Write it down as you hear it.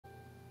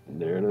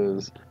There it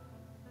is.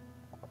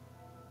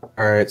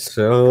 Alright,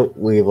 so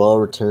we've all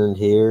returned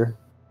here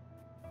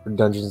for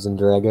Dungeons and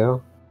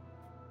Drago.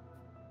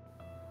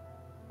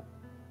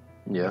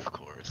 Yeah. Of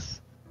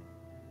course.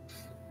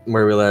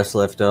 Where we last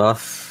left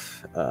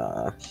off,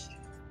 the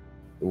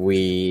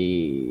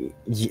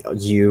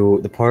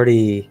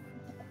party,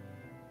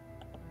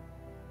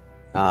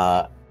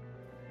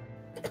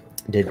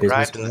 did business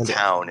Arrived in the around it.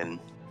 town and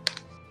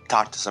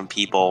talked to some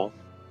people.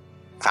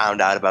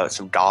 Found out about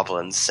some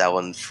goblins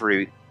selling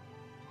fruit.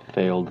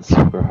 Failed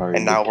super hard.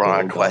 And now to we're on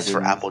a kill quest for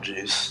goblins. apple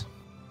juice.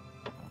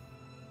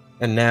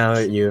 And now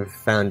you've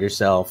found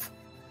yourself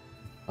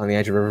on the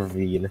edge of a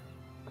ravine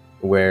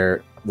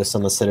where the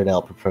Sunless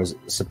Citadel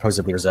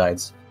supposedly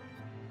resides.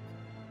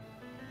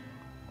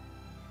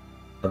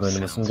 With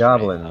some Sounds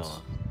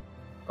goblins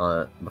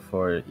real.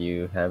 before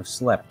you have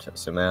slept.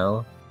 So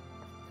now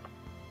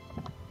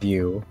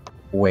you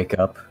wake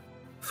up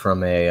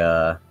from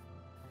a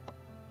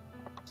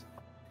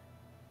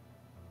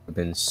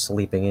been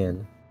sleeping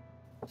in.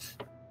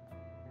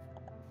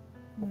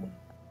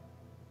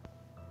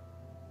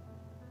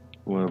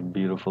 What a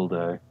beautiful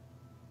day.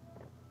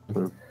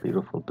 What a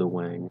beautiful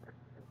dewang.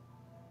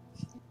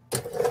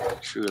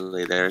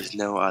 Truly, there is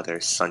no other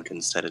sunken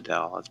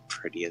citadel as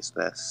pretty as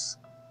this.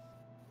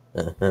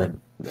 I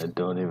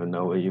don't even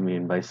know what you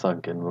mean by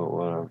sunken, but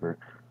whatever.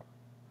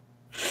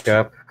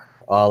 Yep.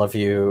 All of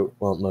you,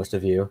 well, most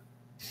of you,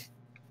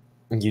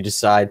 you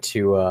decide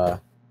to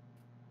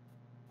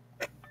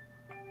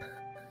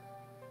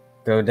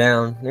go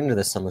down into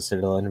the Sunless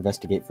Citadel and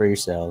investigate for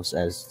yourselves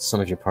as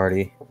some of your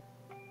party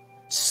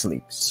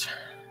sleeps.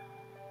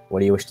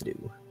 What do you wish to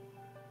do?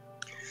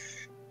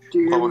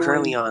 Well, we're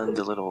currently on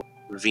the little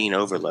ravine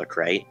overlook,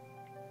 right?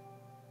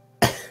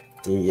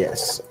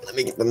 Yes. Let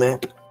me get the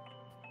map.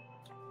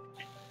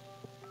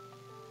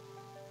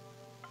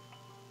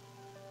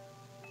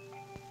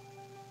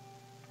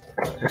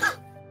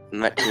 In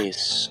that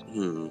case,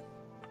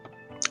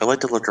 I'd like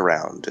to look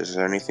around. Is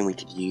there anything we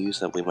could use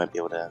that we might be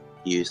able to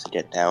use to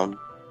get down?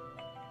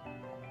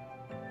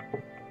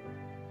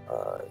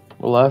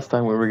 Well, last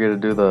time we were gonna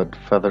do the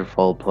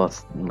featherfall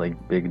plus,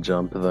 like, big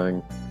jump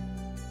thing.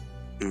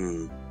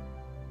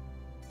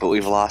 But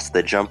we've lost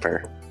the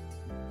jumper.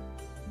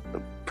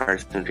 The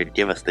person who could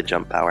give us the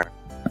jump power.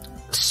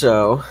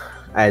 So,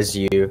 as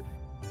you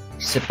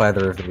sit by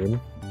the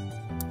ravine,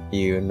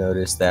 you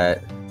notice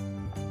that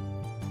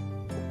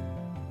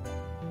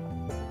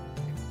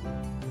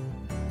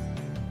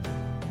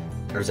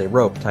there's a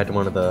rope tied to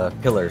one of the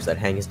pillars that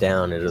hangs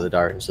down into the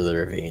darkness of the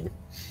ravine.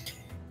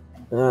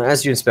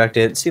 As you inspect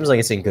it, it seems like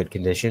it's in good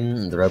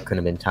condition. The rope couldn't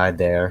have been tied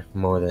there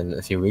more than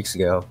a few weeks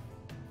ago.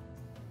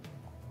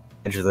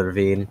 Edge of the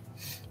ravine.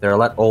 They're a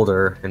lot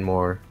older and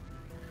more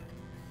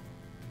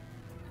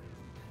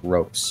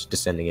ropes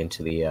descending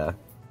into the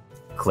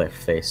cliff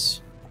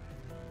face.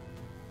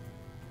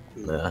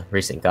 The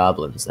recent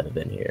goblins that have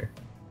been here.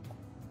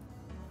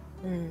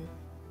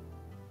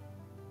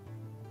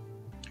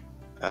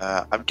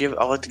 I'd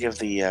like to give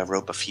the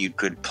rope a few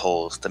good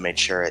pulls to make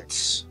sure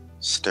it's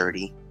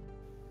sturdy.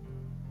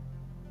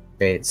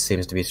 It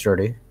seems to be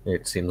sturdy.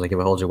 It seems like it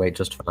will hold your weight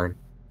just fine.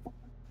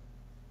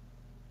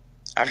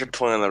 After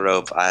pulling on the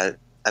rope, I'd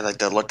like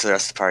to look to the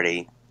rest of the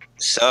party.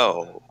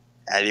 So,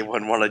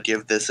 anyone want to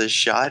give this a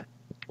shot?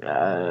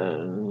 I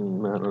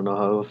don't know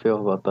how I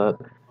feel about that.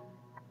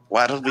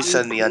 Why don't we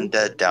send the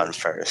undead down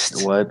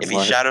first? What? If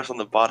he shatters on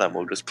the bottom,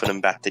 we'll just put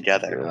him back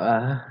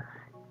together.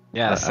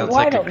 Yeah, sounds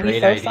Why like a don't we great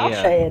throw idea.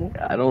 Sasha in?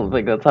 I don't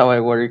think that's how I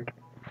work.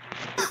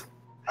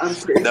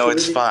 No,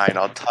 it's fine.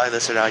 I'll tie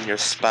this around your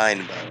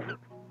spine bone.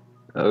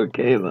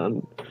 Okay,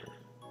 then.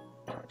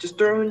 Just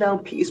throw him down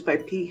piece by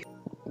piece.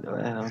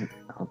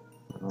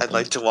 I'd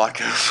like to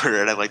walk over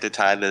and I'd like to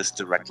tie this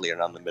directly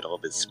around the middle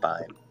of his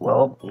spine.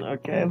 Well,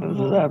 okay, this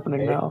is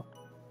happening now.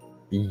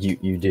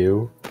 You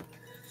do?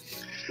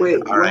 Wait, All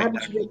what right,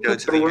 happens if you go put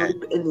to the the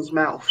rope in his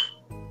mouth?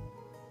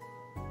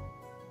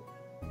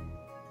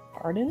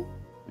 Pardon?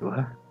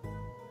 What?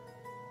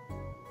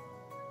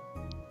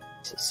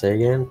 Say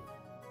again?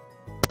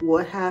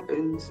 What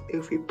happens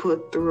if we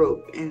put the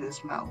rope in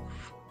his mouth?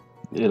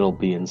 It'll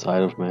be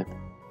inside of me.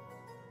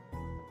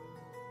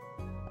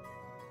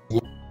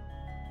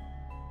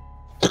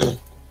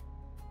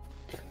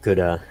 Good,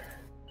 I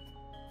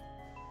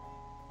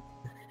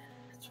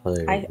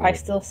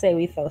still say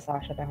we throw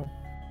Sasha down.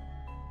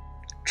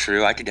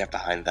 True, I could get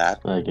behind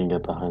that. I can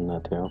get behind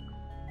that too.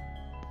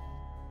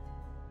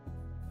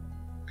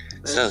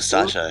 So,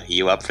 Sasha,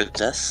 you up for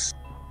this?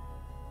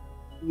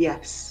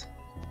 Yes.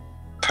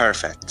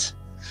 Perfect.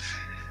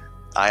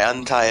 I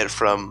untie it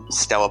from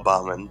Stella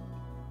Bomb and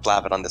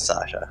flap it onto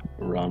Sasha.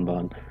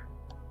 Ronbon.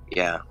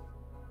 Yeah.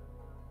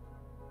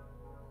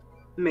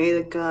 May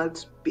the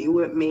gods be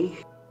with me.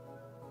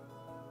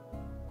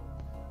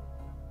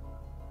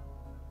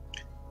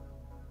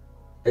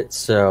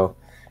 So,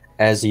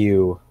 as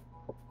you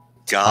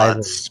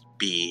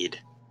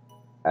Godspeed.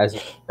 as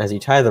you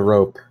tie the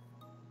rope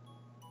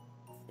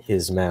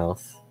his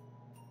mouth,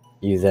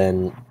 you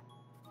then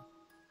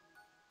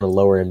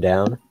lower him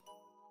down.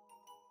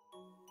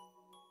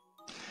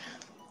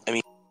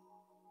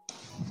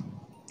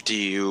 Do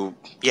you?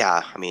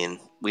 Yeah, I mean,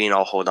 we can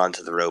all hold on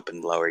to the rope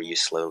and lower you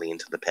slowly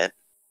into the pit.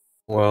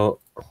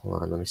 Well,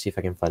 hold on, let me see if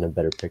I can find a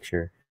better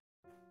picture.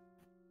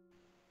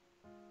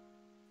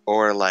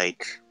 Or,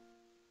 like,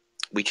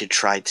 we could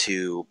try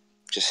to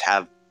just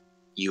have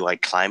you,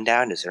 like, climb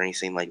down. Is there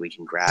anything, like, we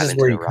can grab This is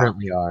into where the you rock?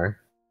 currently are.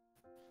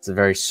 It's a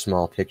very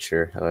small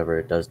picture, however,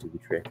 it does do the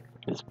trick.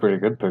 It's a pretty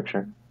good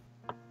picture.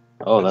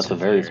 Oh, that's a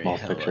very small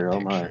hella picture.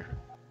 Oh my. picture.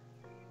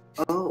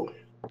 Oh,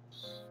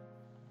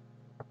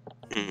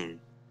 Hmm.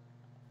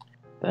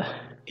 That's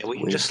Yeah, we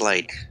can weird. just,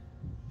 like...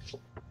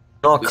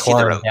 You'll all We see the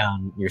climb rope.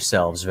 down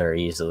yourselves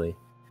very easily.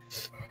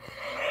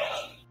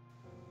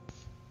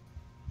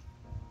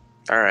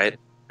 Alright.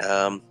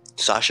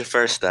 Sasha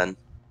first, then.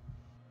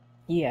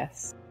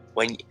 Yes.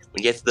 When you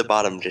get to the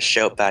bottom, just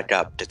shout back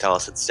up to tell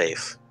us it's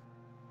safe.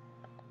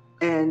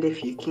 and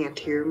if you can't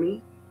hear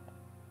me,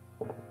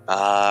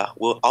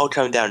 I'll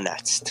come down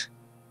next.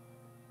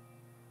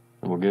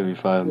 We'll give you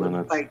 5 what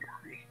minutes. if I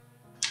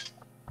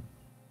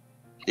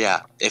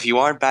Yeah, if you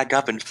aren't back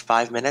up in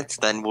 5 minutes,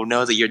 then we'll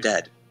know that you're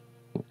dead.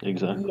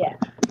 Exactly. Yeah.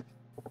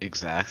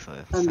 Exactly.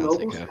 A Sounds noble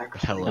like a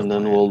sacrifice. hella And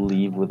then plan. we'll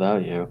leave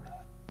without you.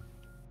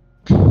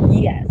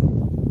 Yes.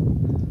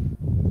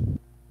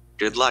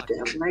 Good luck.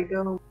 Down I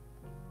go.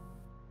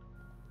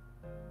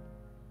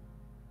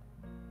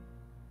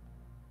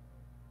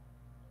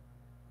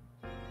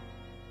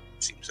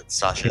 Seems that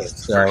Sasha's Okay, the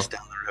so- first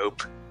down the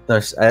rope.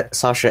 There's,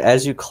 Sasha,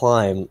 as you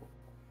climb,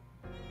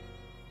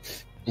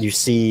 you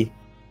see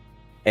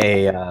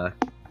a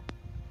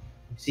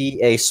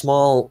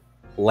small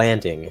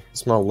landing,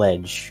 small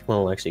ledge,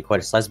 well, actually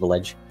quite a sizable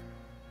ledge,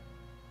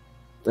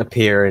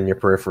 appear in your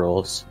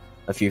peripherals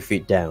a few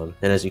feet down.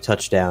 And as you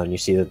touch down, you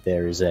see that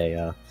there is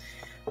an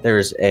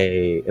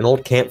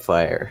old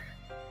campfire.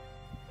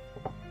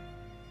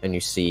 And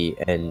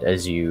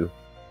as you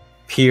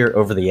peer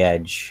over the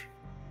edge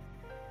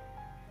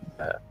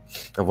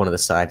of one of the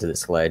sides of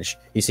this ledge,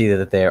 you see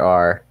that there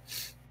are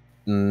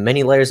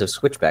many layers of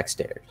switchback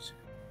stairs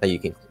that you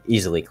can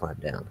easily climb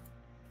down.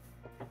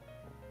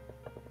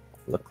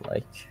 Look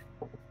like.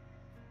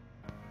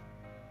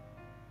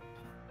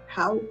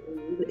 How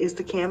old is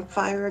the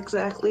campfire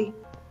exactly?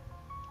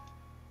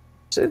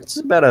 So it's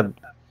about a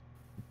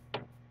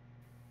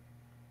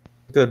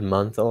good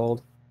month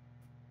old.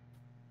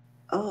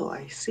 Oh,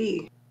 I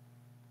see.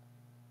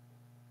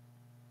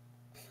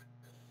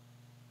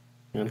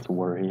 It's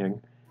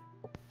worrying.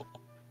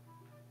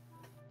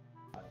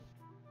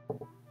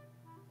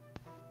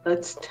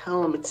 Let's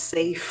tell him it's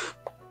safe.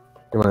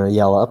 You want to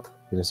yell up?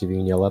 You want to see if you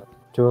can yell up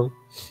to him?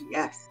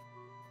 Yes.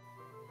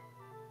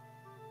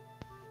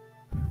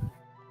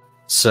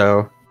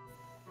 So,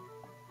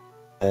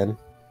 then,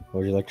 what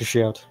would you like to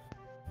shout?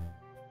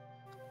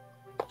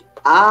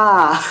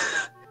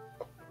 Ah!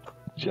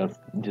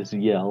 Just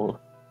yell.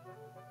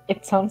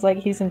 It sounds like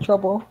he's in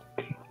trouble.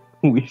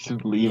 We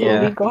should leave Yeah. Will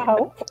him. we go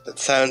help? That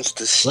sounds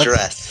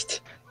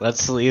distressed.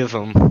 Let's leave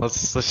him.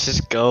 Let's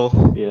just go.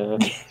 Yeah.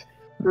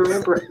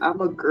 Remember,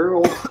 I'm a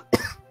girl.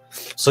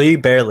 So you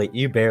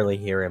barely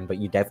hear him, but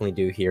you definitely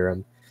do hear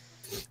him.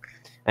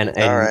 And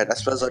Alright, I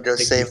suppose I'll go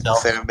Take save the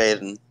yourself. fair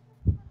maiden.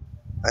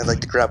 I'd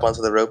like to grab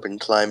onto the rope and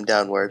climb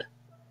downward.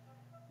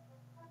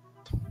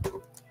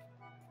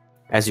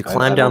 as you I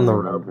climb don't down the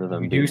remember rope,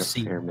 them you being do a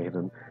see fair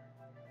maiden.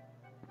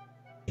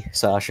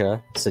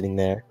 Sasha sitting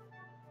there,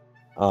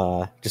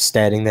 just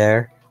standing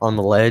there on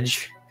the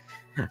ledge.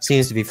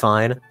 Seems to be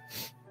fine.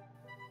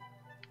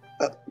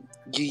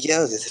 You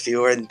yelled as if you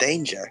were in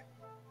danger.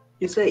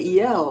 You said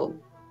yell.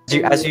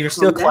 As you're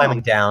still Calm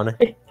climbing down,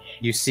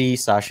 you see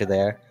Sasha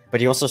there, but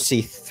you also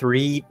see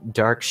 3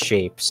 dark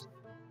shapes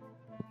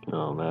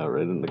Oh man,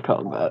 right into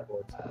combat.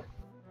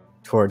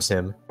 towards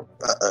him.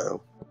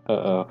 Uh-oh.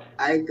 Uh-oh.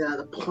 I got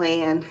a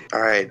plan.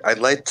 Alright, I'd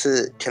like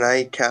to... Can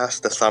I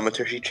cast a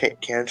thaumaturgy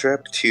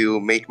cantrip to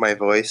make my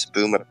voice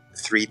boom up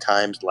 3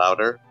 times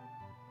louder?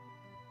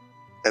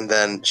 And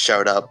then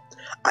shout up,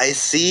 I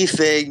see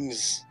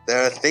things!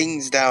 There are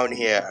things down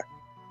here!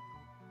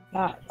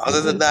 Ah,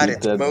 Other than that,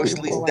 it's Dead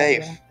mostly people.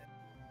 safe.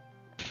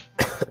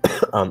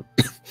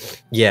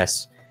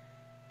 Yes,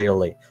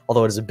 really.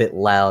 Although it is a bit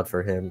loud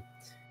for him,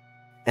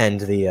 and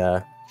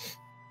the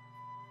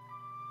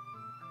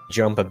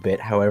jump a bit.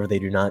 However, they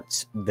do not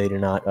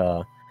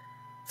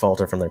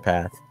falter from their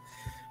path.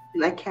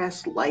 Can I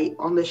cast light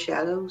on the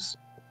shadows?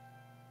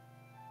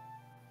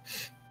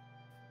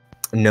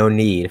 No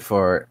need,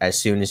 for as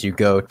soon as you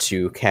go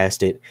to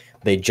cast it,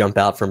 they jump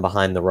out from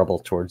behind the rubble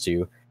towards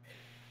you,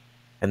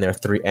 and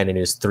it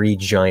is 3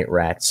 giant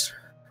rats.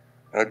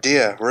 Oh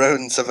dear,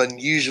 rodents of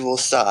unusual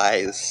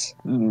size.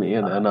 Me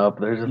and up,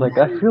 they're just like,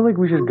 I feel like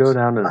we should go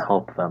down and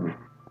help them.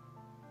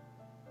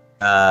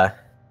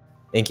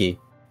 Inky,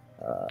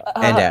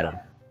 and Adam.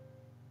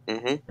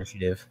 Mm-hmm.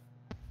 Initiative.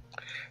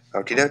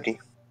 Okie dokie.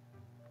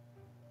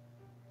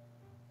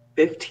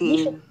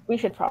 15. we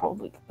should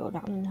probably go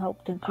down and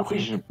help. Don't you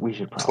We think?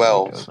 should probably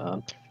 12. go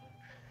down.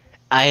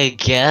 I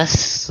guess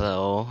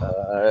so.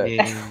 I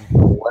mean,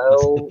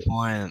 what's the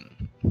point?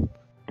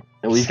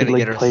 And we Just could gonna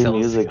like get play ourselves-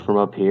 music from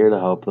up here to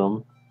help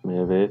them,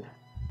 maybe.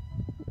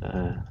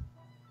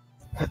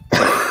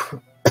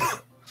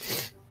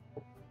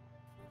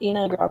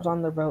 Ina grabs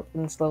on the rope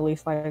and slowly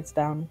slides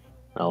down.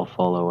 I'll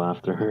follow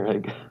after her, I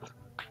guess.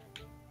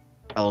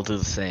 I'll do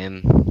the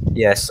same.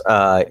 Yes,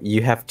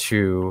 you have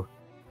to...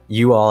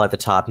 You all at the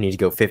top need to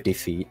go 50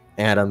 feet.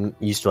 Adam,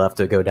 you still have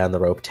to go down the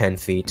rope 10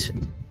 feet.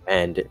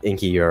 And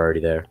Inky, you're already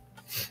there.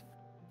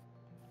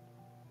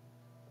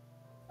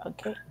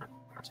 Okay.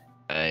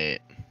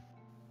 Alright.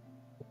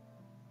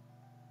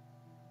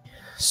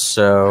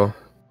 So...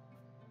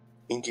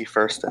 Inky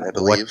first, then I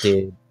believe. What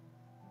did...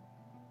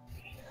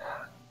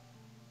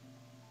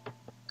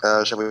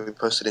 Shall we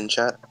post it in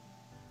chat?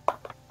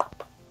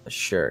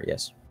 Sure,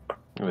 yes.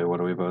 Wait, what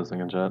are we posting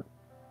in chat?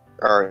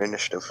 Our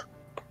initiative.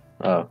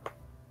 Oh.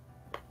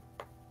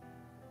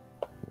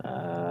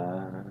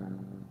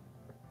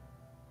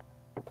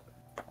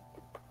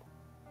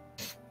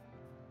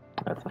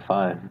 That's a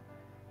 5.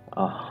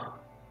 Oh.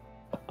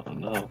 Oh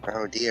no.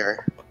 Oh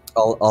dear.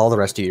 All the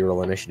rest of you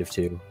roll initiative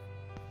too.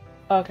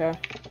 Okay.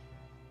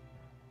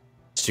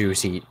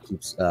 Susie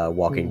keeps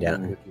walking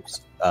down,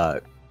 keeps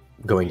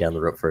going down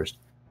the rope first.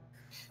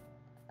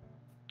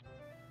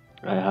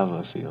 I have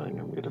a feeling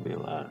I'm gonna be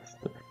last.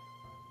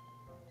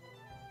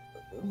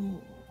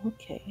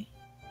 Okay.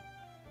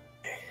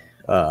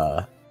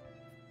 The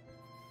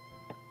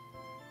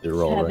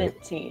roll, right?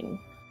 17.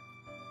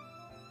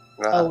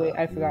 Oh wait,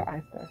 I forgot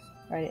I first.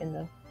 Write it in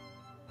the...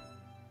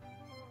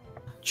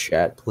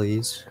 Chat,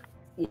 please.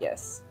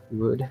 Yes.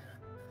 Would.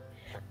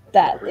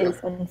 That is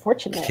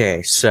unfortunate.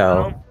 Okay,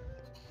 so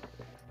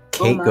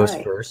Kate goes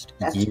my. first.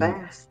 That's You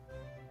fast.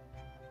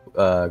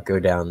 go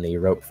down the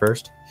rope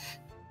first.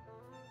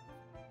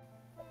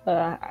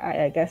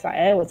 I guess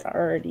I was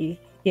already...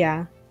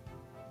 Yeah.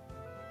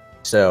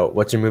 So,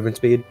 what's your movement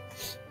speed?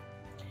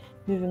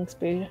 Moving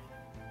speed.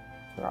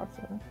 Forgot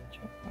to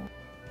check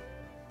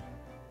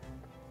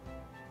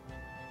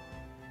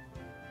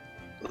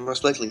that.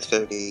 Most likely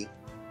 30.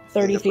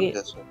 30 feet.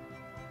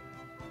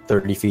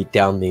 30 feet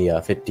down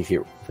the 50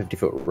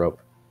 foot rope.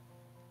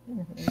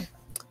 Mhm.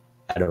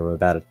 I don't know,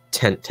 about a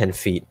 10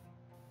 feet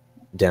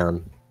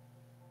down.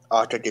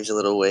 Otter gives a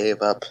little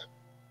wave up.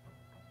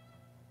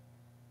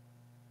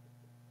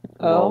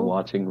 While Oh.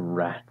 watching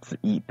rats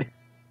eat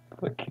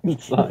fucking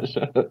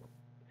Sasha.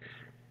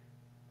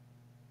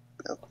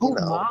 You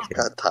know,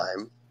 got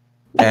time.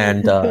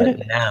 And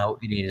now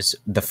it is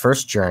the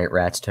first giant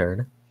rat's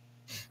turn.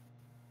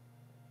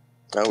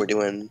 Oh, we're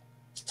doing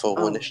full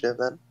Oh. initiative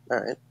then?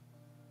 Alright.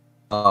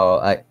 Oh,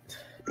 I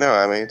No,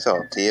 I mean, it's all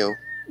up to you.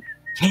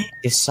 can't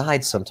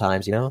decide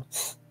sometimes, you know?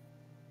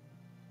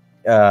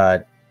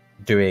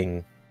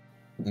 Doing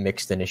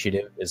mixed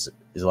initiative is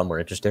a lot more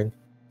interesting.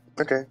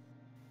 Okay.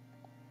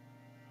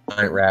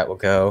 Giant rat will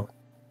go.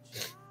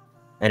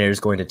 And it is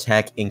going to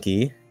attack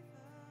Inky.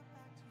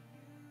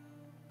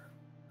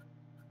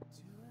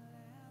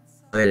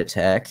 Great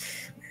attack.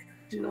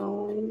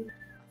 No.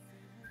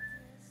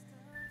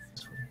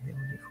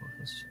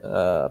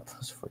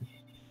 Plus 40.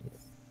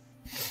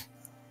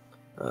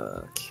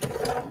 Okay.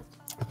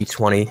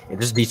 D20.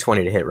 It's just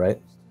D20 to hit,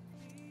 right?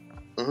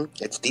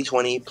 It's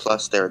D20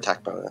 plus their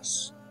attack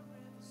bonus.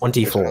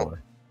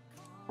 24.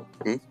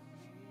 Hmm?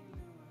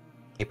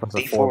 Okay, plus a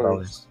D4 4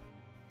 bonus.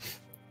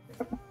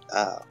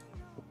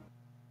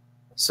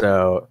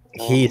 So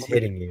he's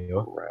hitting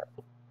you, Right.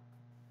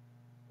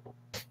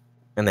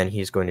 and then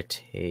he's going to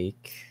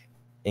take.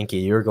 Inky,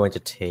 you're going to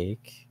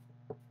take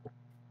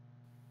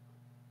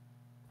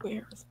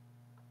Where?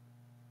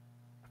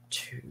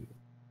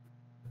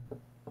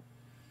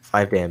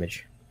 5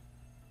 damage.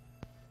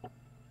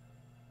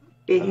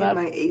 It hit That's-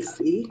 my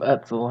AC.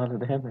 That's a lot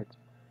of damage.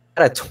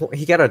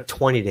 He got a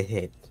 20 to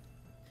hit,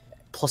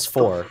 plus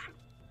 4.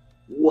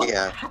 What?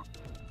 Yeah.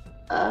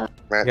 Uh,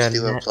 Rats Yeah,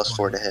 do a nat plus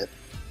 4 to hit.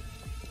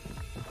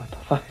 What the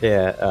fuck?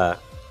 Yeah,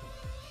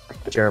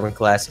 German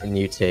class, and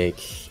you take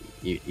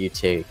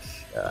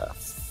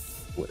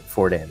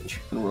 4 damage.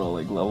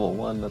 Rolling level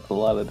 1, that's a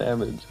lot of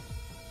damage.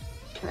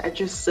 can I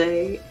just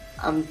say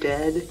I'm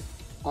dead?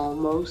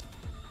 Almost.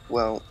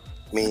 Well,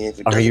 I mean, if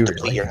it Are doesn't you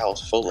deplete really? your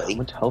health How fully,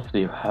 much health do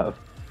you have?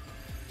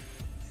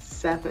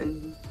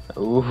 7.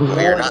 Ooh.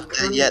 you're not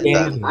dead yet,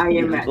 then. I am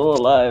You're at still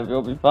alive,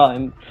 you'll be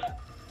fine.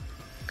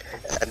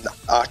 And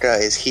Akka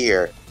is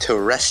here to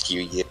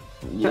rescue you.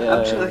 I'm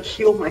just gonna Yeah,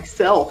 heal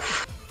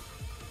myself.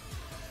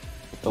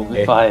 you'll be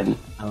Okay. fine.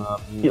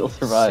 You'll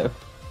survive.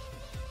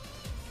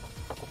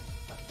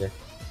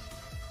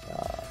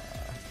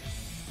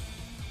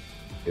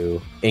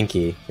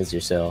 Inky is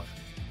yourself.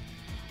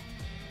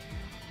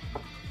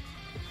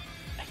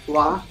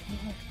 Why?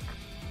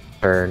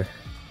 Turn.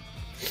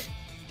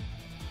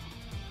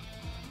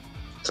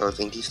 So it's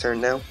Inky's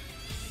turn now.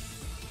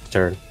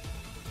 Turn.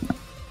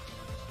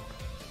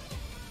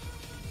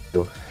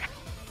 Go.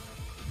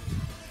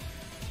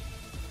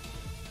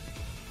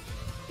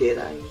 Did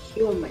I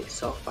heal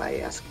myself? I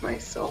ask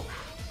myself.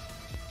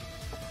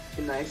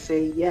 And I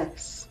say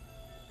yes.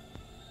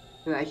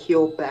 And I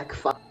heal back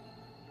 5.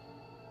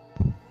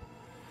 You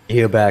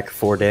heal back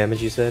 4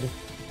 damage, you said?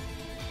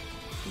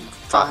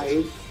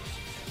 5.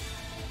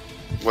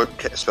 What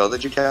spell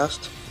did you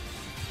cast?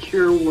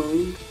 Cure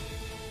wound.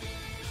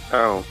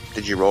 Oh,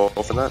 did you roll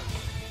for that?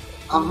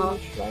 Uh-huh.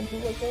 Trying to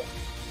look at.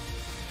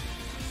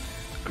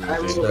 I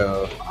rolled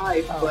So-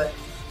 5, but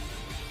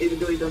it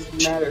really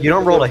doesn't matter. You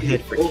don't roll a because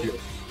hit for it'll- cure.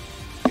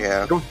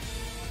 Yeah.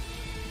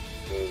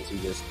 Means you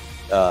just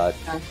I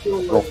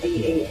heal Roll with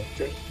D8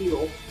 to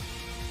heal.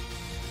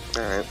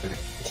 Alright.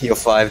 heal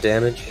 5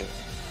 damage.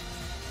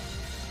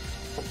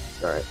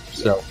 Alright,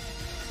 so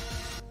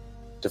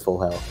to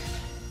full health.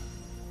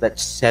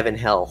 That's 7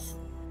 health.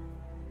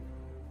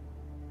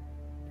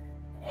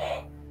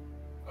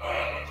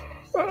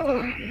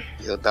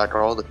 Heal back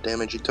all the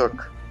damage you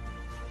took.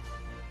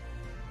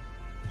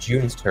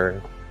 June's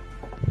turn.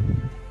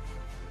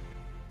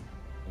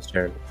 His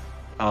turn.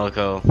 I'll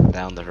go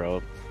down the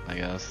rope, I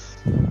guess.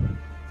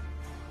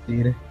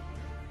 You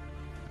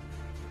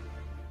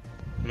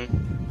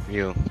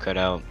cut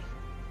out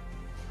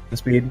The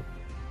speed.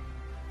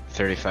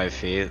 35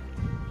 feet.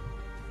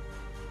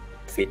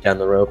 Feet down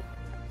the rope.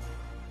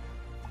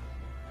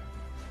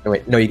 Oh,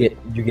 wait, no, you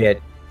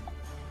get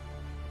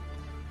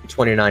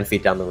 29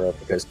 feet down the rope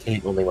because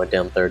Kate only went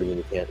down 30 and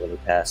you can't really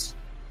pass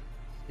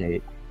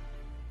Kate.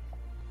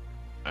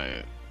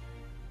 Alright.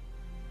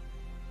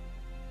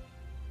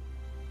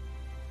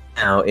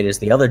 Now it is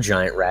the other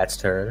giant rat's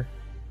turn.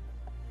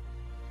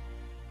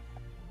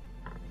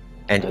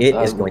 And it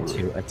is going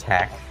to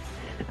attack.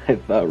 I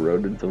thought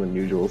rodents of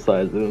unusual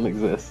size didn't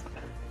exist.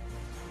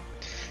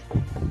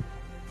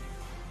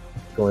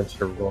 Going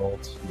to roll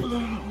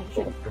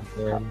to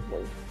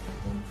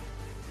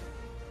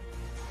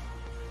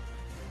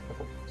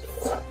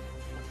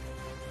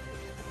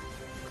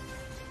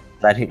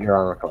that hit your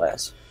armor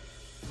class.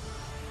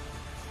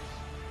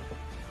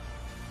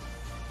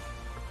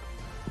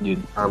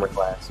 You, Armor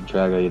class.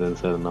 Drago, you didn't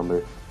say the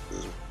number.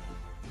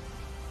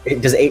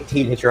 Does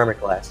 18 hit your armor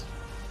class?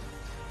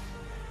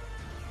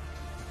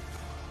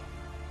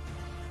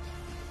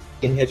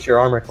 Can hit your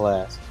armor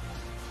class.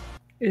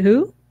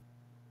 Who?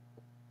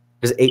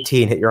 Does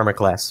 18 hit your armor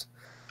class?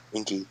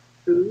 Inky.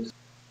 Who's?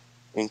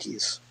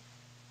 Inky's.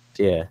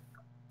 Yeah.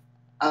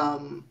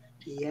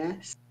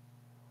 Yes.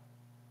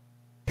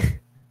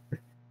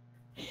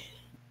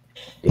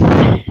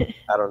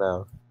 I don't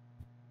know.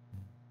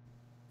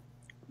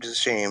 It's a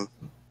shame.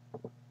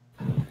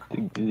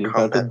 Did you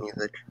have Combat to,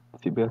 music.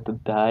 did you have to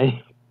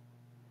die?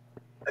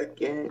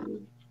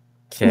 Again.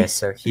 Okay,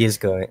 so he is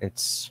going.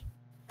 It's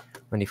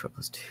 24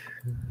 plus 2.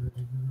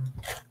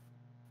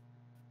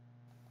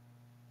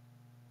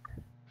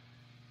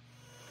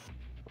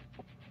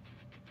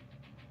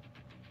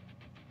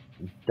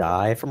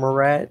 Die from a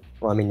rat?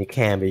 Well, I mean, you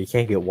can, but you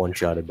can't get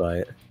one-shotted by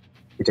it.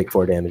 You take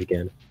 4 damage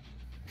again.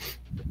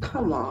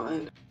 Come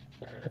on.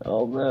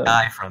 Oh no.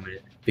 Die from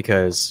it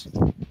because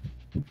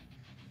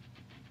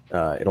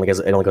it only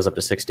goes up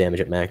to 6 damage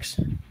at max.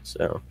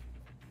 So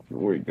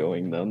We're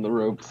going down the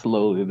rope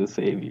slowly to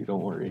save you,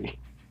 don't worry.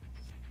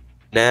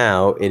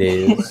 now it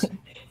is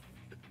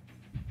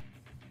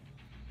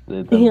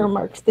Here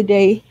marks the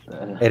day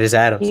it is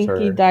Adam's he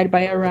turn. died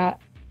by a rat.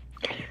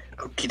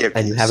 Okie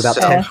And you have about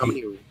so 10 how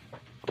many-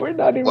 We're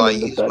not even Well, I in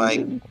the used my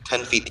dungeon.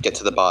 10 feet to get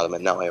to the bottom,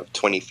 and now I have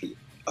 20 feet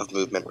of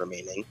movement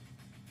remaining.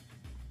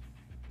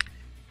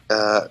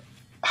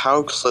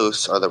 How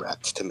close are the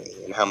rats to me,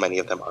 and how many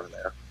of them are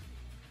there?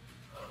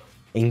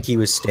 Inky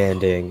was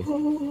standing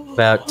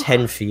about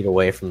 10 feet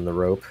away from the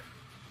rope,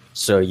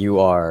 so you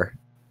are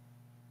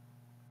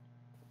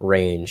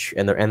range,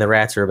 and the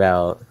rats are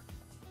about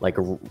like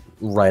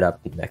right up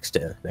next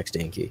to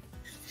Inky.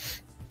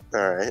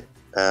 Alright.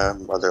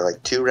 Are there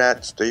like 2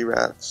 rats, 3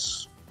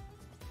 rats?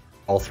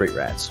 All 3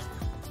 rats.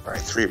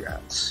 Alright, 3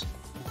 rats.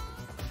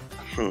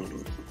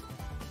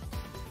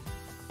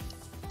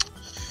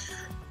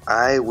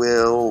 I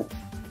will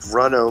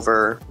run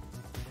over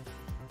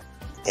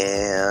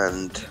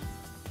and...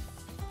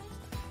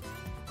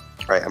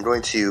 Alright, I'm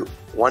going to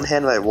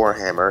one-hand my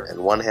warhammer and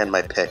one-hand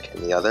my pick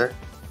in the other.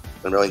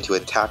 I'm going to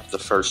attack the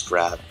first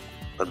rat.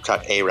 Or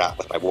attack a rat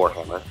with my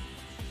warhammer.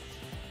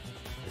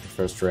 The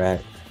first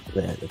rat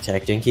that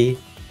attacked Inky.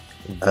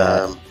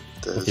 Does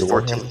with your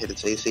 14 warhammer? hit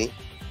its AC?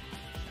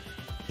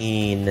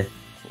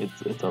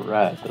 It's a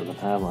rat, it doesn't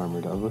have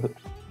armor, does it?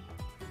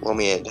 Well, I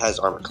mean, it has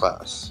armor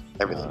class.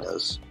 Everything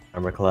does.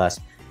 Armor class.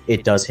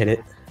 It does hit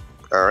it.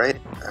 Alright,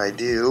 I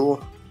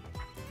do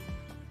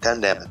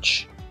 10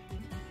 damage.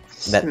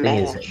 That thing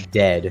is Smash.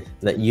 dead.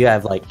 That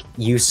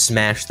you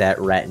smashed that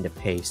rat into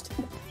paste.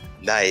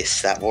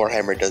 Nice, that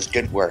warhammer does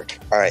good work.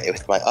 Alright,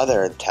 with my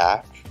other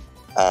attack,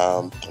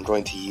 I'm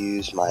going to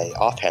use my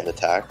offhand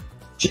attack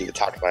to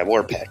attack my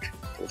war pick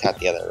to attack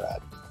the other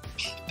rat.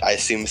 I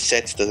assume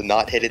 6 does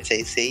not hit its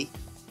AC?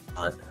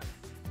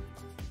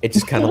 It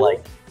just kind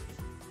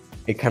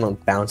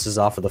of bounces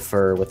off of the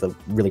fur with a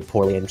really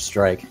poorly aimed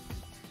strike.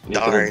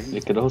 Darn.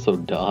 It could also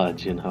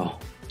dodge, you know.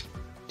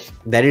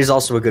 That is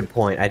also a good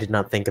point. I did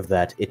not think of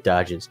that. It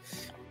dodges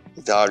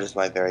Dodge is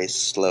my very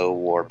slow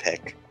war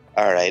pick.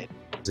 Alright,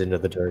 into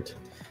the dirt.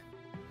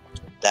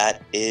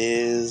 that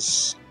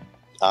is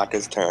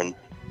Aka's turn.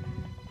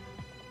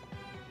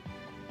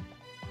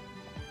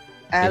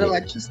 Adam, I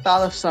just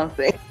thought of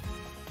something.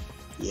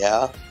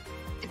 Yeah.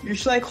 You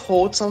should like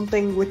hold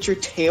something with your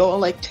tail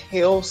and like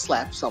tail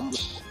slap someone.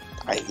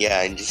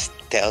 Yeah, and just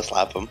tail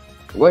slap him.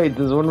 Wait,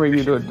 there's one where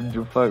you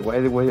don't. Fuck. Why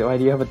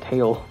do you have a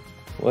tail?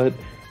 What?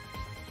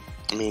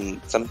 I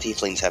mean, some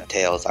tieflings have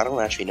tails. I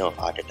don't actually know if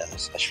Akka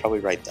does. I should probably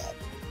write that.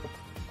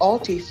 All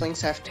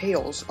tieflings have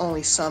tails,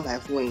 only some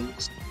have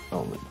wings.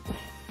 Oh,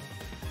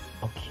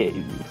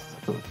 okay.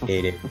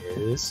 It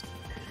is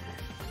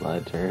My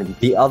turn.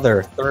 the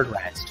other third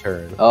rat's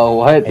turn. Oh,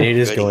 what? And it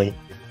is Goody. going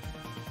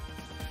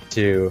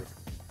to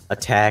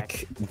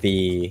attack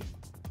the.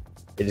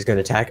 It is going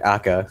to attack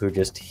Akka, who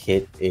just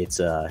hit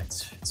its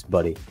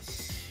buddy.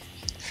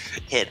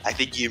 Hit. I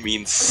think you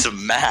mean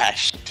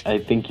smashed. I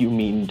think you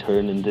mean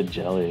turn into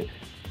jelly.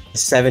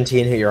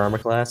 17 hit your armor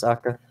class,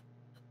 Akka.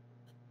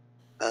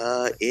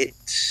 It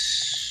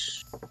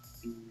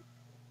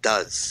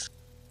does.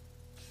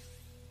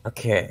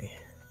 Okay.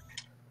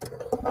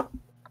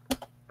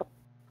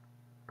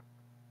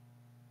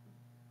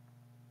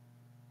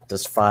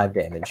 Does 5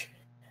 damage.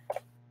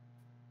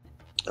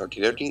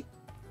 Okie dokie.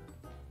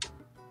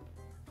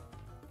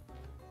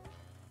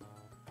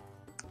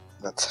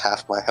 That's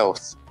half my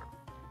health.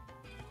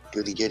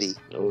 Goody goody.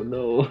 Oh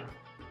no.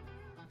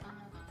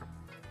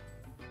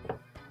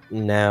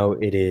 Now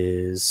it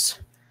is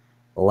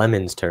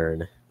Lemon's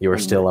turn. You are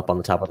still up on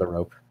the top of the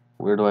rope.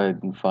 Where do I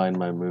find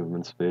my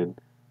movement speed?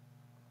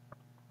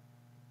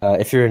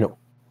 If you're in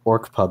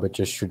Orc Pub, it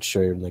just should show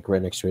you like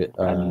right next to it.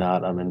 I'm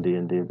not. I'm in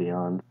D&D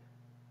Beyond.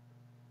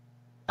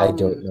 I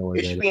don't know where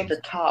It should be at the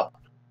top.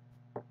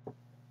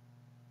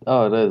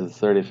 Oh, it is. It's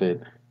 30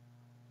 feet.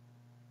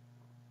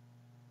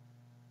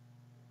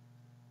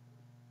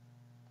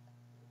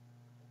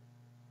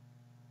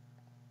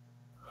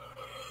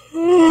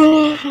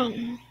 Oh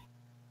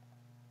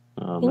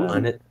man,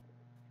 Find it.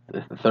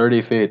 it's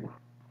 30 feet.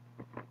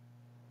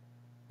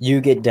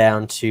 You get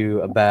down to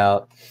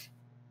about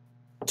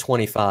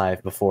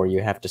 25 before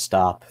you have to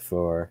stop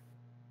for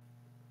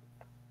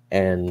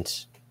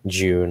and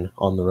June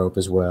on the rope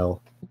as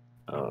well.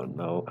 Oh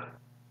no.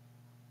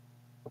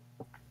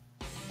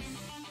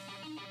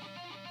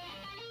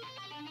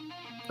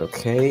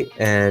 Okay,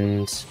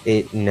 and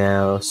it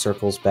now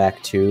circles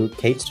back to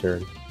Kate's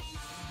turn.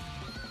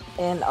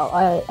 And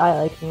I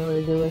like being able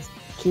to do is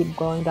keep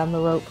going down the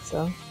rope,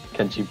 so.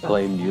 Can she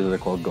play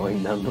music while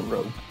going down the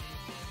rope?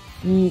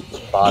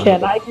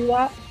 Can I do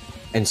that?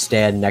 And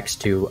stand next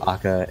to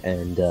Akka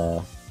and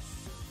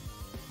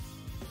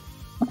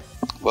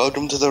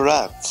Welcome to the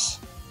rats.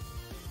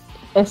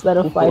 Instead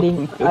of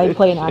fighting, I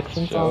play an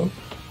action song.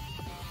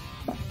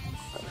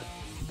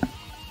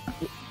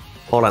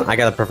 hold on, I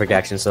got a perfect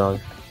action song.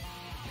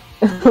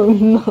 Oh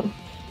no.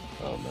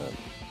 Oh man.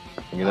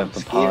 I'm gonna have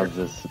to pause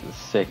this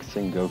 6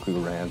 and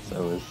Goku Rants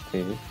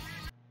OST.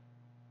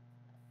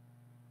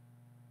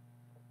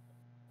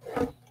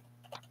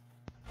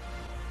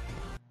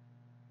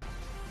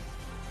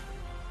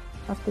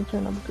 Have to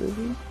turn up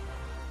Groovy.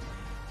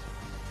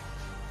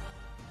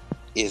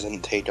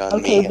 Isn't take on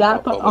Okay, me.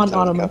 that put on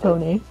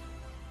Onomatone.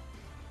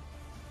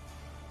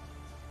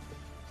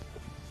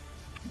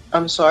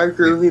 I'm sorry,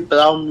 Groovy, but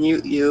I'll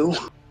mute you.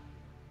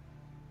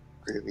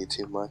 Groovy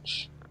too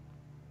much.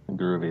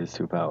 Groovy is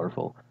too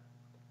powerful.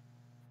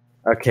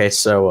 Okay,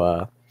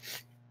 so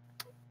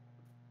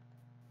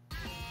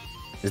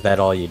is that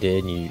all you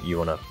did? You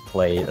want to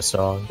play a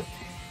song?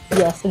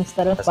 Yes,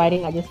 instead of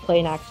fighting, I just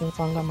play an action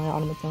song on my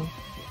Onomatone.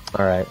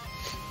 All right.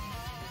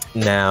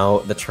 Now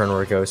the turn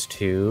order goes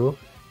to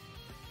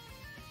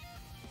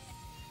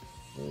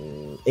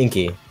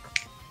Inky.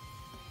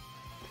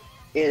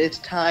 It is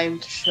time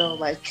to show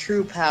my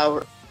true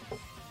power.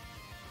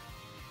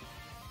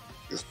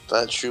 Is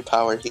that true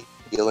power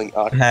healing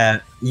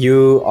Akka?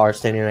 You are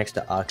standing next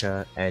to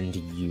Akka, and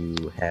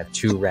you have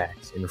 2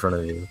 rats in front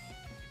of you.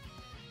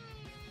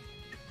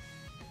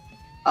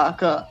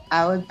 Akka,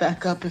 I would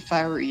back up if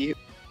I were you.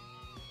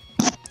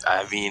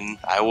 I mean,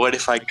 I would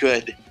if I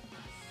could.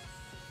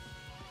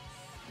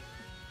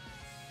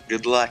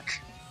 Good luck.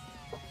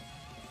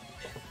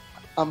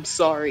 I'm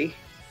sorry,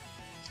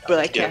 but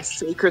I cast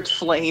Sacred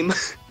Flame.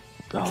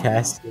 Oh,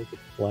 Cast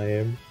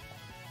flame.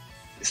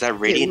 Is that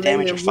radiant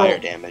damage or fire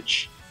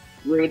damage?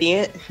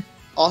 Radiant.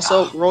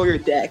 Also, roll your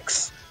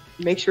dex.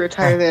 Make sure it's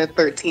higher than a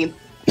 13.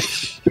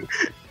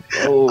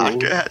 Oh.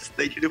 Akka has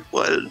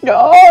 -1.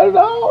 Oh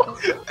no!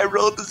 I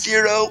rolled a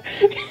 0.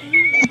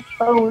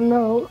 Oh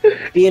no!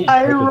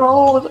 I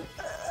rolled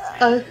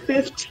a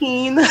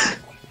 15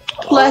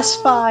 plus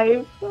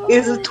 5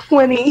 is a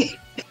 20.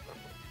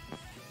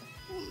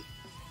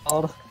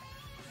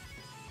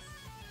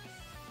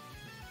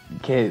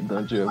 Kate,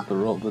 don't you have to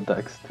roll the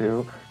dex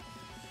too?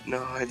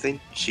 No, I think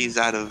she's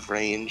out of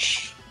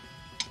range.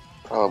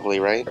 Probably,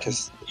 right?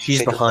 Because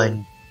She's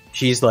behind.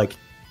 She's like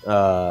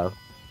 10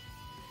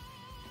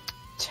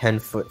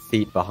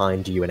 feet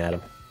behind you and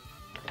Adam.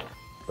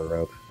 The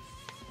rope.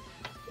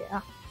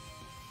 Yeah.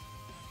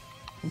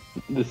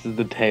 This is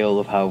the tale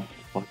of how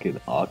fucking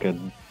Akka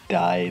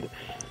died.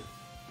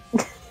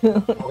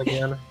 Roll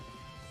again.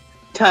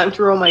 Time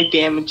to roll my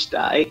damage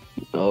die.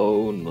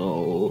 Oh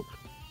no.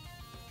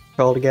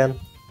 Roll it again.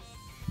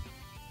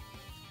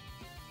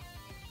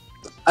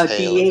 A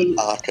tale D8.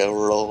 of Akka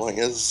rolling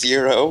a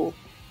 0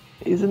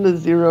 Isn't a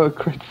 0 a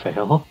crit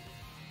fail?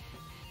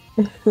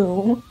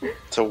 No.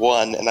 to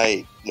 1, and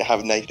I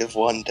have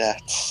 -1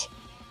 deaths.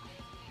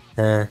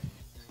 Eh.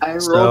 I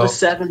rolled a So-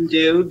 7,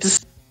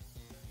 dudes.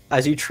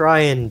 As you try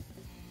and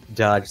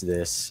dodge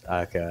this,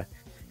 Akka,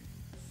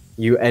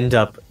 you end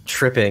up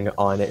tripping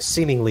on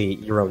seemingly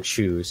your own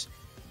shoes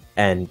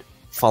and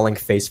falling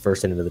face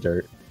first into the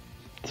dirt.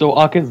 So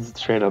Akka's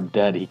straight up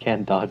dead. He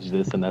can't dodge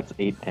this, and that's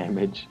 8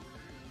 damage.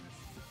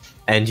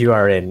 And you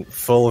are in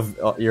full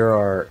of. You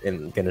are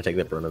gonna take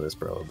the brunt of this,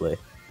 probably.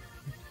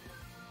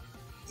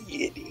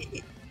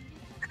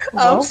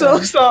 I'm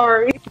so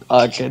sorry.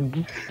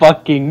 Akka,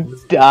 fucking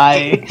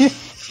die.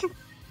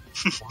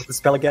 What's the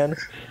spell again?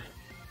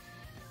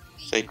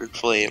 Sacred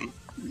Flame.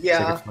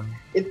 Yeah.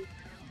 Sacred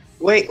Flame.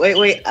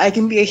 Wait. I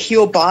can be a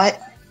heal bot.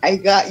 I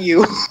got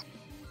you.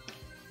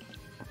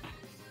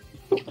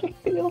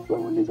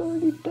 Someone is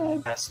already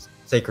dead. Cast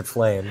Sacred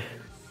Flame.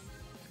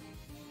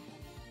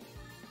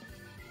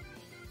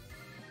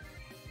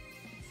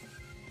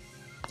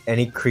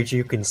 Any creature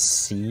you can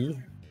see.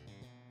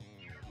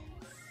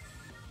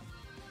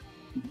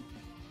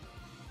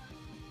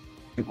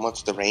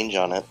 What's the range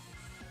on it?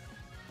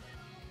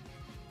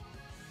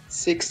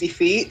 60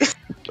 feet.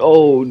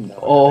 Oh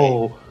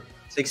no.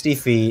 60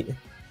 feet.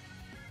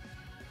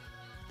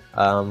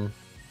 That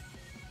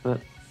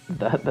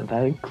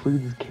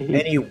includes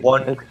Kate.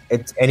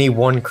 It's any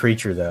one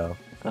creature though.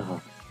 Uh-huh.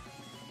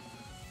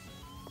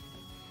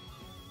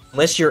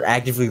 Unless you're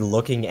actively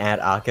looking at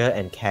Akka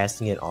and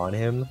casting it on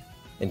him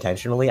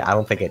intentionally, I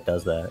don't think it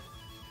does that.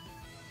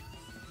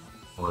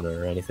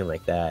 Or anything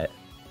like that.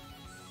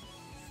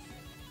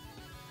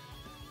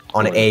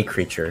 On a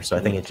creature, so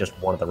I think it's just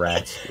one of the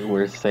rats.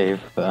 We're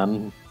safe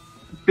then.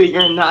 But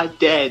you're not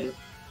dead.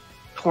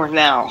 For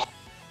now.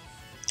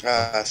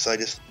 So I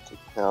just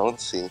now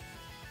let's see.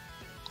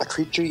 A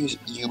creature you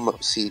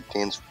see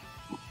gains.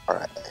 All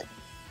right.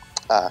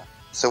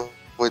 So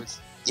it's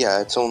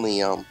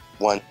only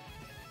 1.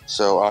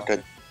 So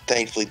Akka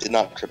thankfully did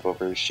not trip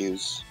over his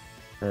shoes.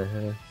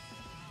 Uh-huh.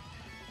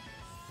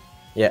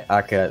 Yeah,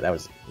 Akka, that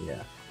was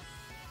yeah.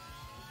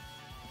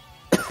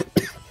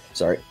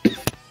 Sorry.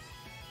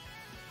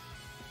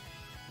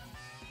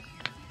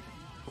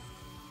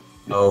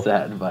 Oh.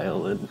 Sad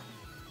violin.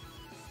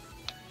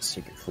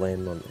 Secret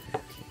Flame on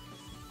the...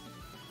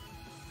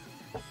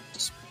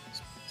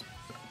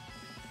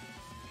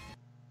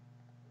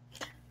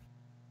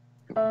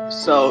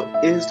 So,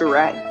 is the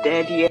rat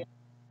dead yet?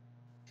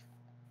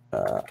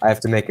 I have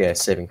to make a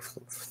saving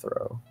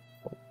throw.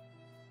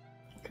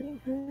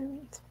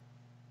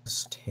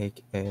 Let's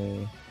take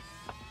a...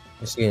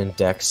 Let's get a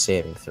dex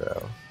saving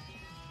throw.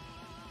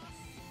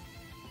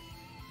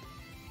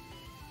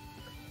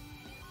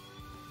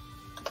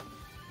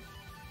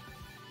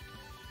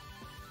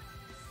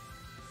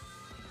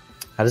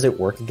 How does it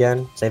work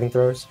again? Saving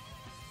throws?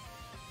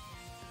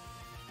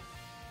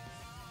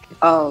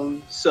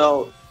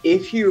 So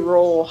if you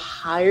roll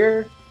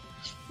higher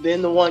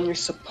than the one you're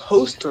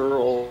supposed to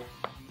roll,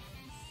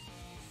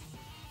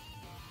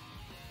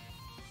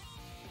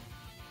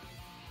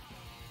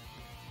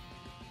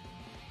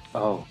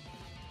 Oh,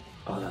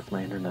 that's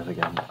my internet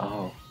again.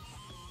 Oh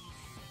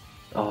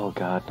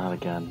god, not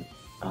again.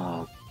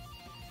 Oh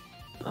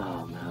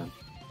man.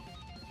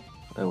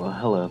 Oh, well,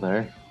 hello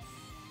there,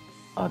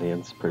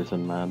 audience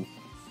person man.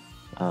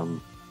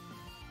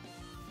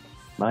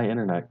 My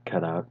internet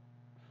cut out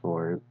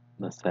for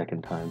the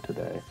second time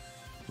today.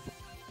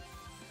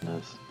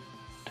 Goodness,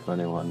 to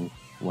anyone,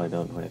 why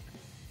don't we?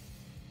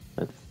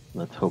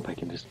 Let's hope I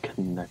can just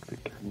connect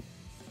again.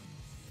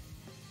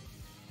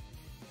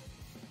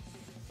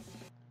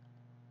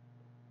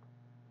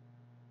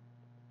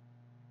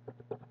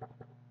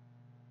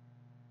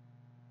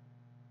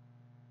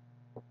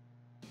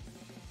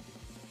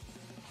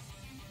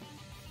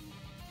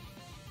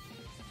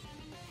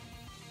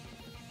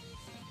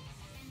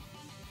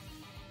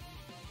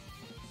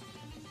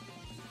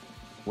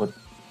 What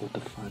the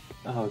fuck?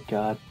 Oh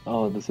god.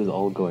 Oh, this is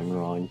all going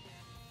wrong.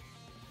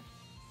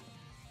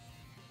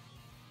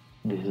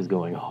 This is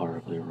going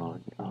horribly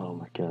wrong. Oh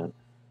my god.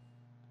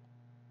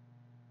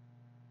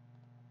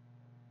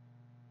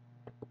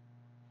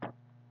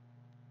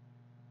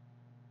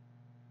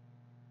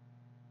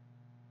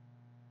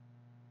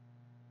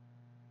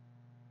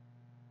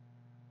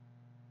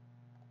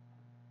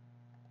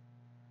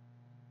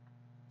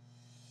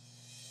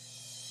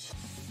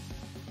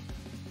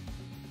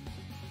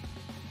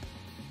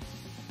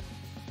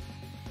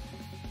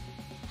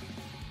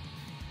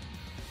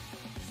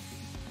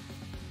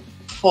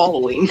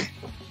 following.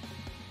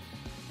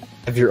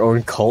 Have your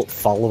own cult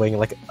following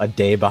like a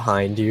day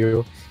behind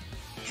you.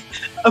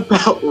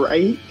 About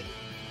right.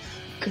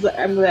 Because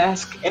I'm gonna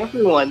ask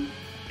everyone,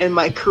 and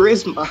my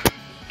charisma.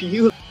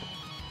 Beautiful.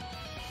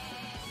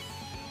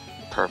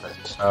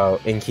 Perfect. Oh,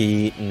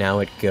 Inky, now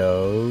it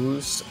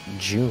goes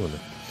June.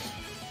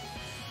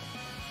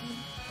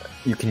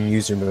 You can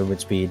use your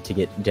movement speed to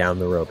get down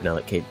the rope now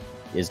that Kate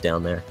is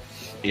down there.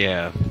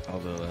 Yeah,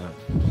 I'll do that.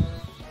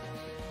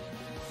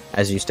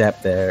 As you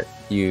step there,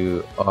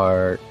 you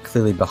are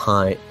clearly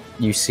behind.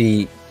 You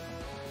see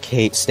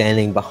Kate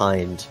standing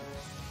behind,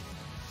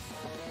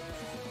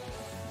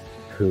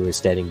 who is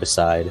standing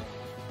beside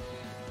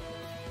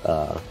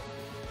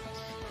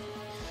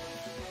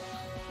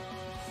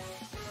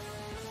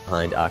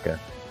behind Akka.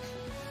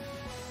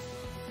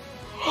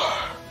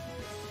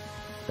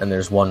 And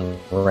there's one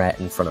rat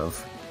in front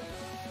of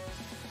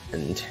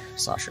and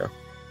Sasha.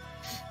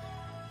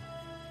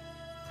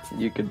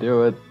 You could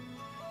do it.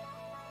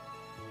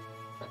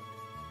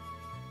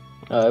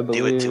 I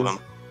believe. Do it to him.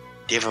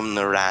 Give him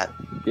the rat.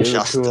 Give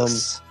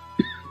Justice.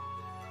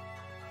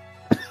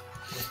 it to him.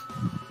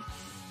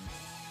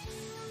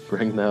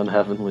 Bring down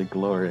heavenly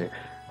glory.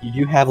 You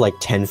do have like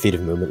 10 feet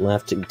of movement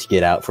left to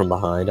get out from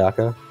behind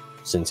Akka,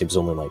 since it was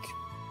only like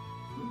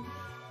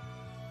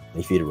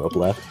 20 feet of rope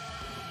left.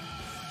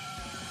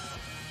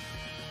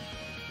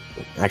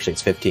 Actually,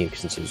 it's 15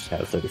 since you just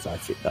have 35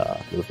 feet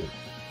movement.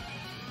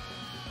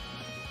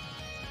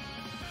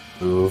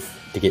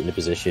 Move to get in a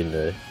position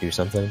to do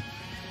something.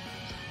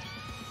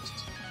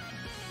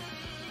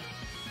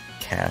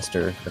 Cast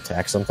or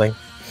attack something.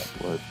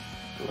 What?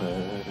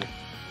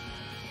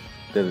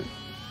 Did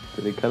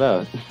he cut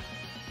out?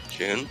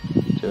 June?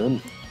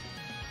 June?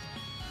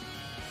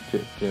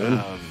 June?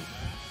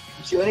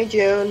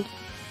 June.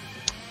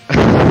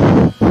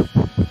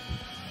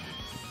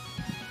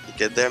 You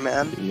good there,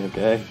 man? You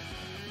okay?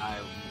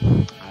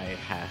 I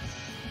have.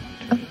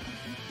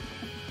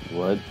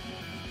 What?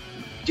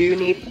 Do you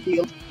need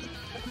heal?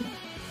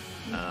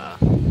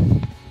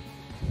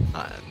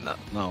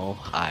 No,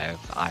 I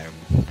am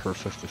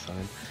perfectly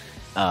fine.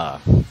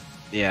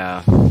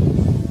 Yeah.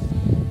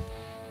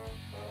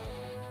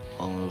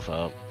 I'll move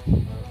up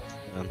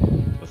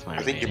with my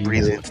I think you're remaining-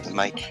 breathing into the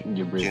mic.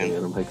 You're breathing June.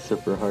 in him like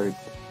super hard.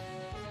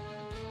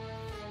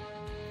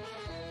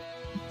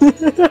 Look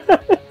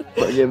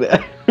at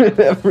that.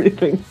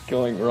 Everything's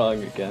going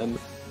wrong again.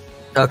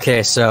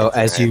 Okay, so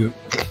That's as alright. you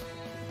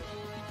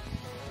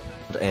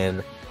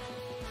and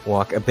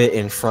walk a bit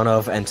in front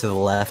of and to the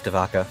left of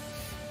Akka,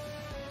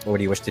 what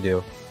do you wish to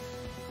do?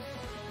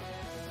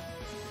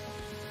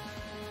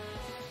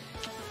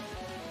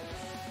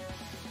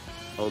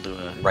 I'll do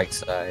a Right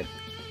side.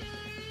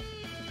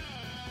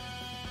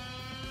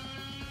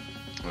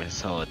 I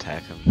guess I'll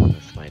attack him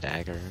with my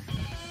dagger.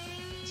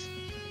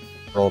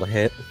 Roll to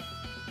hit.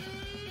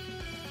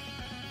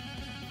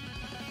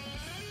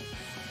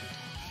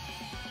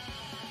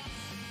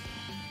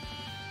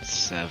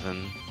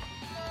 Seven.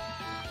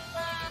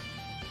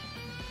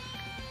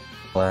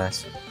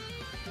 Blast.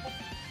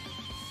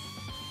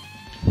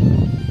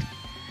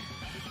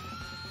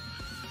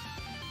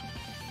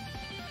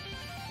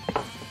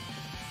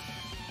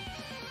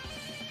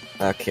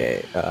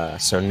 Okay,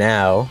 so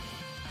now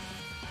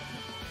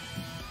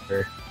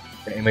we're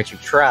going to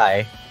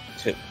try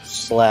to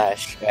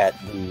slash at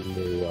the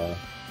new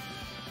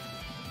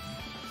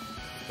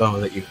bow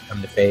that you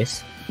come to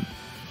face.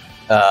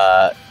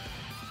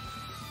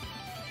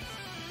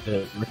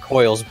 It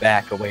recoils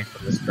back away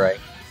from the strike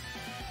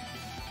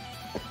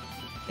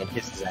and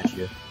hisses at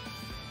you.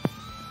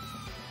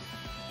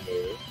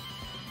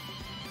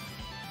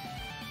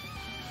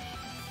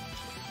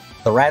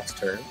 The rat's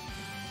turn.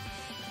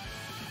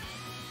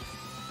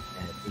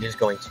 And it is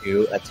going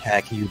to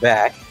attack you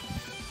back.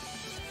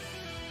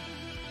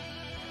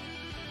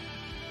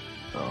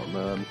 Oh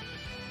man.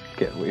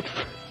 Can't wait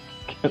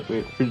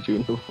for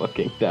June to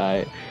fucking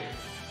die.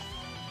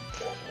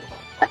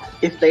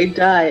 If they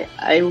die,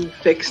 I will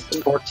fix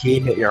them.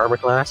 14 hit your armor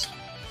class.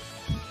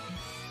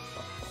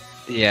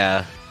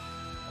 Yeah.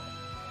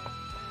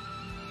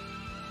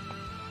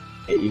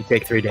 You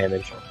take 3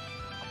 damage.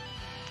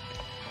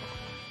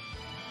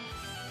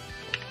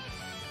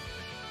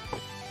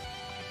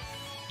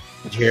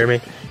 Did you hear me?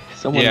 If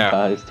someone Yeah.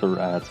 dies to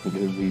rats, I'm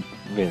gonna be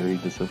very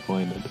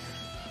disappointed.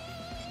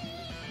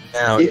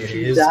 Now If it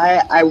you is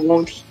die, I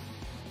won't.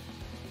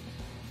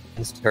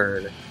 his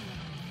turn.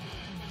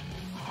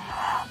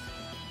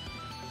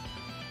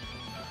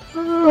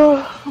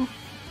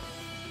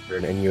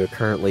 And you are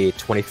currently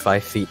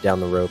 25 feet down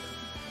the rope.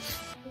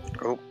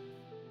 Oh.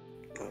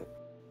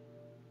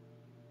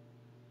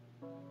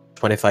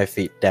 25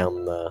 feet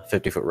down the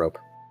 50-foot rope.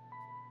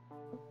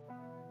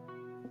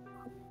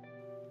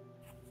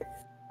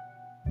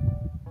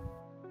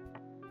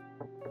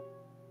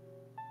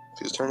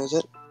 Whose turn is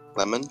it?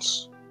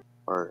 Lemons?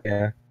 Or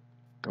Yeah.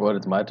 What?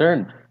 It's my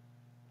turn.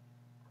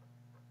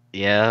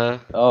 Yeah.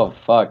 Oh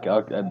fuck!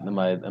 Am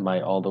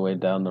I all the way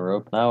down the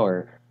rope now,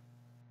 or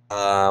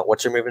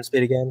What's your movement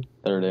speed again?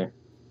 30?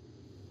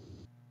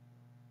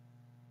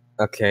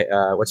 Okay,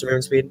 what's your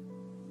movement speed?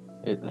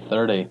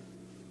 30.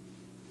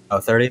 Oh,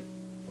 30?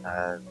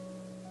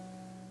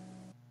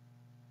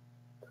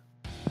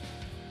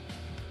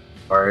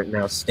 Are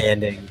now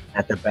standing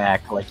at the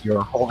back, like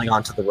you're holding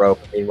onto the rope.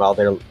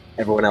 Meanwhile,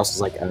 everyone else is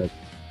like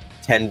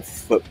 10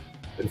 foot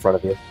in front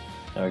of you.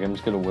 Okay, I'm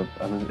just gonna whip.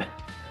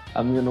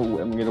 I'm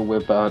gonna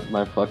whip out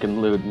my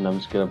fucking loot, and I'm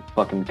just gonna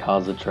fucking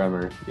cause a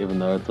tremor, even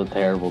though it's a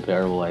terrible,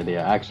 terrible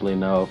idea. Actually,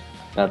 no.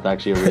 That's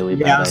actually a really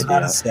Yeah, I bad was about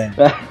to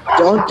idea. say.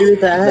 Don't do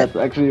that. That's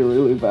actually a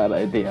really bad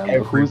idea.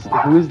 Everyone.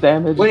 Who's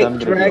damaged? Wait, I'm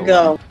gonna heal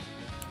Drago. them.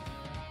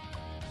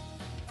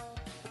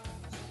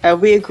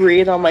 Have we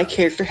agreed on my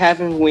character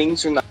having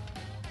wings or not?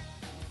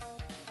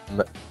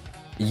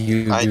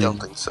 You I do don't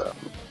think so.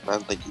 I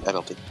don't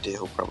think you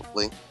do,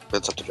 probably. But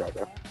it's up to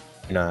Drago.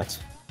 not.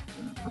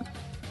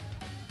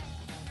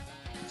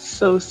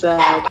 So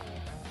sad.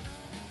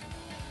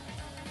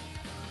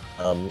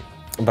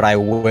 But I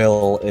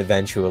will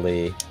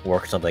eventually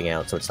work something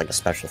out, so it's like a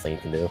special thing you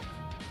can do.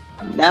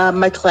 Nah,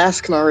 my class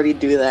can already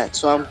do that,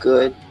 so I'm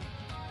good.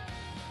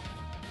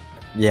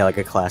 Yeah, like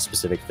a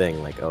class-specific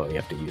thing, like, oh, you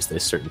have to use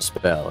this certain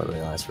spell, and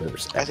it lasts for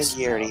X. I think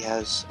he already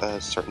has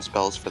certain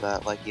spells for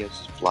that, like he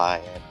has fly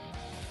and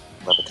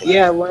levitate.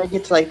 Yeah, when I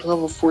get to like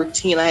level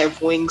 14, I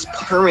have wings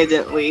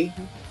permanently.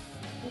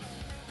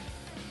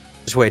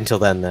 Just wait until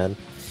then.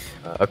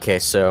 Okay,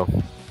 so...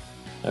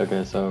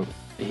 Okay, so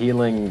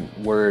healing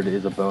word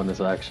is a bonus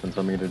action,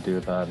 so I'm gonna do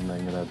that,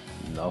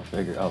 and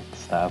I'll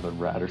stab a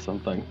rat or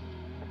something.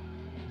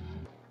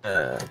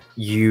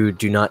 You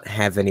do not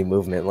have any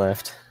movement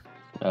left.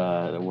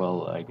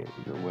 Well,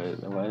 wait,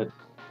 what?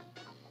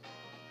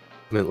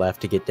 Movement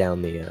left to get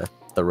down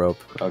the rope.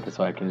 Okay,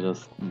 so I can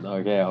just,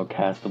 I'll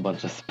cast a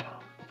bunch of spells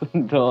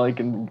until I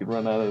can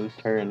run out of this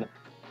turn.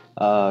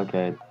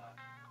 Okay.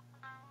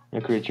 A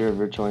creature of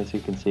your choice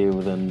you can see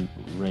within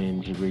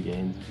range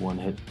regains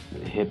 1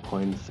 hit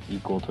points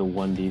equal to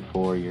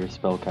 1d4 your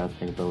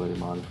spellcasting ability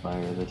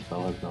modifier. This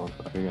spell has no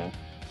effect. Okay.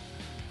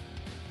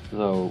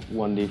 So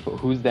 1d4.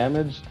 Who's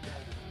damaged?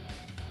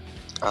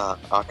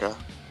 Akka.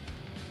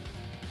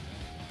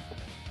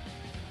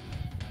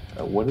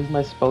 What is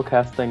my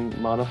spellcasting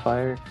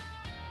modifier?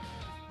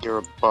 You're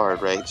a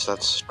bard, right? So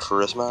that's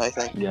charisma, I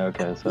think. Yeah.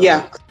 Okay. So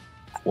Yeah.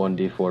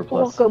 1d4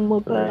 plus. Welcome,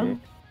 Luca.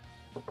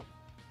 3.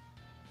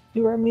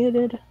 You are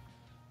muted.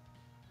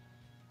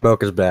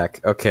 Mocha's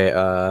back. Okay,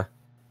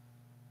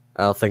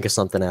 I'll think of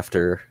something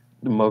after.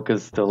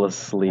 Mocha's still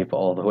asleep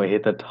all the way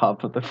at the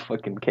top of the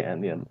fucking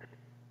canyon.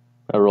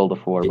 I rolled a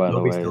 4, by the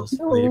Mocha's way.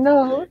 still Oh asleep.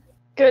 no.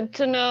 Good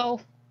to know.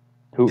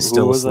 Who He's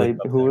still was I? asleep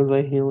up Who there. was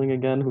I healing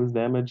again? Who's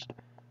damaged?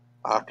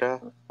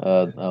 Akka.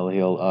 I'll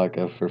heal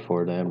Akka for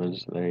 4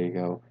 damage. There you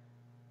go.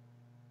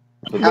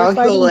 But, I'll We're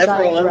fighting heal giant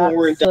everyone when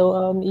we're rats,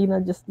 so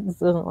Ina just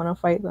doesn't want to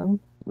fight them.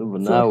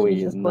 but So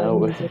she's just playing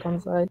music on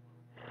the side.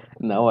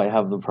 now I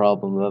have the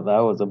problem that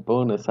was a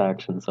bonus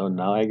action, so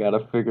now I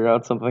gotta figure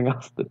out something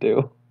else to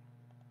do.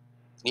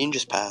 You can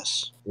just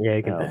pass. Yeah,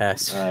 you can No.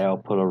 pass. I'll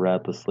put a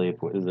rat to sleep.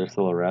 Is there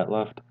still a rat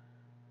left?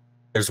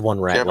 There's one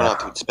You're rat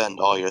not left. to spend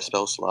all your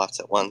spell slots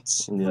at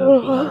once. Yeah,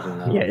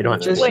 Yeah, you don't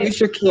have to- Just Wait. use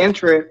your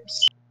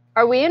cantrips.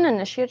 Are we in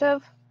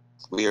initiative?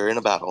 We are in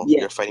a battle.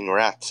 Yeah. You're fighting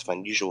rats of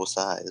unusual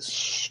size.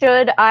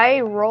 Should I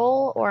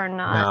roll or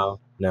not?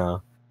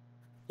 No.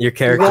 Your You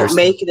character's won't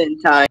make it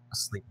in time.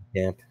 asleep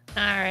in camp.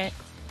 Alright.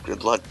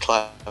 Good luck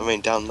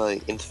climbing down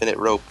the infinite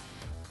rope.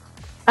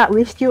 At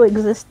least you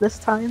exist this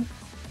time.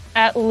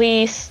 At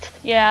least.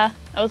 Yeah,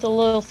 I was a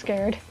little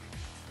scared.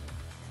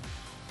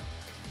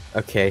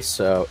 Okay,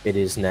 so it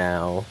is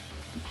now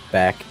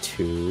back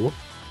to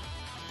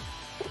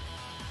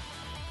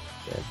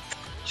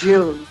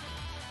June.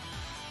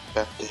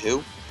 Back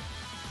to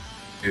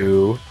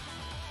who?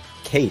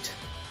 Kate.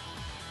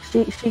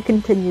 She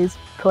continues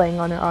playing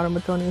on her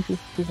automaton.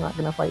 She's not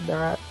gonna fight the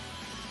rat.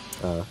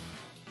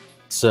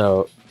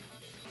 So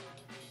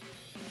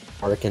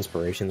Bardic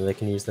Inspiration that they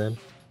can use then?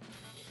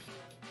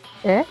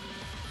 Eh?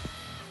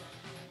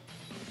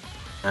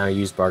 Now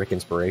use Bardic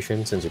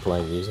Inspiration since you're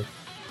playing music.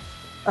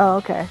 Oh,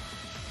 okay.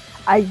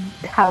 I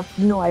have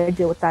no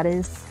idea what that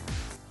is.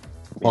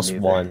 Plus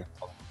 1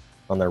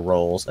 on their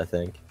rolls, I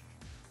think.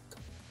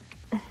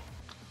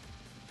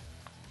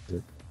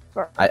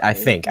 I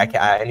think.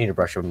 I need to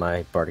brush up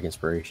my Bardic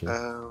Inspiration.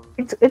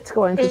 It's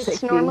going to It's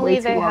take me normally way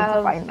too they long to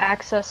have find that.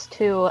 access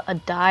to a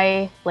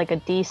die, like a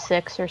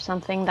d6 or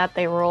something that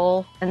they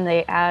roll, and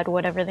they add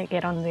whatever they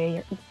get on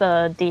the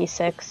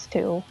d6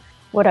 to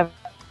whatever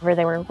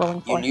they were rolling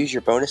You for. can use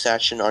your bonus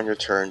action on your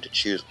turn to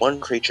choose one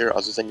creature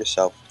other than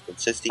yourself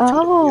consisting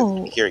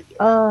Oh, to hear you.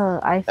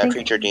 I That think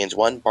creature gains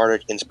 1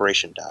 Bardic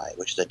Inspiration die,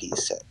 which is a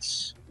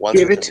d6. Once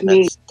Give it within to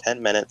me.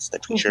 10 minutes, the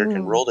creature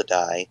can Mhm. roll the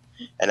die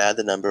and add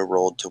the number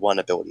rolled to one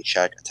ability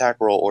check, attack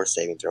roll, or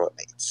saving throw it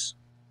makes.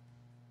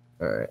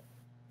 Alright.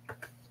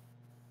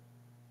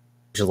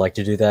 Would you like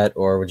to do that,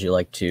 or would you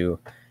like to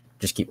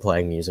just keep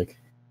playing music?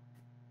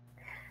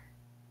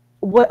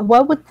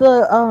 what would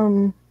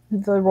the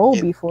roll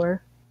be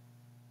for?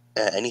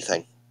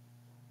 Anything.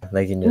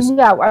 They can just...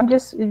 Yeah, I'm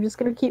just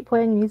gonna keep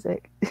playing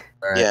music.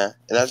 Alright. Yeah,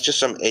 and that's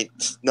just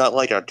it's not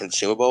like a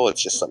consumable,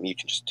 it's just something you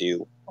can just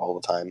do all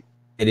the time.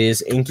 It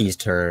is Inky's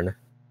turn.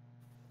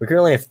 We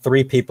currently have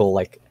 3 people,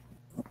 like,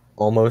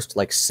 almost,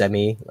 like,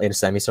 in a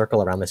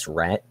semicircle around this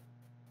rat.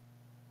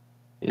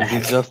 Is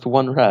it just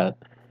one rat?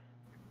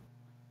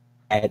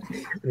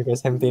 You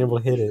guys haven't been able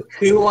to hit it.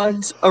 Who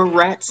wants a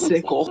rat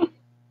sickle?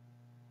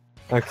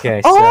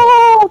 Okay, so...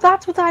 Oh,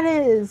 that's what that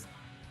is.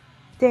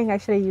 Dang, I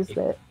should have used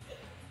it.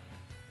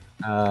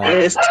 It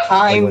is What do you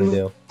time want to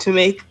do? to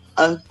make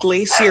a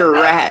glacier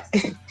rat.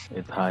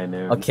 It's high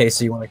noon. Okay,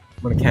 so you want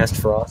to cast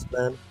Frost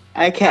then?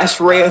 I cast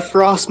Ray of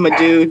Frost, my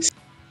dudes.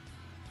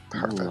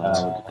 Perfect.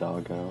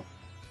 Doggo.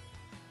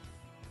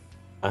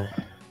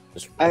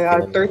 Just I got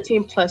looking.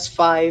 13 plus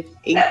 5,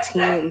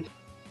 18.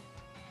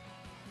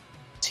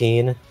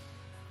 18. Is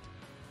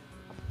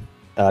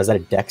that a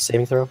dex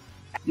saving throw?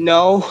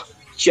 No,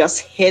 just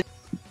hit.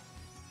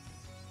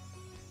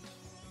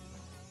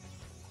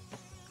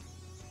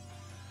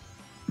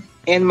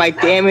 And my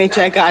damage,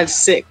 I got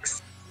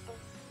 6.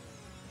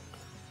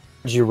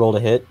 Did you roll to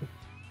hit?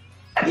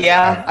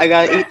 Yeah, I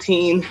got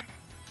 18.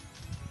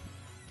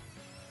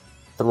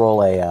 To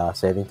roll a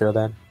saving throw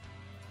then?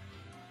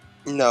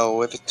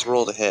 No, if it's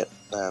roll to hit,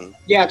 then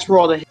Yeah, it's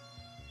rolled a hit.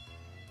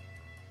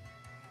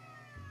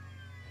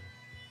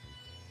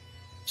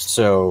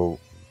 So,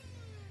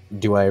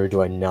 do I or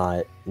do I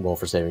not roll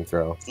for saving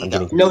throw? I'm No.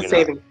 getting- No You're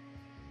saving.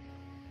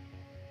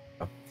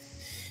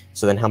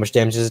 So then how much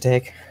damage does it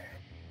take?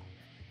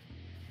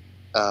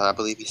 I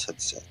believe he said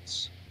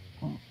 6.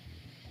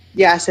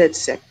 Yeah, I said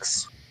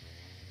 6.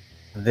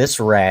 This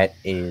rat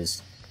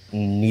is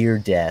near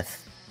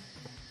death.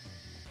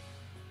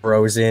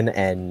 Frozen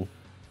and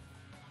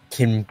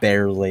can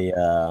barely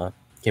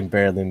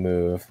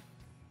move.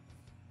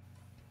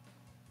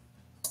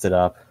 Stood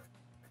up.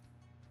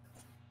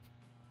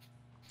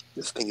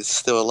 This thing is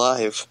still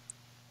alive.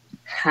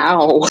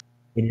 How?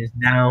 It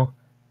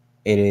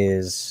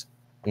is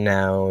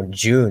now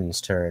June's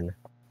turn.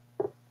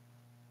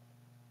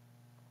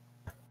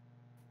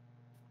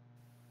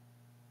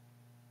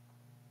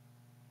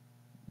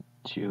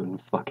 June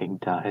fucking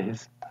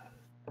dies.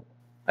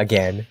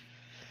 Again.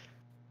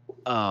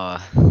 I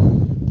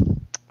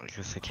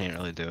guess I can't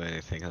really do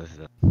anything other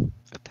than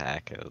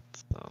attack it,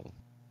 so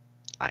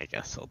I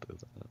guess I'll do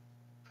that.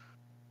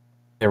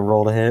 It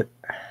rolled a hit.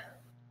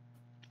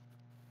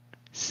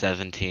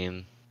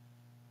 17.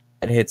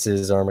 It hits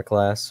his armor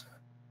class.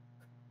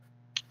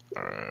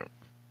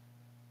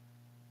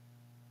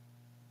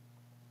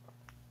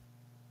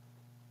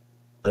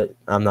 But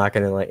I'm not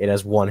gonna it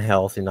has 1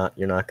 health.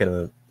 You're not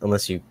gonna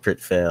unless you crit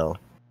fail.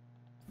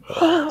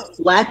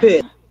 Slap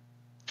it.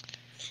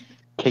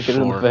 Kick it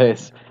in the 4.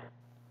 face.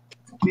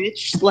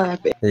 Bitch,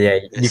 slap it. Yeah,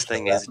 This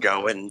thing is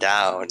going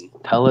down.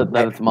 Tell it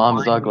that its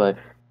mom's ugly.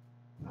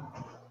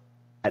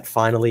 It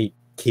finally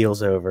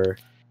keels over,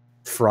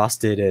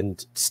 frosted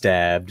and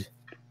stabbed,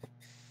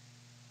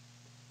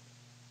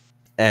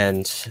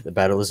 and the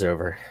battle is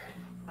over.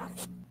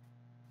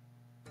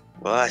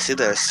 Well, I see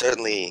there's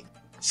certainly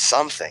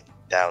something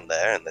down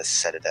there in this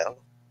Citadel.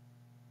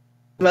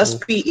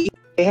 Must be.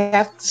 They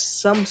have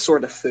some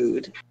sort of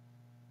food.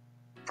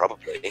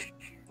 Probably.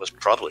 Was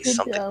probably Good,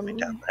 something living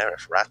down there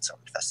if rats are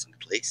infesting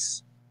the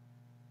place.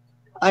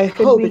 I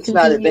Could hope we it's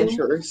not continue?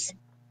 adventurers.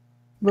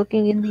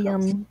 Looking in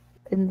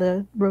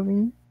the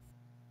ravine.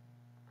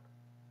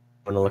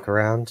 Want to look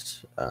around?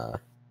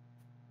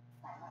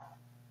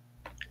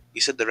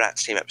 You said the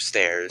rats came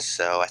upstairs,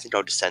 so I think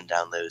I'll descend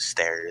down those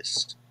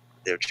stairs.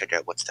 They'll check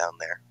out what's down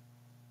there.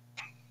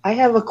 I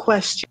have a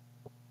question.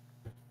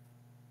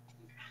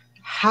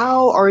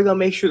 How are we gonna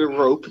make sure the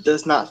rope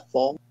does not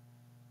fall?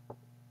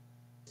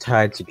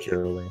 Tied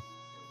securely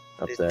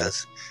up It there.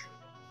 does.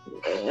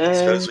 I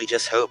suppose we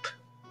just hope.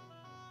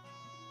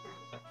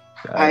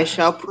 I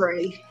shall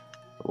pray.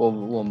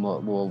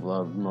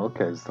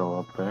 Mocha's still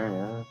up there,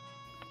 yeah.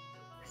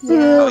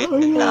 Yeah,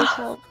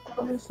 yeah.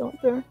 There's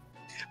something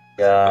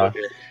there. Okay.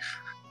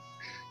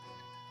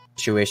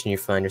 Situation you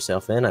find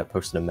yourself in, I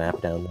posted a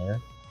map down there.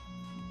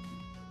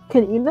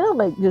 Can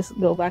Ina just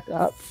go back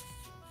up?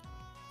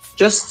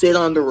 Just sit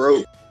on the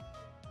rope.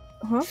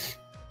 Huh?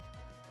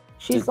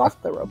 She's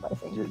off the rope, I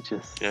think.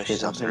 Just Yeah, she's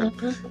sit up there.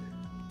 there.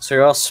 So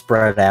you're all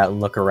spread out and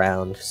look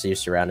around, see your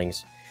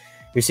surroundings.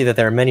 You see that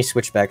there are many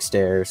switchback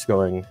stairs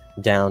going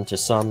down to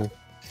some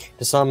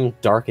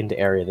darkened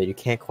area that you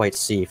can't quite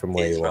see from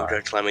where Is you Mocha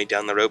are. climbing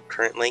down the rope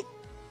currently?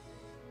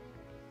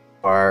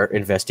 Are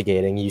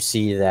investigating. You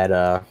see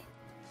that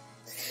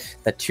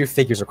that 2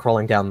 figures are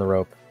crawling down the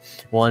rope.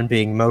 One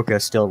being Mocha,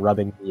 still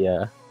rubbing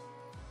the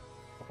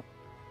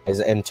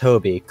and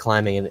Toby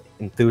climbing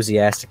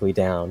enthusiastically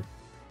down.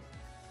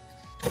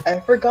 I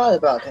forgot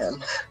about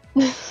him.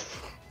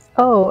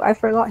 Oh, I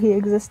forgot he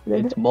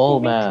existed. It's Mole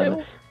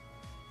Man.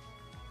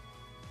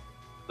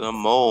 The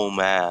mole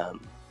man.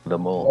 The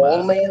Mole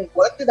Oh Man. man,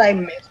 what did I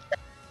miss?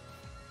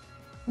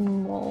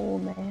 Mole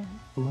man.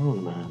 Mole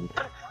Man.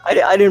 I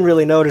didn't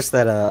really notice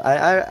that.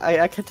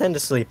 I tend to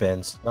sleep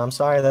in. So I'm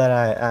sorry that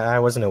I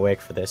wasn't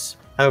awake for this.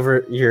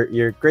 However,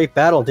 your great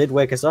battle did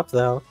wake us up,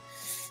 though.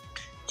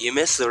 You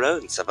missed the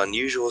rodents of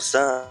unusual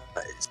size.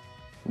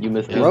 You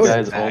missed Yeah, these Rodent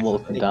guys attack.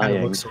 almost He kinda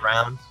dying. looks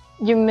around.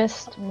 You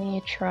missed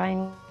me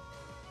trying.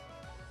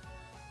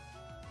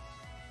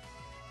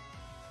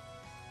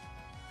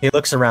 He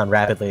looks around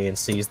rapidly and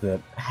sees the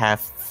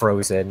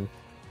half-frozen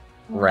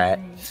rat.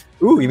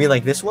 Ooh, you mean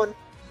like this one?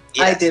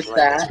 I did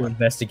that. To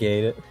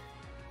investigate it.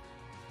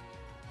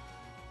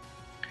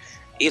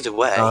 Either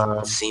way, Um,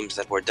 it seems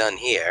that we're done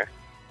here.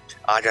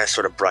 Aja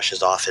sort of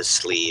brushes off his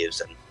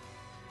sleeves and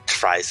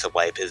tries to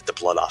wipe the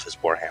blood off his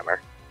warhammer.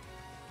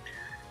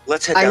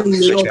 Let's head I down the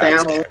kneel switchback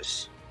down.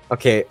 stairs.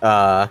 Okay,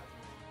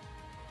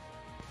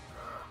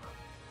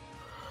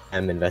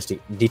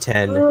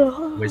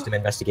 D10 wisdom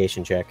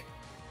investigation check.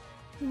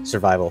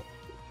 Survival.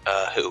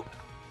 Who?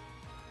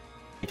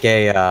 Make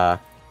a,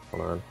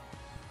 hold on.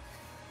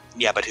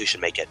 Yeah, but who should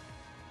make it?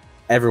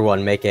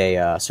 Everyone make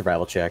a,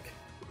 survival check.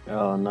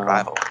 Oh no.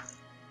 Rival.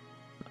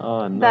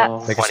 Oh no.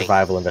 That's- Make a 20.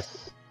 survival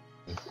investigation.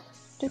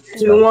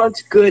 Who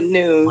wants good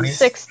news?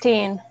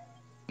 16.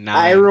 9.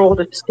 I rolled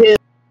a 2.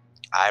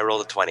 I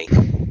rolled a 20.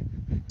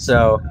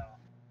 So,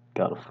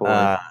 Got a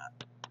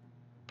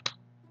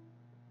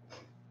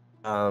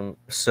 4.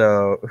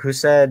 So who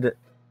said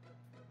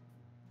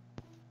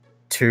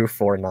 2,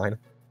 4, 9?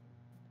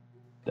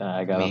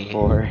 I got Me. a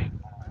 4.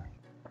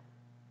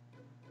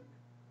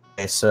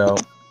 Okay, so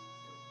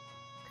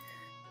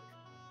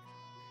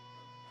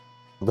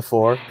the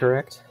 4,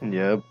 correct?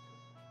 Yep.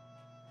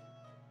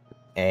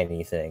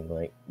 Anything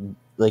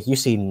like you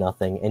see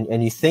nothing,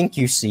 and you think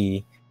you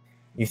see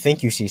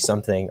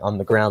something on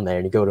the ground there,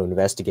 and you go to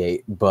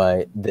investigate,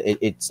 but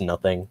it's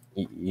nothing.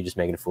 You just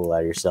making a fool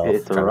out of yourself.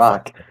 It's a trying to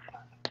rock.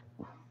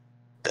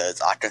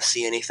 Does Aka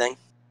see anything?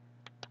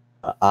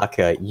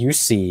 Aka, you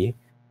see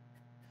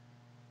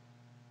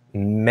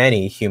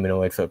many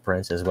humanoid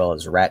footprints as well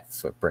as rat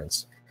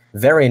footprints.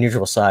 Very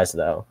unusual size,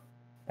 though,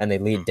 and they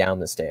lead down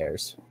the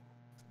stairs.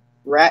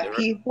 Rat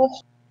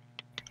people?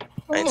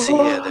 I can see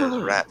here there's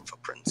rat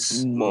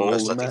footprints, Mole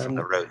most likely from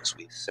man. the rodents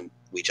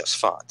we just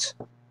fought.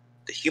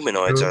 The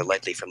humanoids are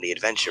likely from the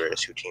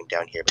adventurers who came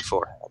down here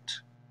beforehand.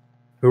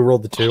 Who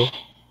rolled the 2?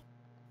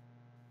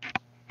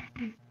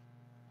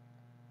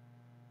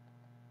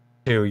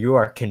 2, you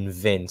are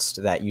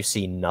convinced that you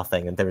see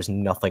nothing, and there's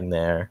nothing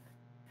there.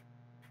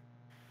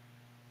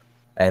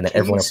 And that Can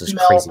everyone you else is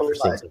smell crazy the for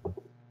seeing blood? something.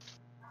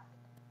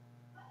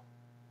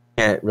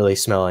 Can't really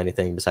smell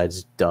anything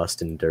besides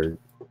dust and dirt.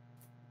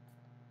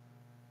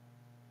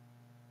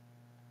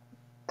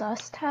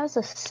 Dust has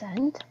a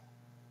scent?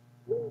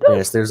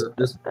 Yes, there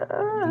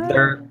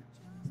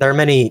are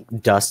many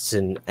dusts,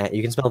 and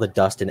you can smell the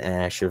dust and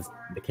ash of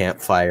the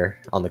campfire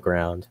on the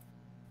ground.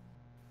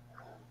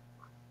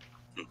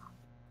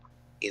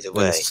 Either And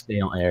way, the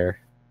stale air.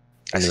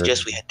 I and the-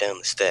 suggest we head down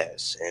the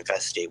stairs and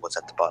investigate what's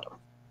at the bottom.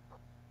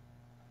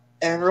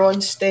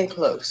 Everyone stay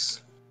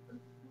close.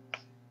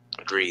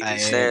 Agreed, I-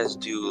 these stairs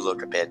do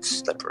look a bit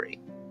slippery.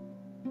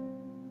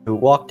 You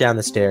walk down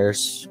the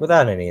stairs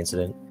without any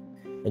incident,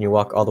 and you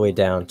walk all the way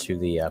down to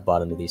the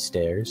bottom of these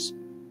stairs.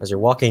 As you're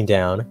walking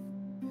down,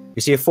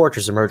 you see a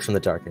fortress emerge from the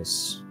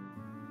darkness.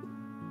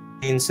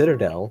 In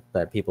Citadel,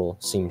 that people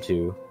seem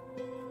to.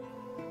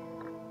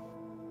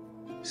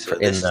 So In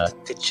this is the-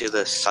 the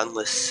titular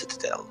Sunless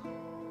Citadel.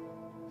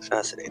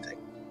 Fascinating.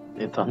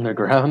 It's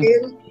underground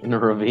It- in a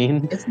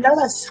ravine. It's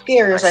not as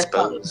scary I as I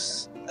thought.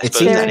 suppose It that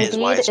seems- is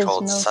why it's There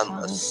called indeed is no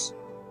Sunless.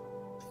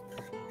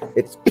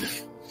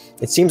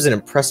 It seems an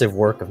impressive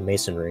work of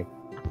masonry.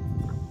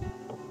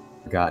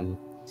 Forgotten.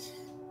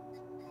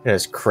 It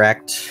has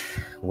cracked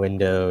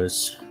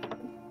windows,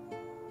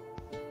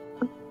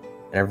 and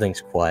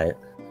everything's quiet.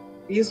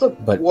 These look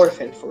But-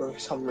 dwarven for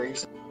some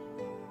reason.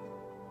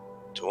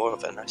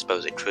 Dwarven, I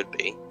suppose it could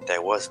be.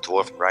 There was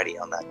dwarven writing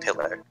on that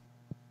pillar.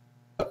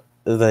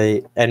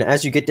 And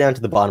as you get down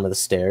to the bottom of the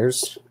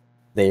stairs,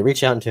 they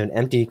reach out into an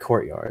empty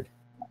courtyard.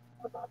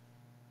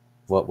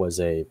 What was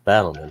a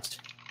battlement?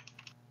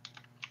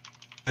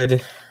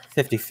 Good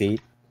 50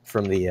 feet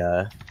from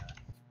the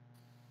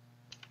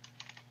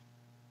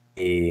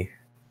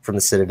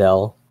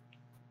Citadel.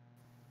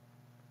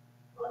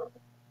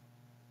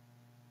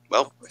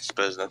 Well, I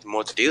suppose nothing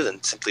more to do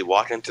than simply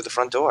walk in through the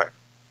front door.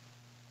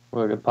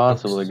 What could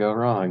possibly go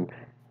wrong?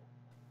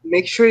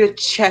 Make sure to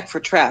check for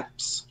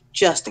traps,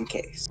 just in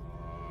case.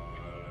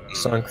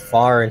 Sunk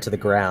far into the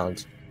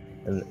ground,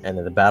 and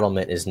the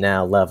battlement is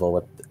now level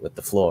with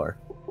the floor.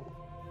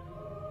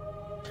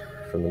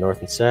 From the north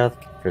and south,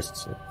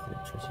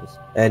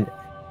 and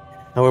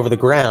however, the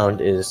ground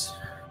is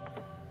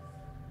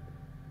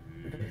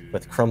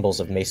with crumbles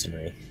of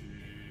masonry,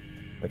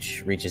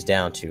 which reaches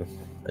down to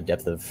a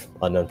depth of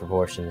unknown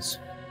proportions.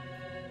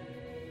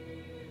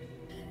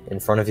 In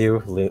front of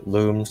you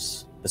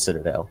looms the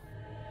Citadel.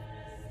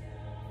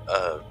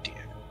 Oh dear.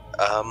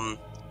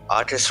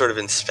 Aka sort of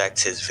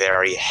inspects his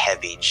very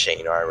heavy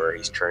chain armor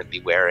he's currently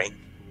wearing.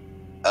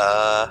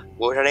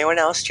 Would anyone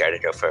else try to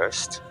go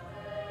first?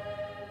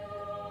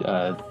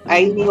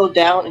 I kneel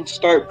down and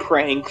start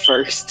praying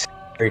first.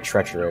 Very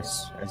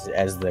treacherous,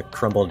 as the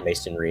crumbled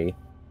masonry.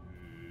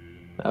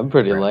 I'm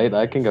pretty light.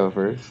 I can go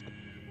first.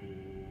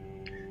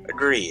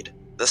 Agreed.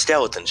 The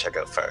skeleton should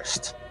go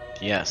first.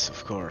 Yes,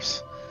 of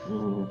course.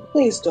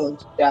 Please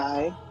don't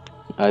die.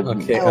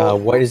 Okay, Oh.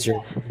 what is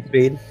your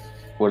speed?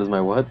 What is my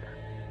what?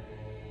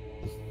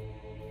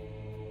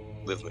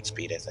 Movement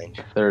speed, I think.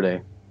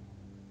 30.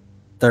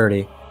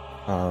 30.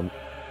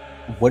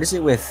 What is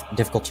it with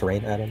difficult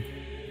terrain, Adam?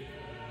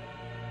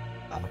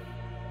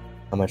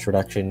 How much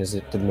reduction is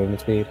it to the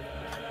movement speed?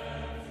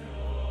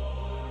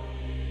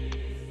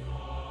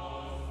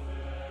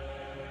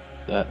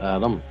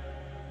 Adam,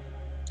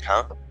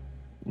 Huh?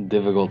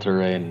 difficult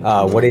terrain.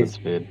 What movement is-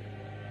 speed?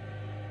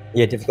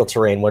 Yeah, difficult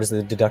terrain. What is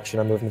the deduction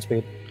on movement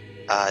speed?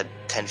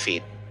 10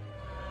 feet.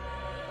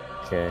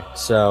 Okay,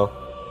 so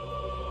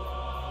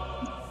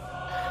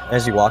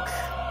as you walk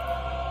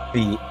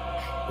feet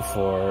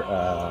before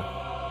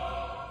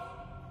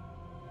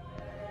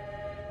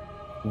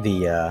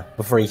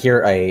you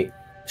hear a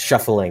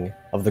shuffling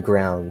of the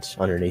ground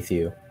underneath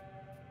you.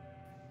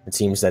 It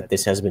seems that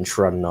this has been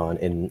trodden on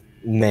in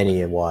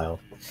many a while.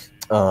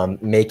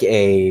 Make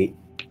a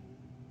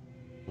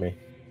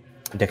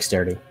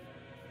dexterity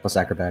plus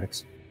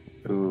acrobatics.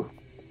 Ooh.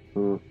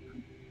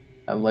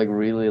 I'm like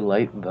really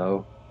light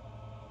though.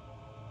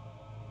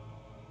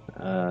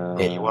 Yeah,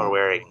 you are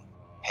wearing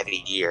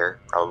heavy gear,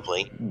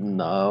 probably.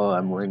 No,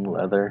 I'm wearing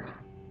leather.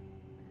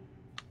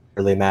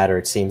 Really matter.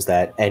 It seems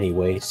that any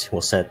weight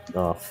will set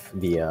off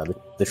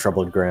the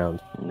troubled ground.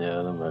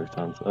 Yeah, that makes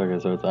sense.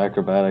 Okay, so it's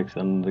acrobatics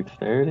and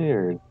dexterity,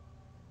 or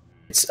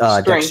It's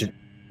Strength.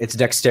 it's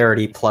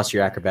dexterity plus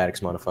your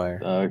acrobatics modifier.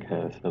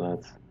 okay, so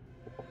that's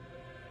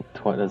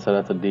 20. So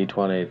that's a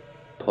D20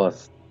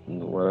 plus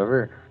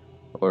whatever,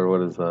 or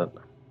what is that?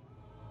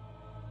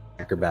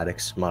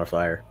 Acrobatics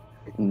modifier.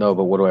 No,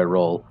 but what do I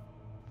roll?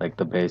 Like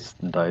the base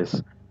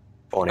dice.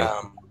 20.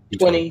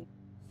 20.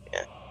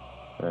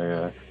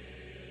 Okay.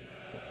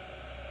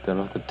 Don't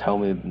have to tell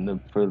me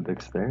for the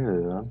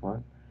dexterity, then.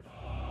 What?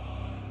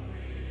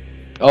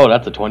 Oh,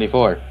 that's a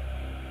 24.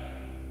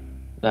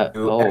 That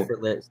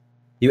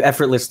You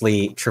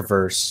effortlessly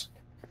traverse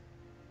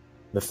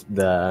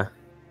the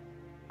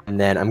and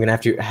then I'm gonna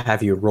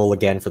have you roll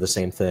again for the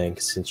same thing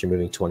since you're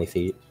moving 20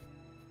 feet.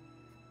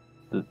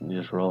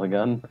 You just roll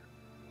again.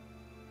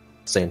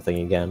 Same thing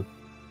again.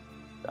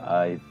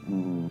 I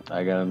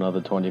got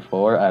another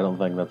 24. I don't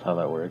think that's how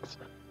that works.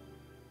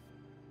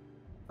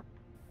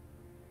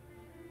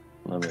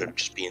 Could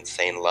just be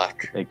insane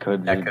luck. It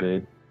could That be could-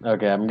 big.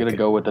 Okay, I'm gonna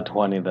go with the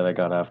 20 that I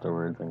got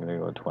afterwards. I'm gonna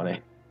go with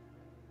 20.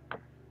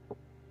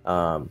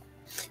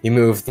 You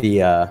move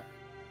the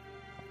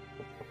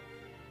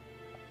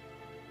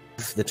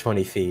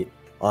 20 feet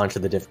onto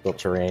the difficult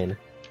terrain.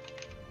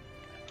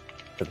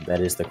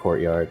 That is the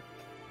courtyard,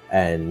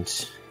 and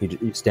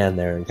you stand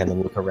there and kind of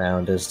look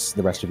around as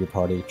the rest of your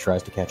party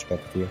tries to catch up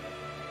with you.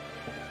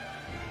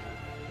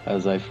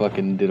 As I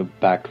fucking did a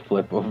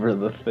backflip over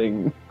the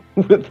thing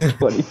with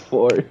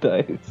 24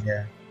 dice.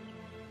 Yeah.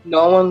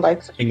 No one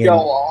likes to Hanging show in.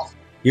 off.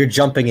 You're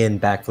jumping in,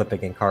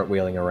 backflipping, and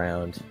cartwheeling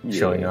around, Yeah.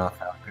 showing off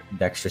how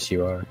dexterous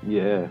you are.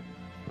 Yeah,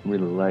 I'm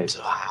really light.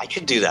 So I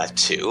could do that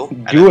too.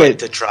 Do I'd it. like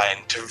to try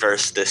and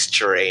traverse this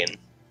terrain.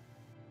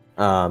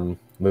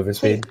 Movement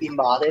speed. Please be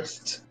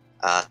modest.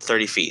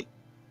 30 feet.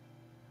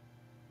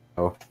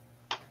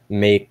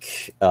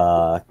 Make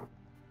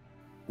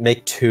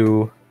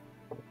two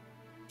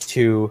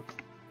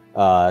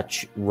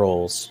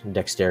rolls,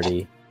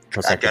 dexterity.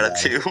 plus I got a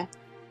acrobatics.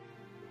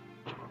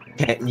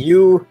 2.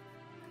 You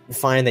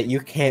find that you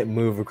can't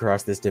move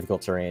across this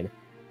difficult terrain.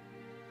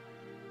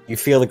 You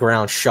feel the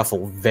ground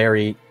shuffle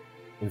very,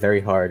 very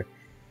hard,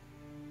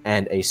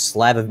 and a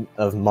slab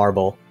of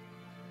marble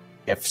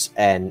shifts,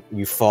 and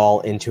you fall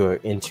into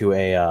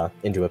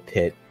a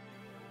pit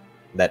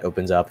that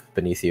opens up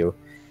beneath you.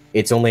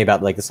 It's only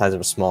about like the size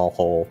of a small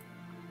hole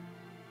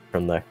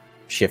from the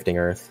shifting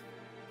earth.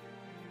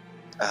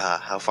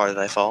 How far did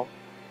I fall?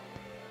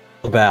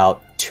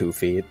 About 2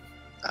 feet.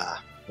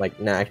 Ah. Like,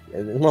 nah,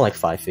 more like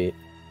 5 feet.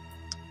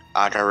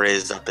 Akka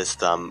raised up his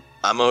thumb.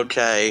 I'm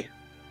okay.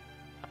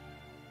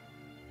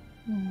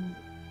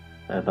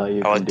 I thought you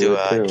I could want do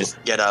to it too.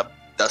 just get up,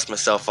 dust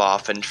myself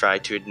off, and try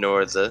to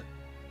ignore the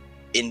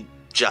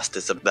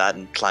injustice of that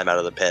and climb out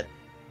of the pit.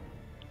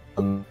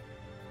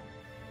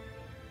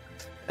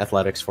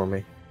 Athletics for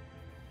me.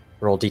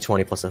 Roll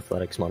d20 plus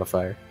athletics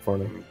modifier for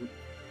me.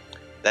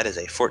 That is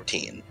a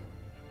 14.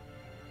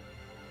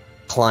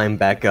 Climb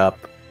back up,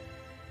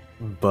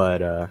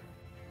 but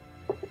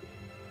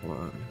hold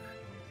on.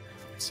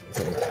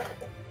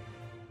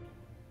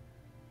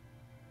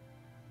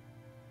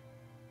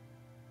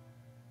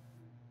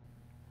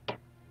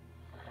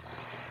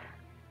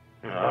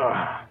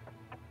 How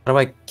do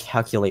I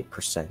calculate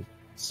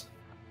percents?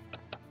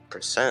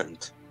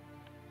 Percent?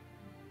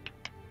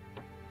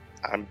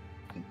 I've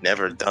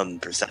never done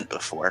percent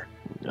before.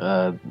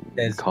 Call of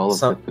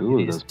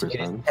Cthulhu does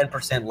percent.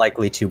 10%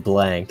 likely to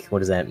blank. What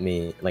does that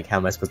mean? Like, how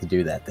am I supposed to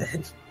do that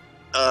then?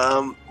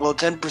 Well,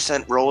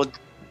 10% roll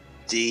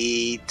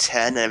d10,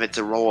 and if it's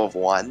a roll of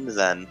 1,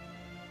 then...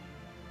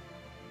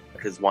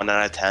 Because 1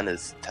 out of 10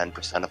 is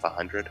 10% of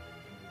 100.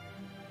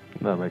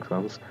 That makes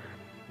sense.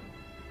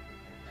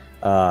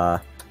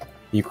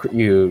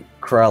 You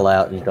crawl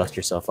out and dust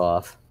yourself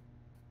off.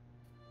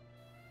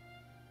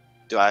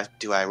 Do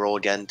I roll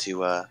again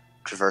to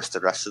traverse the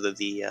rest of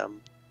the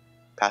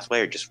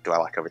pathway, or just do I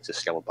walk over to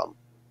Skellebum?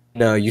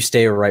 No, you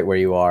stay right where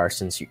you are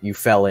since you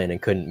fell in and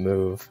couldn't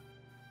move.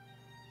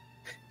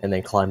 And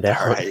then climbed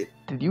out. Alright.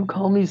 Did you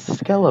call me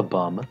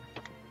Skellebum?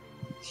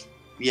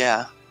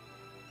 Yeah.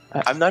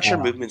 I'm not sure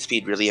movement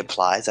speed really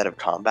applies out of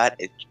combat.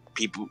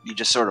 You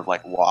just sort of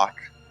like walk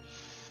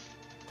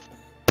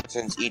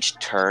Since each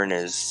turn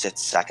is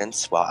 6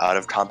 seconds, while out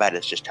of combat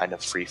it's just kind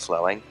of free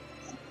flowing.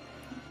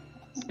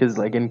 Because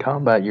like in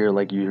combat, you're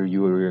like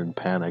you were in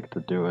panic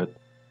to do it.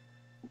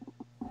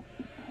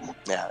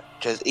 Yeah,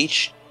 because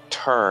each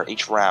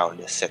round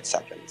is 6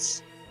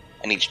 seconds,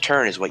 and each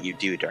turn is what you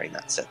do during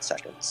that 6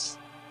 seconds.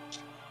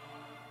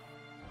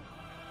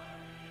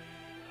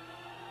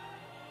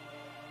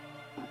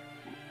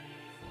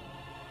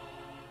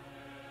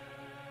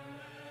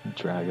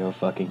 Drago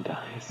fucking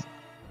dies.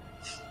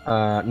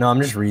 No,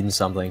 I'm just reading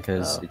something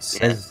because Oh. it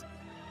says.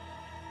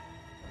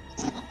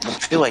 I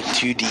feel like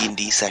 2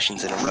 D&D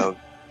sessions in a row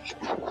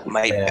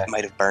might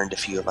have burned a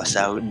few of us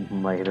out.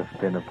 Might have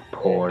been a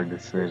poor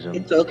decision.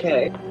 It's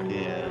okay.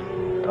 Yeah.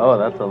 Oh,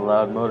 that's a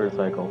loud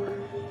motorcycle.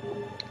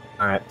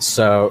 All right,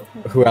 so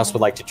who else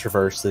would like to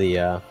traverse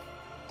the?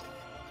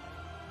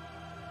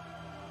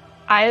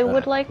 I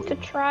would like to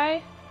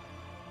try.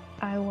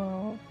 I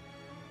will.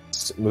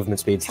 Movement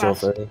speed still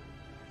Cast. 30.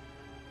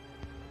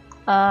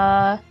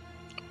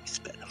 We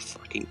spent a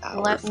fucking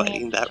hour Let me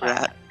fighting that check.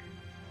 rat.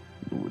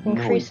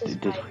 Increases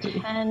did by we?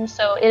 10,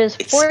 so it is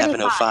It's 45.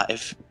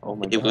 7:05. Oh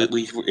my It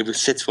god.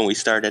 was 6 when we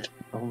started.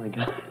 Oh my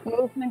god.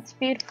 Movement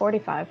speed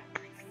 45.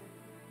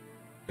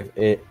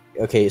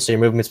 Okay, so your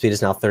movement speed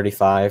is now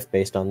 35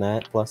 based on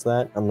that plus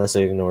that, unless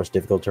it ignores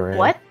difficult terrain.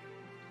 What?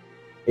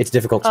 It's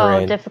difficult Oh,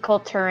 terrain.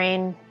 difficult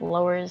terrain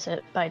lowers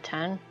it by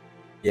 10.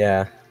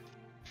 Yeah.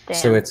 Damn.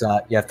 So it's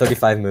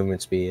 35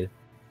 movement speed.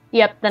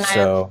 Yep, then I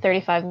so- have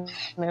 35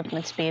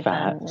 movement speed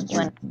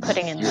when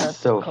putting in You're the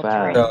so difficult fast.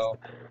 terrain. So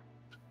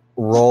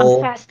I'm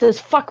roll fast as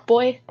fuck,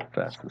 boy.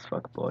 Fast as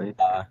fuck, boy.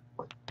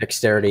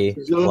 dexterity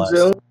Zoom, plus.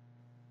 zoom.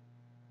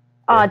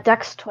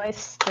 Dex twice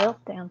still.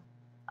 Damn.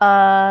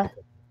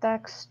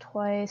 Dex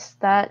twice.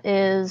 That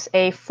is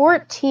a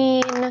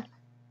 14.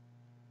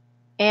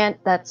 And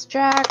that's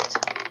jacked.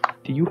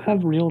 Do you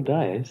have real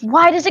dice?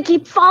 Why does it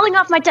keep falling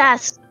off my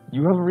desk?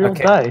 You have real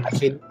Okay,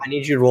 dice. I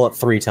need you to roll it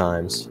 3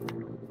 times.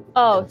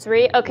 Oh,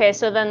 3? Okay,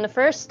 so then the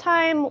first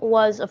time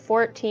was a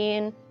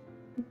 14.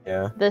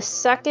 Yeah. The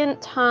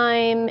second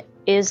time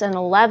is an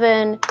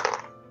 11.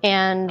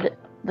 And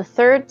the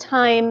third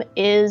time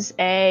is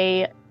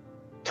a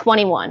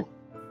 21.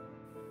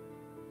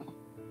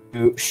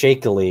 You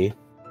shakily,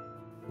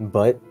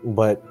 but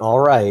all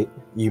right.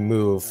 You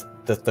move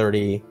the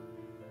 30.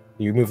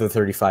 You move the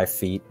 35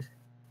 feet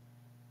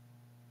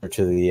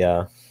to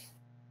the.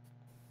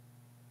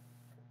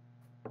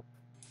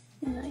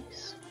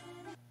 Nice.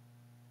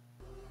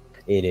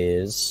 It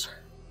is.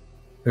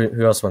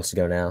 Who else wants to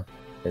go now?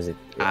 Is it?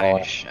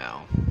 I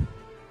shall.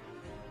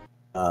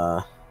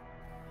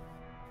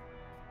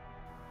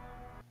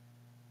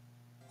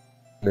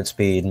 Movement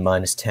speed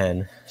minus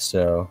 10.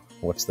 So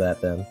what's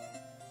that then?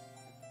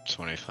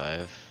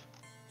 25.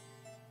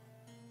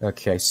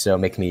 Okay, so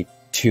make me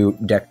 2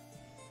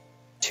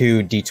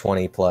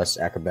 d20 plus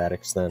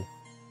acrobatics then.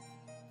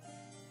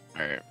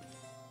 Alright.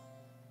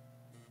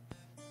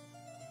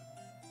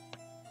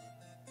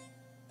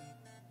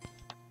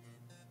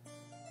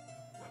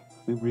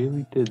 We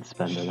really did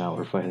spend an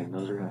hour fighting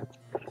those rats.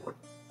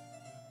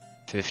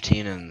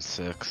 15 and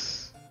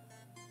 6.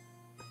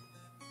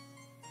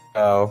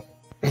 Oh.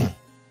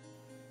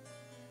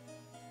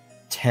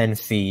 10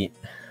 feet.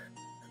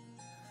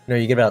 No,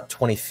 you get about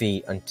 20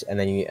 feet, and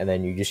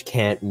then you just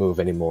can't move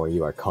anymore.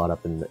 You are caught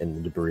up in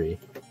the debris.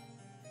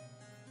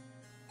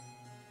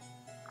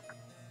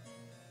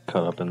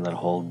 Caught up in that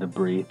whole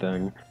debris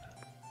thing.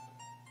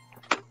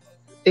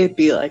 It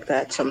be like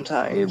that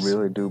sometimes. It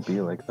really do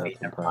be like that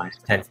sometimes.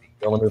 10 feet.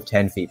 You only move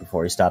 10 feet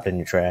before you stop in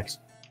your tracks.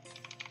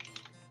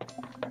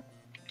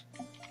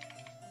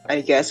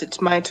 I guess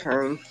it's my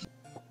turn.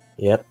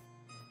 Yep.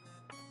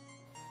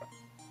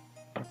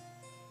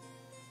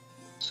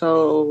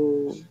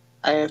 So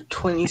I have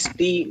 20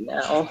 speed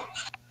now.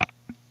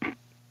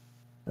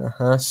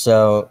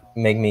 So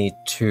make me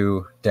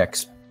 2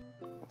 dex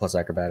plus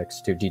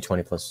acrobatics, 2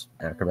 d20 plus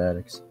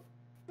acrobatics.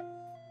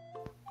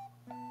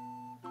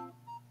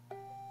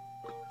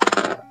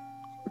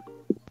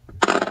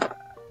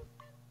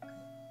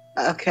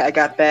 Okay, I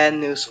got bad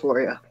news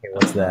for you. Okay,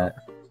 what's that?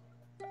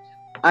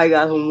 I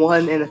got a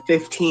 1 and a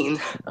 15.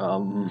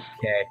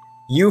 Okay.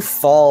 You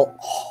fall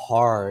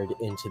hard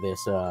into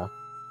this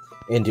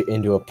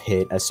into a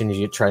pit as soon as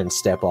you try and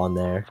step on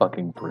there.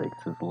 Fucking breaks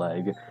his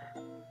leg.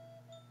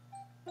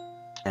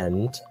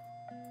 And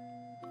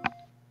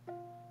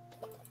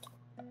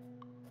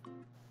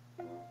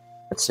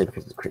let's see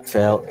because it's a quick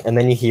fail. And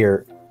then you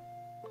hear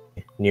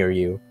near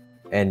you,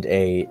 and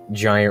a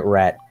giant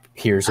rat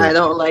peers over. I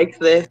don't like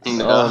this.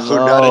 No, Oh,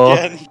 no. not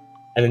again.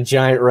 And a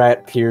giant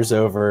rat peers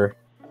over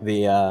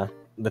the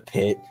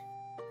pit.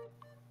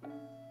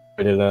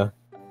 Ready to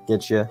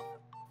get you.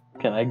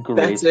 Can I That's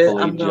gracefully it,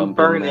 I'm gonna jump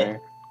burn in it.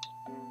 there?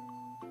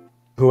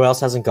 Who else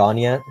hasn't gone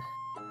yet?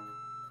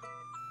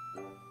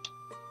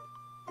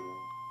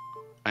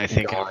 I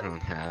think God.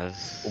 everyone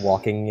has.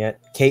 Walking yet?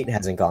 Kate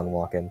hasn't gone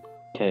walking.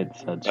 Kate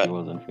said she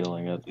wasn't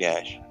feeling it.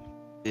 Yeah.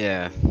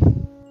 Yeah.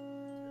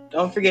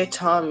 Don't forget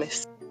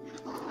Thomas.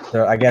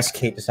 So I guess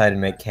Kate decided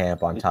to make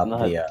camp on top of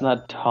the. It's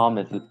not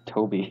Thomas, it's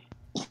Toby.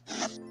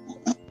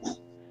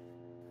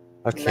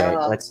 Okay,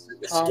 Nah, let's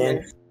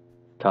scan.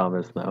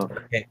 Thomas. Thomas now.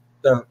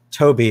 So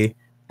Toby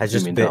has You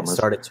just mean Thomas?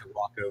 started to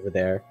walk over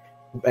there,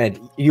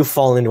 and you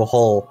fall into a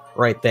hole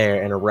right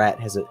there, and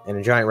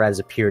a giant rat has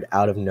appeared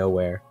out of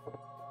nowhere.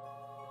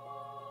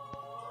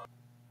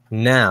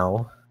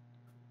 Now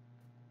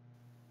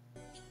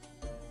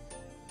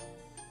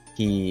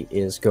he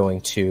is going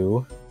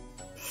to.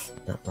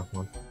 No, wrong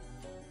one.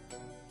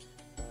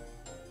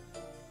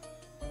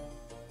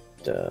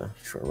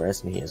 Short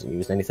rest, and he hasn't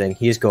used anything.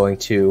 He is going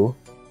to.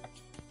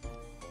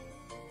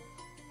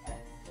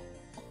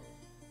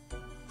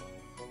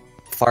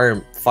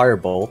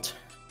 Firebolt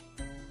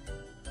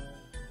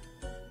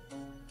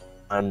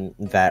on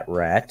that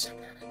rat,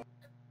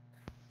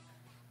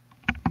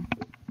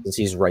 since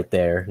he's right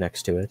there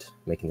next to it,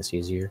 making this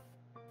easier.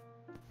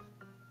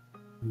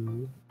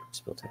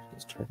 Spell attack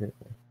his target.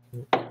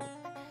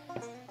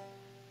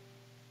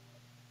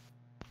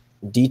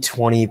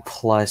 D20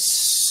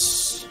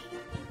 plus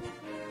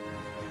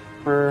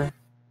for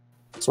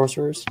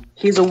sorcerers.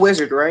 He's a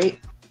wizard, right?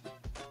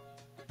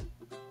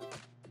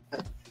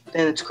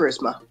 Then it's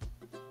charisma.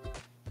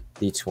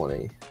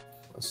 D20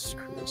 plus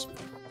charisma.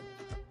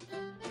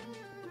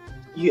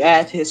 You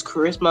add his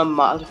charisma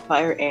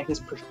modifier and his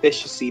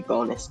proficiency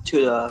bonus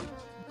to the.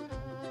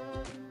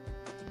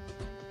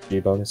 G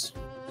bonus.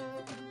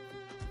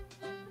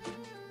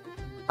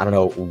 I don't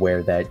know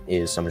where that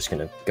is, so I'm just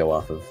gonna go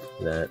off of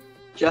that.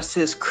 Just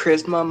his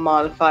charisma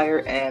modifier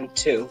and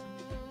 2.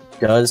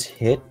 Does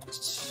hit.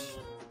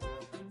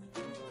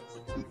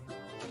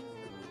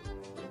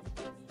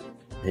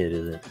 Hit,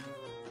 is it?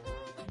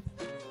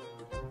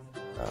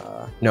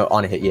 No,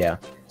 on a hit, yeah.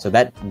 So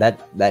that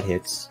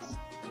hits.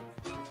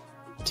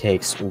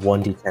 Takes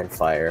 1d10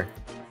 fire.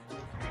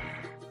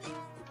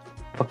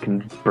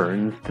 Fucking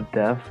burns to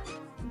death.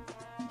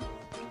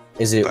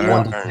 Is it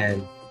Burn.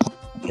 1d10?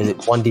 Is it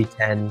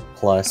 1d10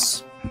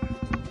 plus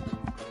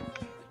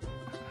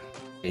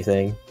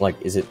anything? Like,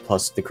 is it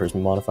plus the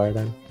charisma modifier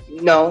then?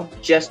 No,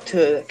 just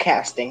to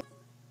casting.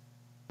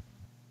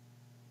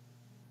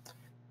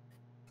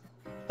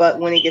 But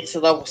when he gets to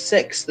level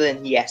 6,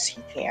 then yes,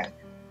 he can.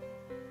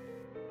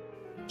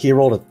 He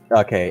rolled a.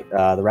 Okay,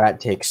 the rat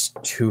takes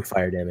 2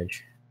 fire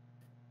damage.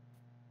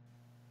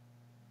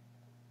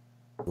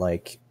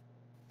 Like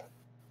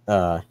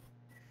about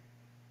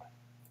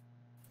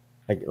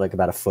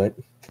a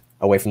foot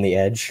away from the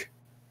edge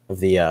of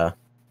the.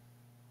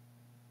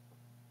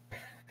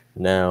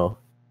 Now,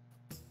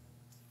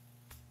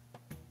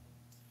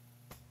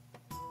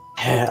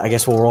 I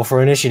guess we'll roll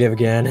for initiative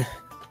again.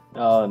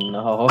 Oh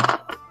no.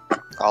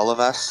 All of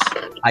us.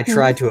 I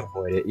tried to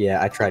avoid it.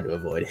 Yeah, I tried to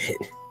avoid it.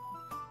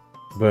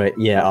 But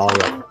yeah, all of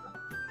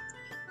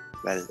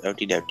That is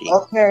okie dokie.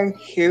 Okay,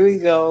 here we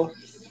go.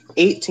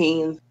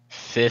 18.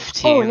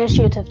 15. Oh,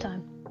 initiative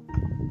time.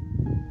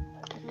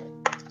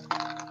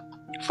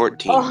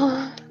 14.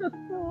 Oh.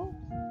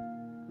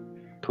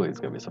 Please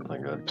give me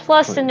something good.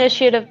 Plus Please.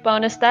 initiative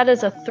bonus, that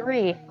is a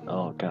 3.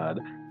 Oh god.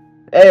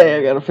 Hey,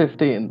 I got a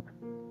 15.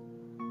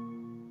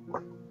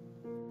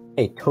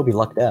 Hey, Toby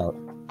lucked out.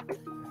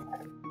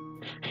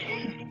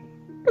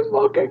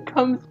 Mocha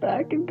comes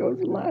back and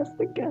goes last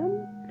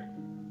again.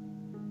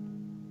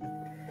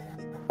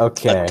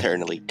 Okay.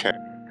 Eternally turn.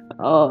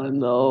 Oh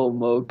no,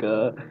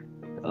 Mocha.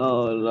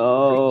 Oh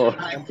no.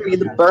 Time for you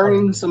to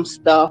burn some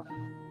stuff.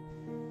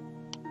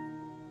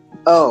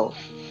 Oh,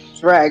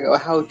 Drago,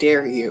 how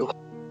dare you?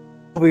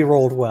 We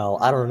rolled well.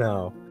 I don't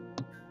know.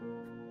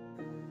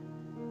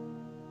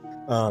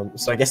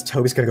 So I guess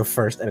Toby's gonna go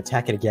first and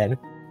attack it again.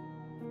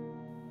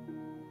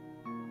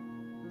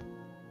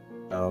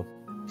 Oh.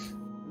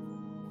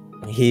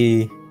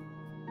 He.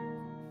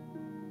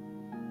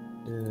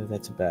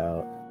 That's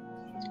about.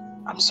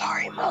 I'm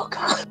sorry,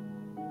 Mocha.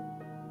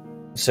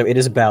 So it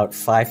is about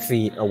 5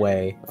 feet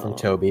away from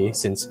Toby,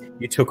 since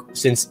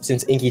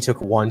Inky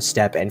took 1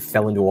 step and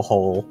fell into a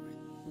hole.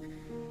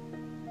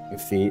 2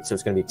 feet, so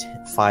it's going to be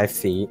 5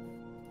 feet.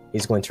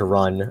 He's going to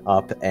run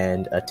up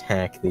and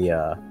attack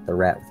the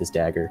rat with his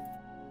dagger.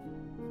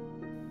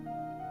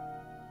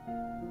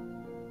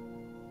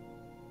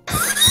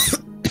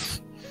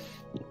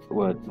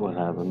 What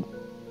happened?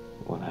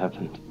 What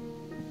happened?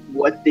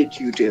 What did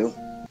you do?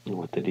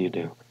 What did you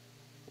do?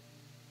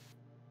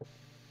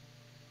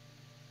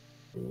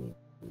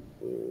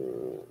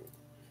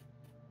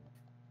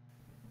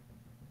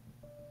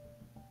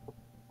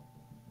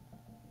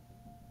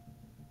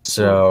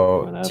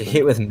 So What to happened?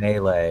 hit with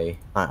melee,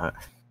 I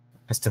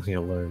still need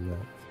to learn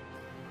that.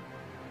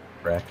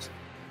 Correct,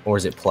 or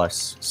is it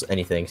plus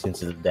anything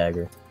since it's a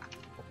dagger?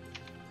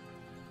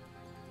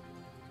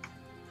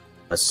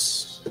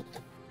 Plus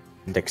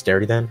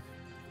dexterity then.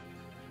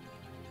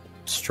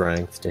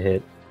 Strength to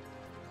hit.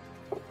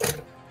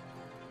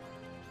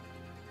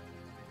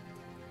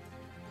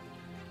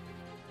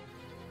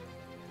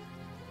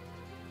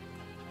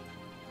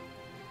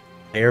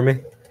 Hear me?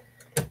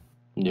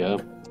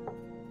 Yep.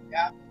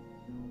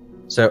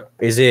 So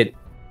is it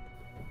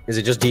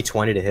just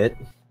D20 to hit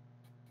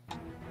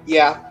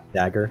Yeah,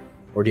 dagger,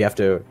 or do you have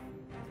to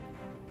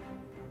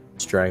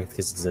strength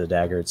because it's a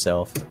dagger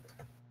itself?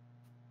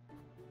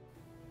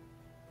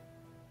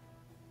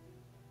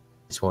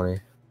 d20.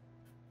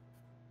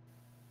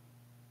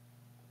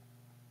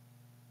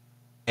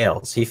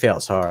 Fails. He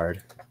fails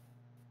hard.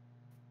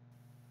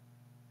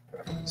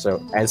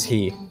 So as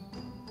he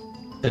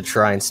to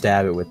try and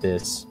stab it with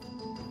this,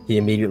 he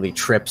immediately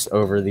trips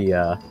over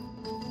the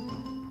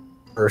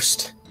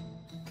first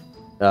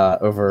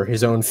over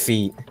his own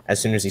feet as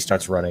soon as he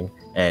starts running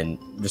and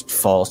just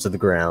falls to the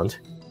ground.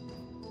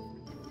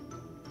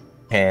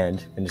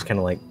 And just kind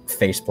of like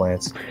face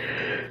plants.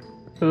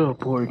 Oh,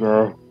 poor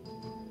guy.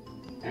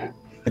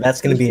 But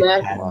that's gonna be a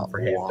Exactly. bad one for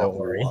him, don't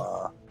worry.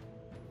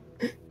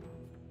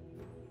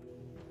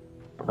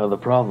 Well, the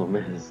problem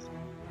is,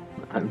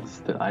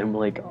 I'm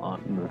like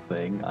on the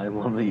thing. I'm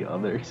on the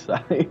other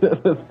side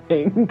of the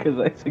thing because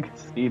I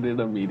succeeded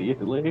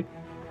immediately.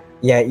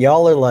 Yeah,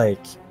 y'all are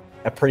like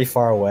pretty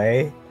far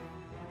away.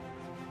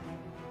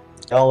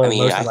 Y'all are I mean,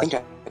 mostly I like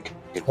think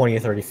I 20 or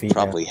 30 feet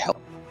now. probably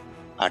help.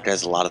 Ark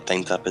has a lot of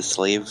things up his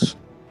sleeve.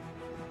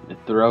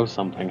 Throw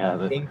something at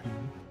it.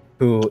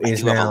 Who I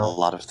is do have a now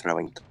lot of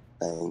throwing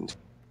things.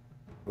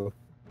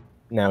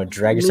 now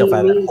drag yourself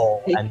out of that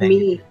hole take and then me.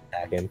 you can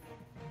attack him.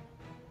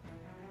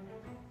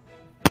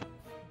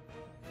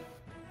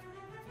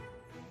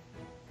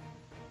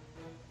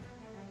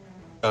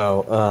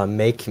 Oh,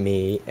 make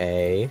me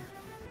a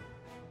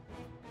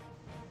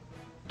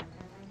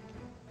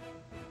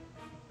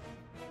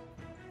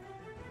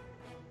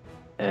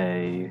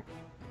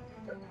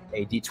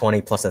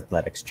d20 plus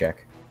athletics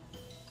check.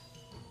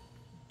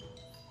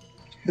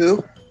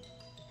 Who?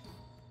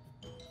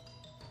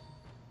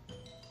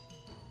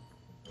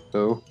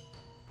 Who?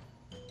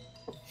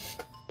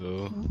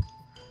 Ooh.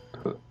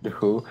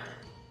 Who?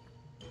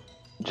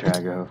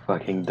 Drago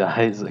fucking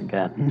dies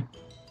again.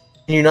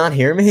 Can you not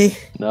hear me?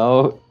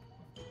 No.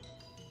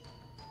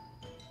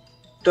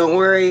 Don't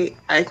worry,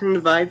 I can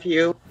revive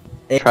you.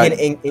 Try-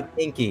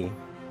 Inky.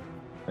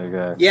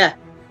 Okay. Yeah.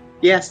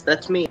 Yes,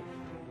 that's me.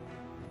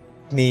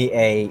 Me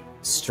a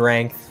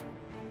strength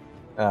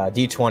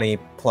d20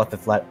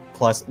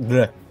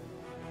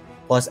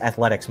 plus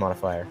athletics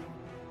modifier.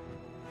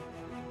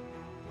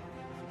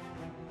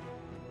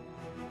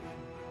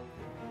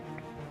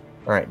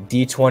 All right,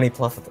 d20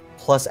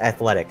 plus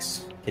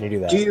athletics. Can you do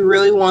that? Do you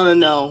really want to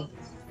know?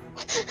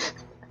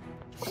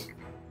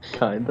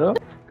 Kind of.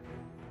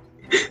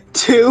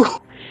 2.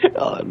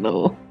 Oh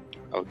no.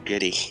 Oh,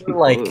 goody.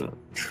 Like Ugh.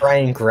 try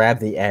and grab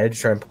the edge,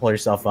 try and pull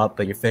yourself up,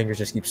 but your fingers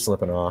just keep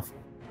slipping off.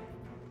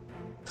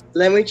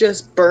 Let me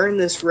just burn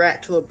this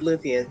rat to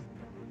oblivion.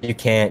 You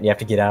can't. You have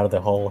to get out of the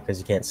hole because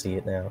you can't see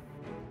it now.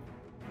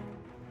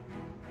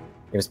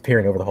 It was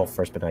peering over the hole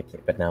first,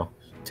 but now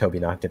Toby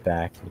knocked it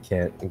back. You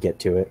can't get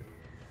to it.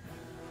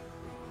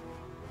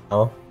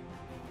 Oh,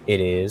 it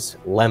is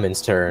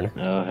Lemon's turn.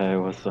 Oh hey,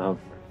 what's up?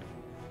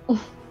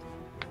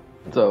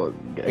 So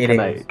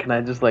It can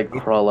I just like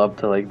crawl up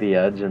to like the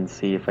edge and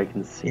see if I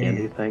can see It is.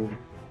 anything?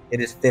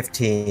 It is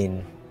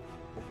 15.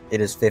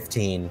 It is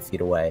 15 feet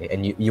away,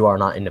 and you are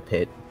not in the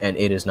pit, and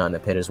it is not in the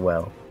pit as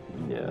well.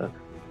 Yeah.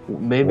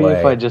 Maybe if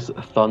I Wait. just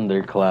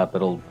thunderclap,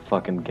 it'll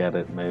fucking get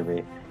it.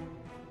 Maybe.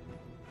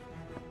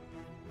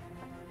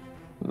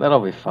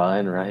 That'll be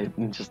fine, right?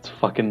 Just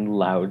fucking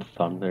loud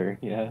thunder.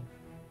 Yeah.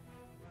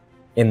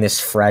 In this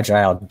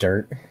fragile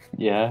dirt.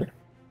 Yeah.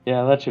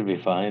 Yeah, that should be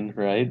fine,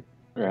 right?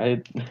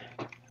 Right?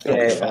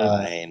 Okay,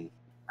 Fine.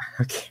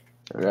 Okay.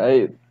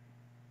 Right?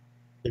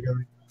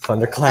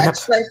 Thunderclap.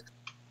 Actually,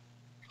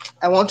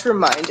 I want to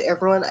remind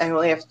everyone I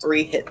only have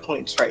 3 hit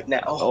points right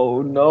now.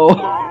 Oh no.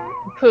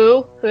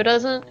 Who? Who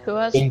doesn't? Who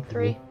has Inky.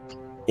 3?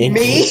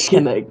 Me?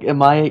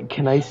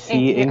 Can I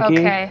see Inky, Inky?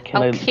 okay.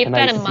 I'll keep can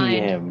that I in see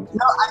mind. him?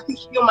 No, I can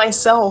heal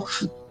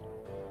myself.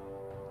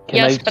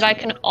 Yes, but I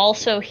can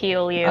also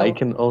heal you. I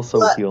can also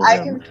But heal I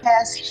him. can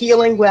cast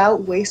healing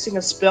without wasting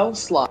a spell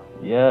slot.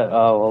 Yeah,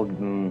 oh,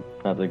 well,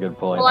 that's a good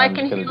point. Well, I I'm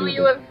can just gonna heal do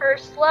you this. at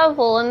first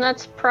level, and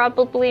that's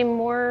probably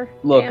more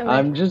Look, damage.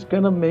 I'm just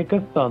gonna make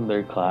a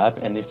thunderclap,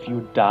 and if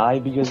you die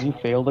because you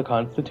failed a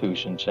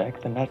constitution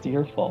check, then that's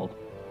your fault.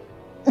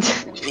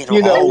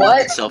 You know I'll work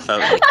what? itself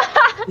out.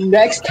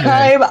 Next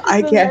time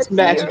I Then cast that's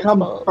magic, your I'm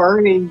fault.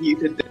 burning you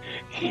to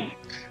death.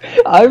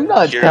 I'm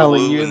not Cure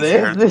telling you wounds,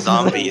 this. hurt This is-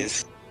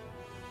 zombies.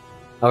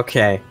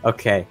 Okay,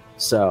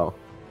 so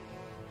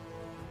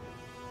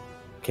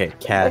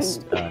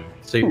cast.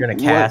 So you're gonna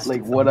cast.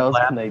 What else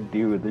Thunderclap? can I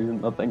do? There's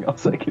nothing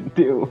else I can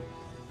do.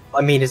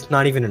 I mean, it's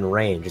not even in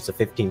range. It's a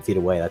 15 feet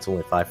away. That's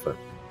only 5 foot.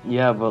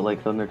 Yeah, but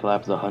like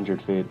thunderclap's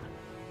 100 feet.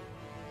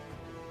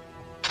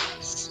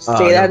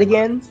 Say that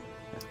again.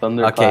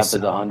 Thunderclap Okay, is so-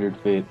 100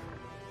 feet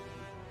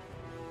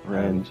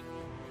range.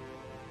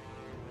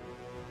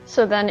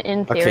 So then,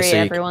 in Okay, theory, so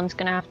you- everyone's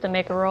gonna have to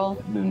make a roll.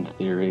 In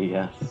theory,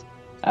 yes.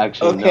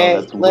 Actually, Okay,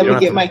 no, that's let way me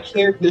get to my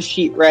character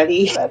sheet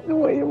ready. That's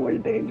way more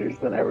dangerous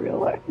than I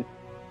realized.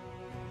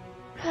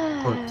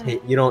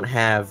 You don't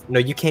have. No,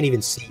 you can't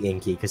even see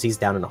Inky because he's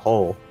down in a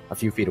hole a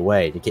few feet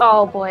away. You can't,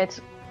 Oh boy, it's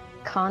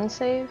con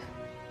save.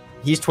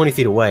 He's 20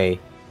 feet away,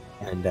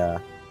 and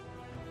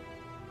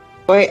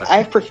Wait, I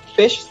have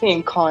proficiency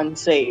in con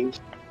save.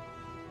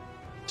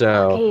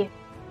 so Okay.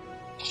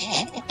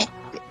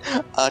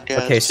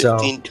 Okay, so-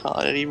 15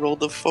 con and he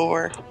rolled a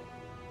 4.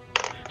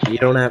 You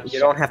don't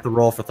have to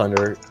roll for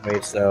Thunder.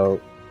 Wait,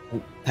 so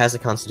pass a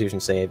Constitution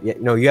save. Yeah,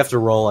 no, you have to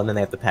roll, and then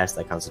they have to pass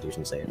that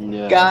Constitution save.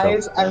 Yeah.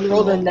 Guys, I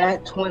rolled a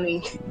nat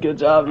 20. Good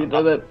job, you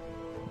did it.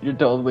 You're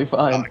totally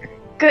fine.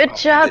 Good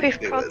job,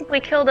 didn't you've do it. probably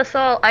killed us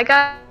all. I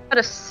got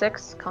a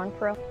 6 con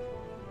pro.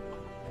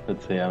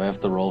 Let's see, I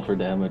have to roll for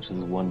damage. Is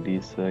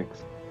 1d6.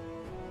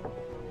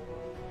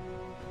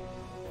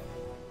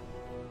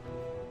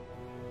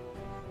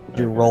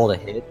 You roll a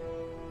hit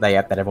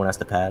that everyone has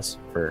to pass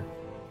for.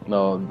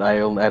 No, I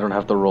don't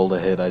have to roll to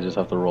hit. I just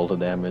have to roll to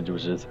damage,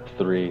 which is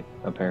 3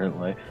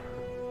 apparently.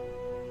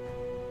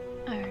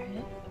 Alright.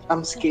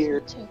 I'm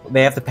scared.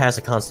 They have to pass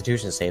a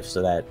Constitution save,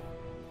 so that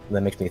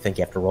makes me think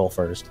you have to roll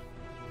first.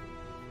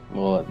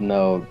 Well,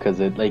 no,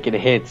 because it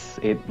hits.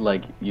 It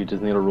like you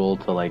just need a roll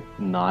to like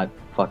not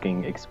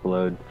fucking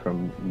explode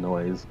from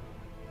noise.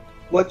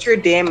 What's your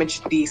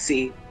damage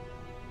DC?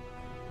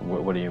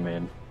 What do you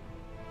mean?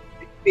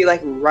 Be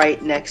like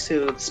right next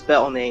to the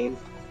spell name.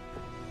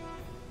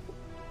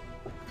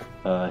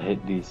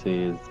 Hit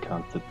DC is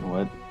constant.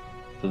 What?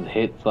 It says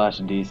hit /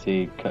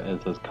 DC.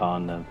 It says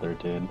con and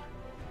 13.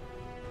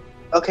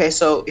 Okay,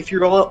 so if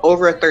you roll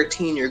over a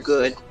 13, you're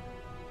good.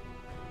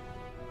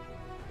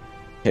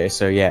 Okay,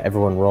 so yeah,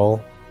 everyone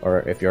roll, or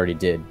if you already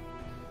did,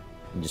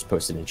 you just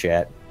post it in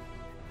chat.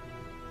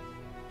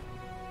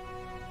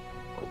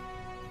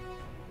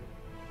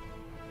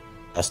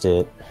 That's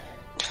it.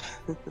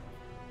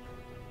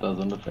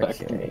 Doesn't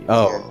affect Okay. me.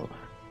 Oh.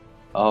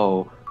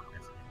 Oh.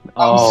 I'm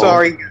Oh.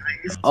 sorry,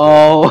 guys.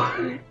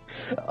 Oh.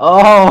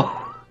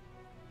 Oh.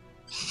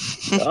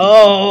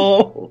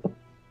 Oh.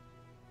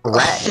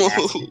 Rat.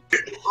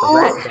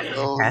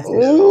 Oh, Passes.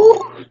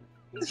 no.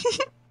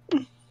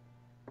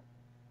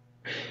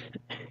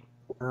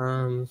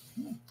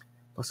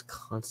 What's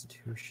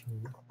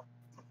Constitution?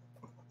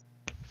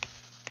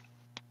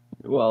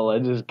 Well, I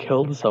just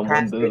killed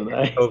someone, didn't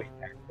I?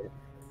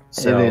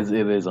 So, It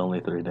is only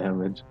 3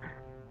 damage.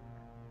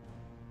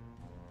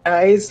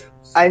 Guys,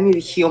 I need to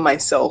heal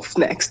myself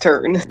next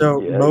turn.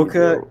 so Yeah,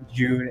 Mocha,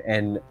 you June,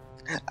 and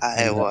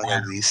I want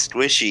to be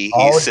squishy, he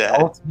all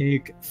said.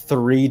 take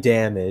 3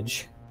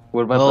 damage.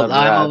 What about Well, that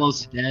I'm rat?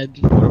 almost dead.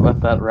 What about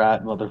that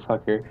rat,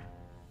 motherfucker?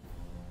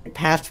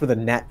 Passed with a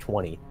nat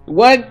 20.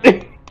 What?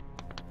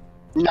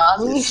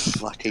 Nani? This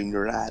fucking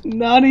rat.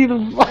 Not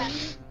even.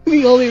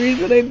 The only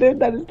reason I did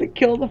that is to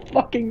kill the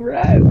fucking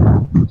rat.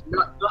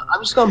 No,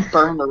 I'm just gonna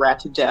burn the rat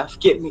to death.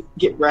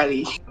 Get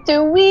ready.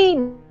 Do we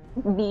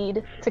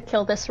need to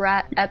kill this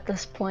rat at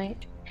this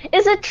point?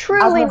 Is it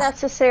truly I was-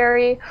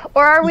 necessary,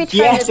 or are we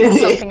trying Yes, to do it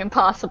is. something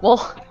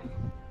impossible?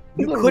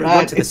 You The could rat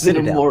run to the is an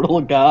Citadel.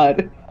 immortal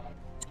god.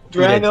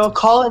 Drago,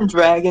 call in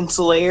Dragon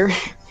Slayer.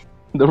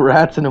 The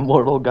rat's an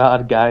immortal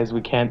god, guys.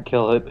 We can't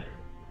kill it.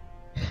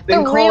 Then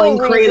The call real in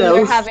reason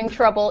we're Kratos. having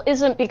trouble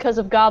isn't because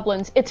of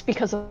goblins, it's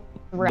because of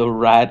rats. The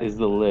rat is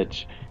the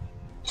lich.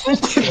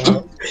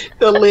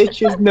 The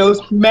Lich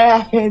knows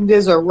math and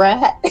is a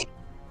rat.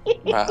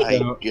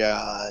 My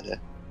god.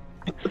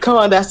 Come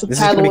on, that's the This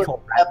is gonna be title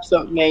of the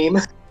episode name.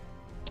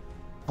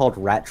 Called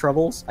Rat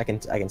Troubles. I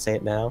can say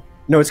it now.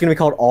 No, it's gonna be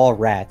called All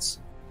Rats.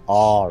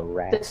 All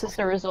Rats. This is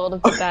the result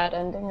of the bad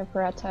ending of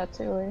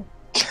Ratatouille.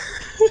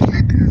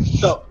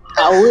 So,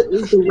 how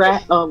is the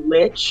rat a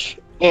Lich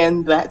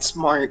and that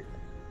smart?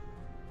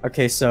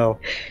 Okay, so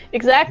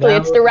Exactly,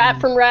 it's the rat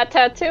from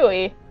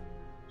Ratatouille.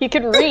 He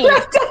can read.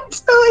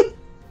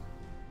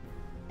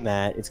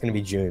 Matt, it's gonna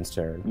be June's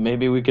turn.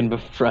 Maybe we can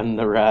befriend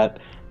the rat.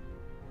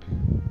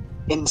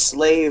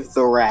 Enslave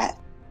the rat.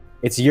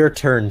 It's your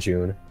turn,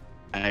 June.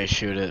 I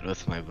shoot it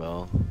with my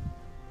bow.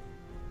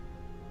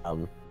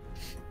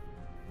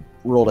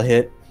 Roll to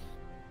hit.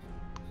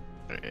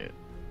 Alright.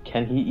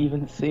 Can he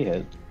even see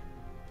it?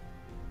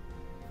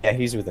 Yeah,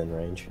 he's within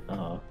range.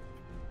 Oh.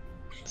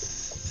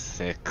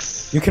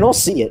 6. You can all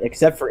see it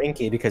except for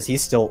Inky because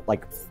he's still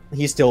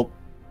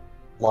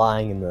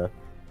lying in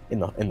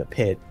the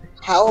pit.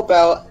 How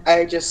about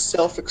I just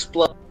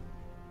self-explode?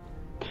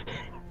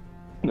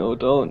 No,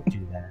 don't.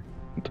 Do that.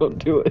 Don't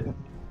do it.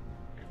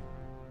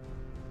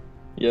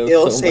 You have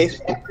It'll so save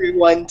much-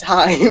 everyone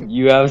time.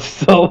 You have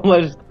so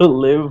much to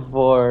live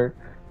for.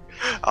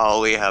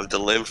 All we have to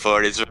live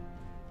for is.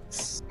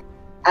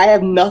 I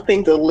have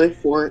nothing to live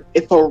for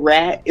if a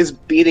rat is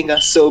beating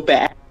us so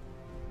bad.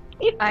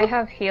 I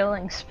have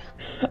healing spells.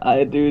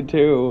 I do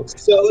too.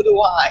 So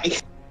do I.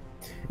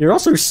 You're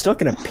also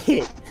stuck in a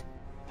pit.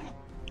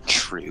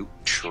 True.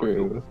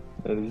 True.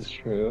 That is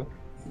true.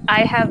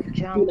 I have Do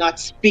jump. not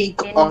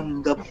speak In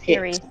on the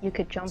theory, pit. you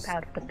could jump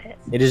out of the pit.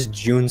 It is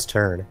June's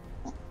turn.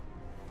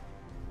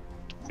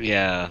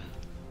 Yeah.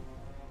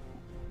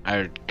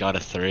 I got a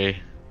 3.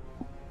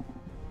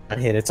 I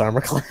hit its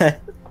armor class.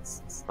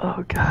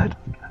 Oh god.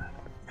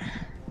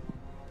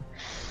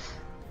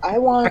 I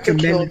want to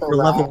kill Recommended the for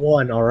level rat.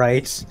 1,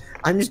 alright?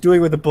 I'm just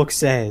doing what the book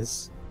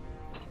says.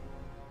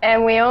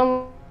 And we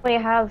only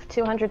have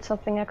 200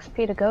 something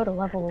XP to go to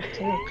level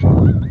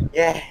 2.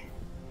 Yeah.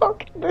 How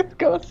can this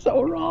go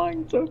so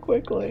wrong so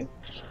quickly?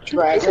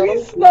 Drago, We what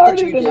did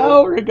started you an do?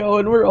 hour ago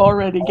and we're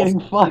already getting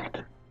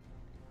fucked.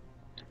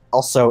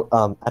 Also,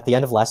 at the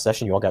end of last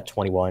session, you all got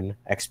 21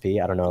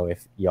 XP. I don't know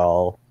if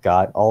y'all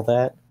got all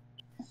that.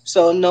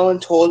 So no one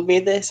told me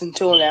this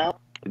until now.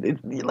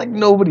 Like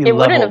nobody It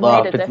wouldn't have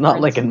leveled made up. a It's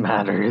not like it difference.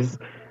 matters.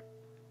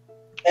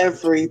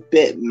 Every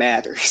bit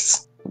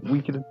matters.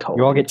 We could have told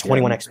You all get again.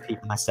 21 XP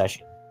from last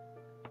session.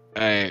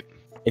 Alright.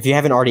 If you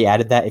haven't already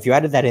added that, if you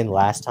added that in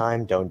last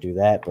time, don't do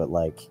that. But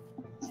like,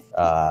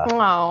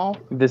 Oh.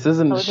 This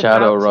isn't I was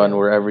about Shadowrun to.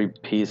 where every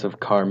piece of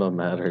karma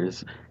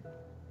matters.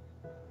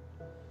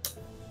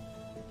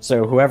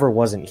 so whoever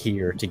wasn't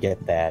here to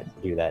get that,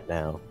 do that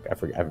now.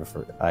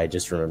 I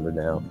just remembered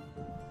now.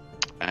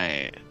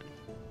 Alright.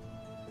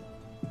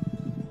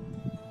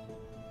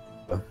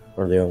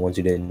 Or the only ones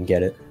who didn't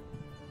get it.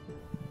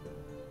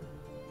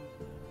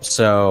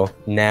 So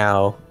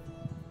now,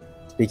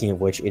 speaking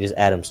of which, it is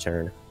Adam's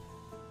turn.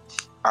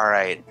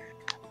 Alright.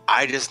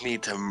 I just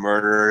need to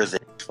murder the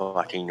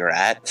fucking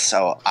rat,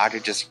 so I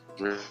could just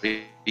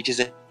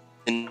reaches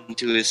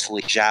into his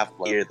sleep,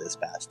 javelin this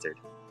bastard.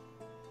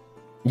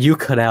 You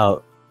cut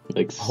out.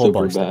 Like Whole super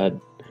bunch of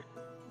bad.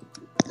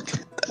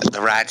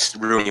 The rat's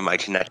ruining my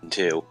connection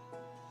too.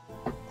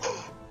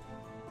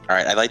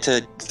 Alright, I'd like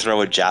to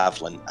throw a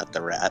javelin at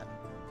the rat.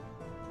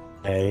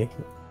 Okay.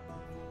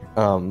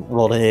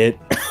 Roll to hit.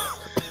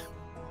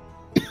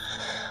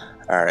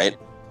 Alright.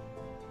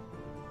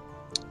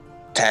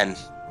 10.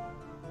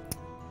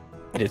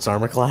 Hit its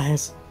armor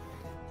class.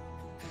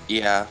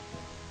 Yeah.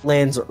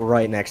 Lands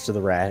right next to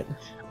the rat.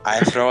 I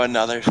throw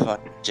another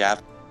fucking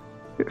javelin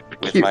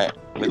with Keep- my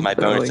keep bonus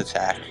throwing.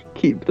 attack.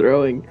 Keep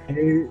throwing.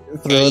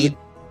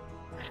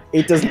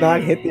 It does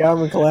not hit the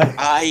armor class.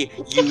 I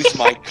use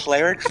my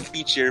cleric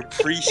feature,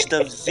 Priest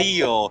of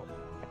Zeal,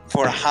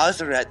 for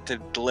Hazaret to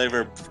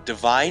deliver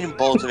divine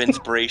bolt of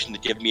inspiration to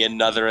give me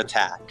another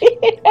attack.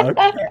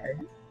 Okay.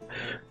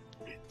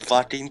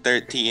 Fucking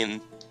 13.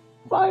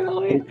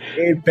 Finally.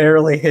 It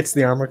barely hits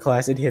the armor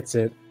class. It hits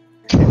it.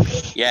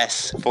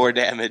 Yes, 4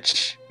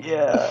 damage.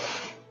 Yeah.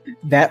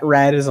 That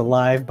rat is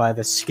alive by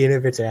the skin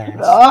of its ass.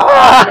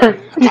 Ah!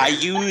 I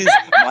use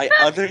my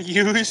other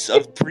use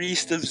of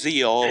Priest of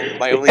Zeal,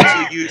 my only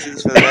 2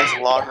 uses for the next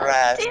long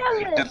rest,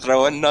 Damn to it!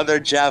 throw another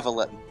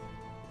javelin.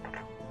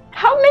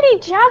 How many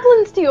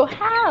javelins do you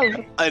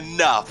have?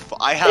 Enough.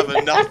 I have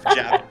enough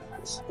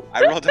javelins.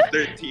 I rolled a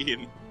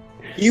 13.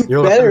 You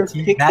You're better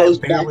 13. pick That those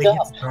back barely up.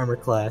 hits the armor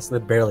class.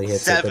 That barely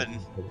hits it. 7.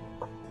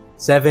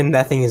 7.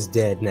 That thing is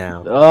dead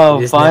now. Oh,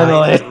 It is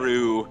finally. I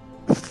threw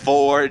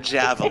 4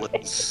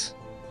 javelins.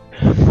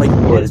 Like,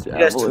 Four it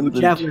has 2 javelins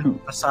and javelins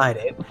two- beside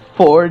it.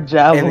 4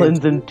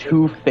 javelins and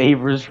 2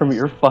 favors from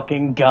your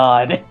fucking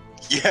god.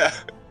 Yeah.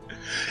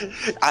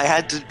 I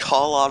had to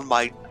call on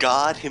my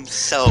god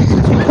himself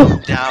to come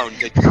down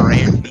to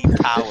grant me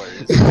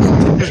powers.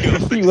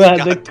 You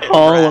had to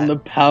call on the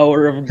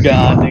power of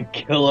God to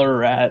kill a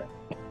rat.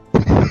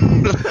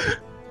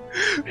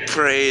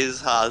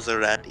 Praise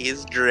Hazaret.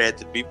 He's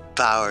granted me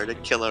power to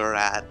kill a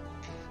rat.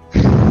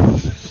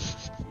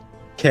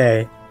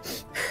 Okay.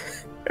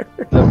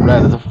 That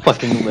rat is a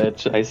fucking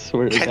lich, I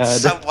swear to Can God.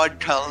 someone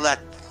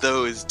collect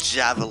those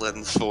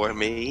javelins for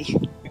me?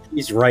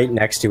 He's right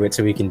next to it,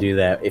 so we can do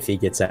that if he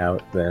gets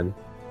out, then.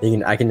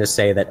 I can just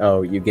say that,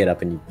 oh, you get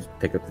up and you just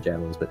pick up the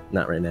javelins, but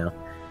not right now.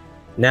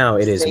 Now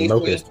it is Save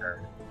Mocha's me.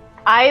 turn.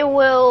 I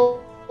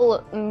will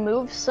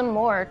move some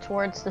more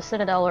towards the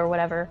Citadel or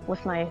whatever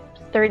with my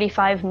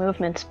 35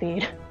 movement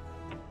speed.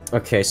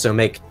 Okay, so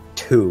make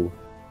 2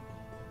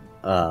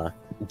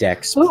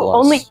 dex Ooh,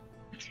 plus. only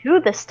 2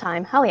 this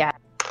time. Hell yeah.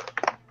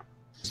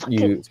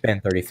 You span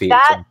 30 feet.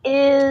 That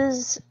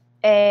is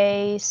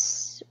a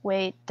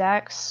wait,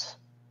 dex.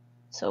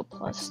 So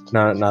plus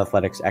Not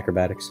athletics,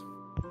 acrobatics.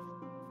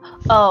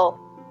 Oh,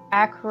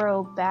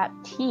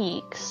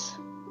 acrobatics.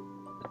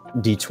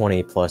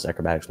 D20 plus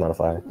acrobatics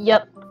modifier.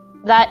 Yep.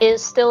 That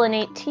is still an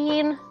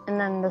 18, and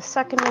then the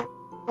second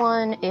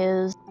one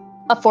is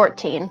a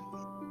 14.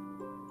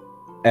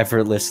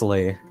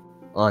 Effortlessly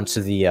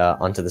onto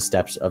the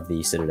steps of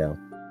the Citadel.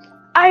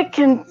 I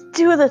can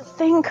do the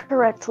thing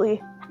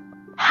correctly.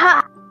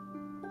 Ha!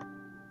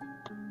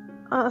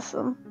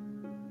 Awesome.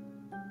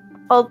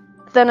 Well,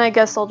 then I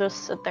guess I'll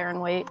just sit there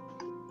and wait.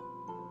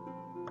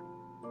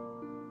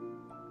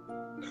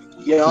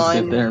 Just sit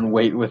Yawn. there and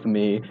wait with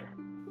me.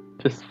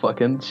 Just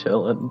fucking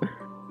chilling.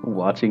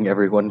 Watching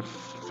everyone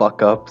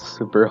fuck up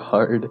super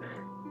hard.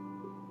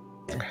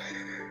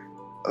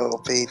 Oh,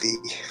 baby.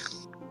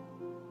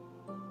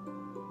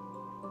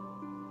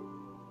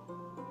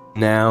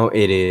 Now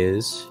it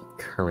is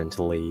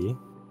currently.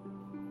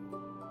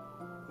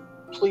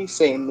 Please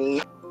say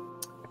me.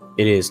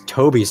 It is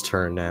Toby's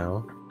turn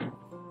now.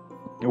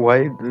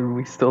 Why are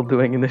we still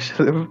doing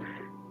initiative?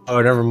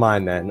 Oh, never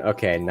mind then.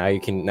 Okay, now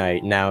you can.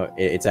 Now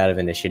it's out of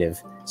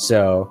initiative.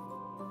 So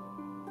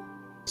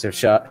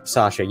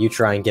Sasha, you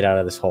try and get out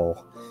of this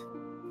hole.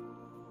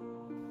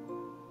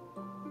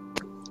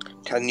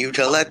 Can you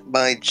collect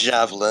my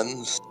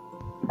javelins?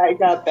 I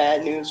got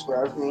bad news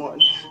for everyone.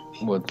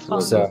 What's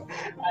So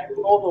I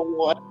rolled a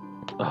 1.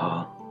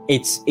 Oh,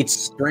 it's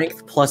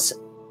strength plus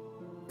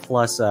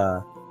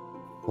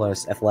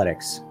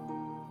athletics.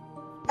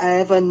 I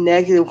have a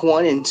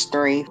 -1 in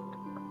strength.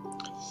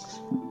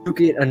 You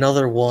get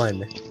another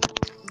 1.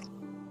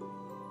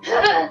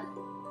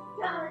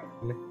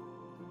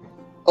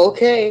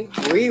 Okay,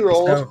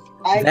 reroll. So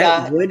I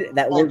that got would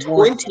a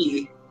want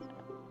 20.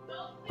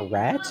 a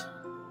rat.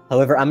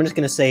 However, I'm just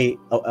gonna say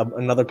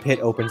another pit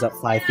opens up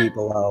 5 feet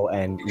below,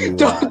 and you.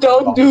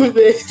 Don't do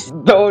this.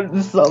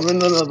 don't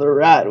summon another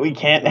rat. We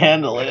can't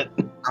handle it.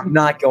 I'm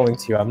not going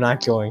to,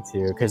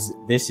 because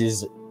this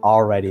is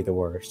already the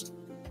worst.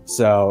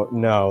 So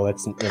no,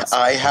 let's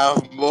I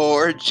have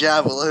more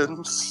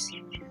javelins.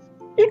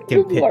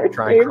 Can Pit Mark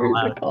try and favors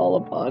call to out? call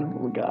upon.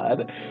 Oh,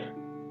 God.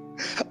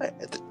 I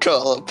had to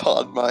call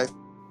upon my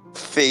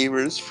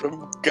favors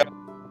from God.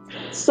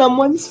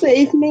 Someone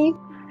save me.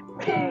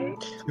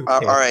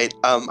 Alright,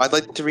 I'd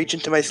like to reach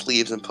into my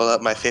sleeves and pull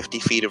out my 50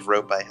 feet of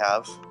rope I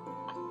have.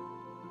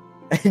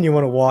 And you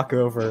want to walk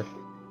over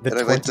the And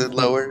I'd 20 like to feet.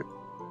 lower.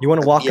 You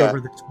want to walk Yeah. over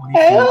the 20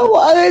 I feet. don't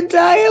want to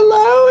die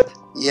alone.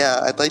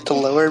 Yeah, I'd like to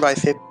lower my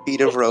 50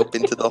 feet of rope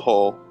into the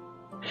hole.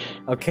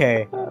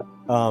 Okay.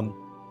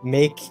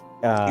 Make.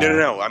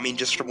 No. I mean,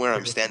 just from where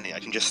I'm standing, I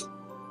can just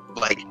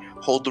like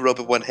hold the rope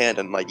in one hand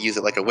and like use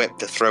it like a whip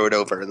to throw it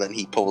over, and then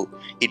he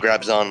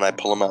grabs on and I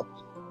pull him up.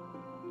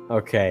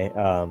 Okay.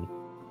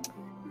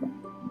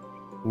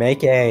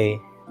 Make a.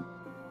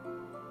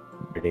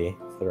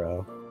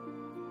 Throw.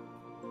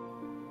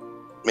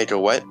 Make a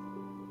what?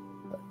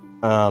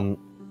 I'd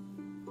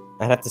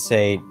have to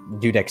say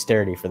do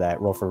dexterity for that.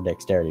 Roll for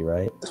dexterity,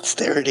 right?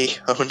 Dexterity.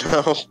 Oh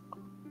no.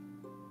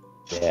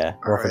 Yeah.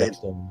 Roll for Alright.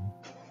 dexterity.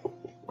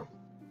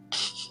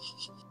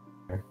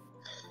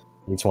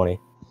 D20.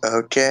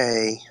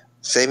 Okay.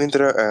 Saving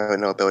throw.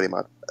 No ability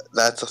mod.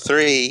 That's a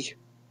 3.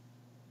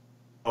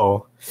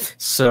 Oh,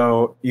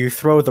 so you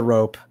throw the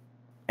rope,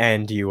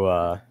 and you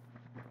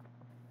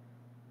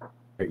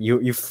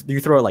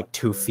throw it like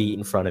 2 feet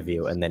in front of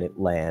you, and then it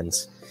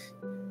lands.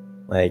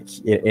 Like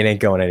it ain't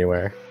going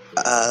anywhere.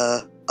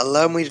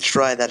 Allow me to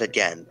try that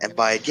again. And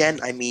by again,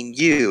 I mean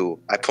you.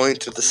 I point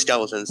to the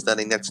skeleton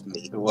standing next to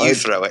me. You What?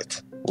 throw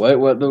it.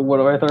 What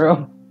do I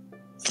throw?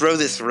 Throw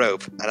this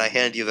rope, and I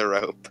hand you the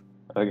rope.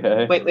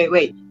 Okay.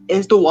 Wait.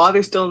 Is the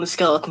water still in the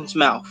skeleton's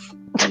mouth?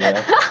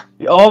 Yeah.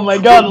 Oh my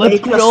God! Let's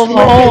Make the fill the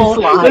slip and hole.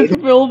 slide. Let's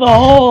fill the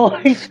hole.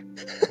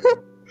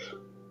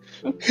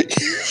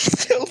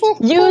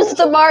 Use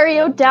the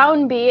Mario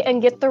downbeat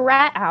and get the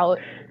rat out.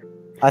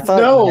 I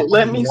thought. No,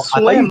 let me I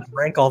thought you swim.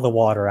 drank all the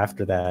water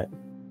after that.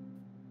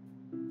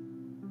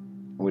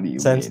 What do you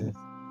Since mean?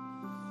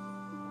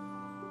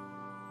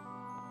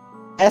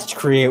 has to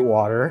create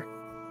water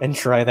and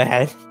try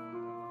that.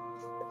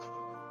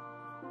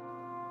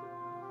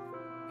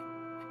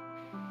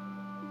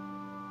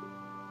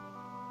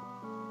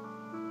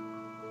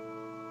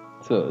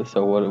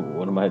 So what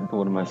am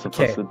I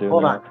supposed to do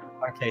hold now? on.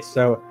 Okay,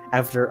 so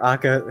after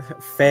Akka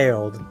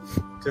failed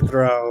to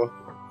throw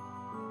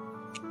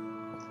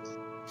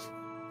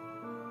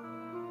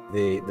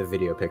the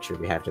video picture,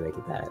 we have to make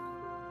it that.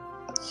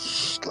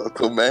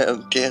 Local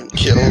man can't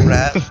kill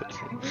rat.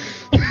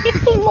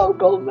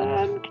 Local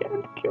man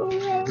can't kill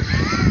rat.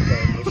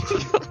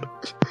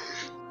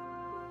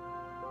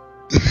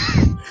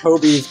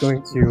 Toby is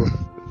going to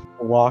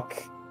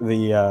walk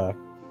the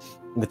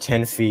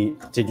 10 feet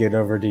to get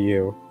over to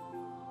you.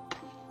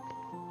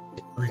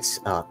 Let's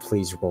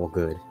please roll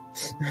good.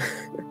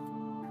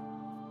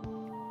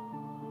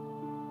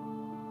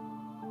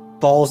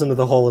 Falls into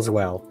the hole as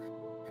well.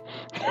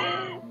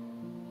 Come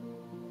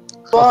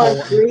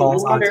on, create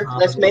Falls on water. top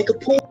Let's of make a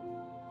pool.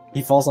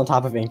 He falls on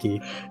top of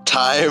Inky.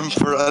 Time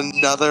for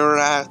another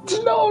rat.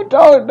 No,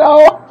 don't,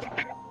 no.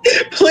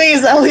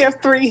 Please, I only have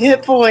 3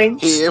 hit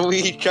points. Here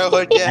we go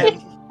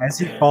again. As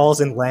he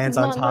falls and lands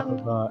on No, top no,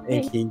 of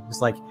Inky,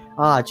 just like,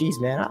 geez,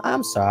 man,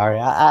 I'm sorry.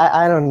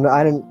 I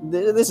didn't.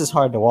 This is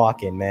hard to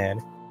walk in, man.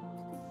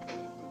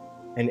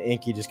 And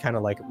Inky just kind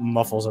of like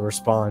muffles a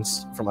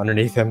response from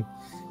underneath him.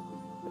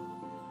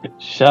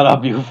 Shut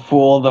up, you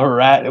fool! The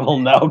rat will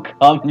now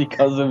come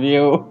because of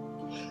you.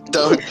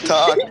 Don't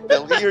talk,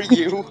 they'll hear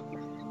you.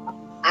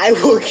 I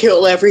will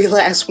kill every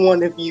last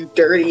one of you,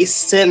 dirty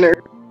sinner.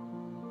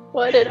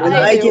 What did When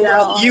I I do get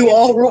out, wrong? you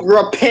all will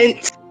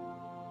repent.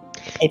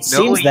 It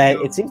No, seems that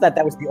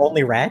that was the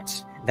only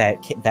rat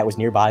that was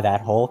nearby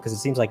that hole, because it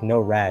seems like no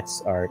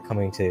rats are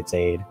coming to its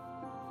aid.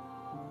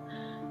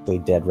 The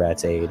dead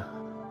rat's aid.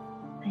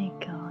 Thank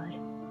God.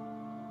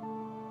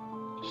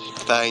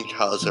 Thank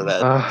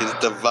Hazaret, his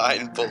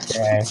divine bolts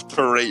of Okay.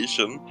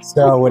 inspiration.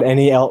 So would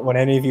any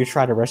of you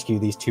try to rescue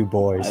these 2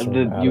 boys?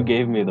 You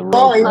gave me the rope.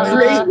 Fine, right?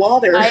 create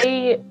water.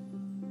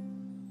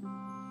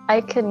 I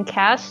can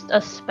cast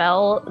a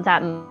spell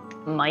that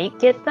might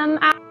get them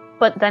out,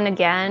 but then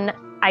again,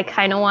 I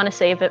kind of want to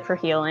save it for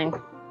healing.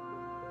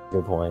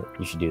 Good point.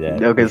 You should do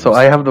that. Okay, so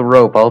I have the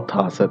rope. I'll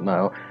toss it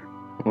now.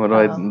 What do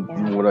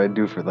yeah. what do I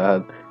do for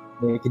that?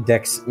 make a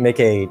dex. Make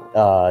a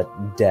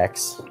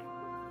dex.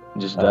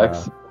 Just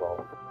dex.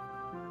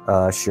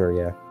 Sure,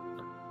 yeah.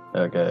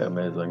 Okay,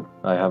 amazing.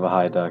 I have a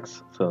high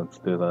dex, so let's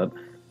do that.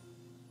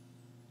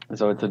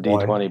 So it's a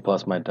d20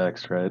 plus my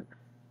dex, right?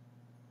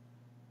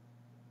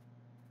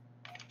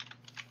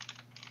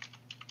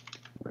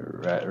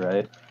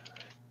 Right?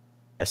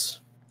 Yes.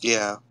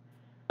 Yeah.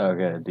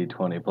 Okay,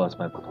 d20 plus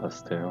my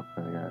plus 2.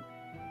 Okay.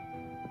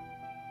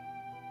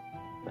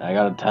 I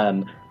got a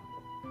 10.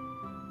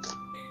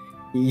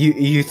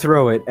 You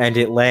throw it and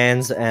it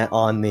lands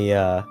on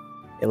the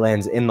it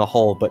lands in the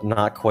hole, but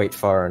not quite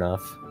far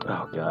enough.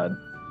 Oh god.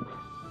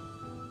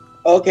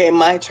 Okay,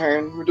 my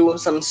turn. We're doing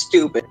something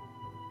stupid.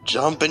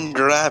 Jump and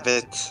grab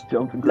it.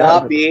 Jump and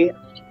grab it. Nappy,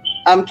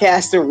 I'm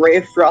casting Ray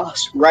of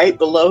Frost right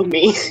below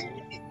me.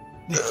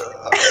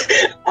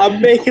 I'm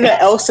making an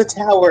Elsa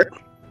tower.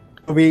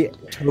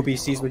 Toby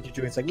sees what you're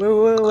doing. It's like,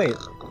 wait.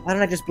 Why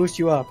don't I just boost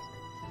you up?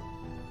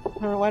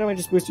 Why don't I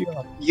just boost you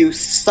up? You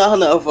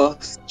son of a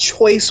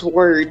choice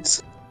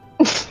words.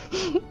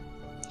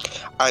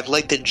 I'd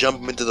like to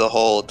jump into the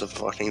hole to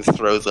fucking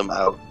throw them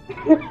out.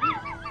 Can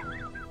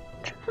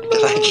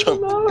I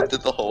jump into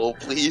the hole,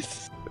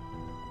 please?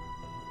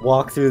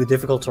 Walk through the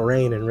difficult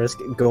terrain and risk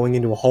going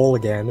into a hole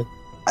again.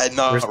 I'm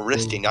not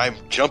risking, I'm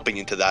jumping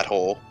into that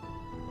hole.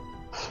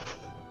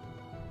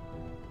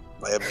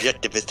 My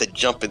objective is to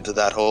jump into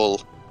that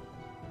hole.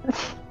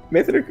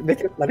 Make an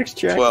athletics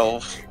check.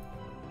 12.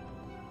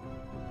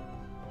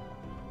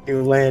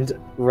 You land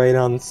right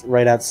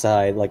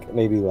outside, like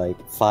maybe like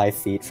 5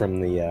 feet from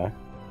the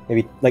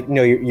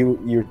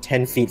you're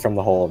 10 feet from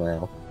the hole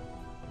now.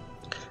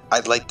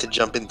 I'd like to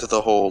jump into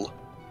the hole.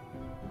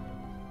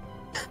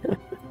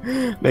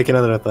 Make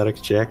another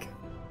athletics check.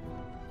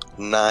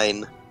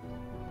 9.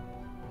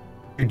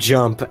 You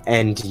jump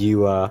and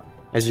you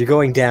as you're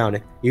going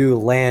down, you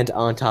land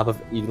on top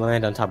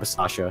of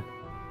Sasha.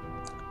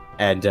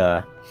 And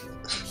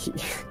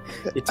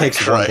it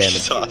takes 1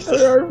 damage.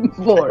 There are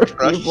more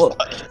people.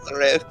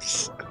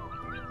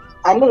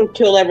 I'm gonna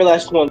kill every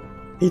last one.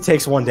 He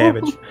takes 1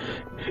 damage.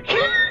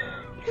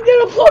 He's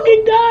gonna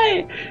fucking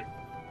die!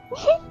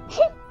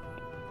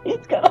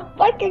 He's gonna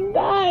fucking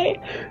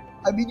die!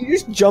 I mean, you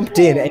just jumped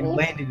in and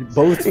landed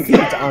both feet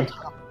on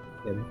top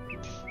of him.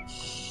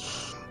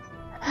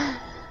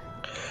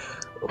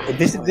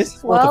 This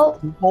is Well,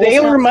 They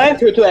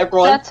remind her to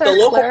everyone, That's the our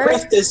local cleric.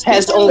 priestess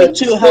has only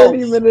 2 health.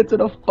 30 minutes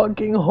in a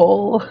fucking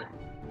hole.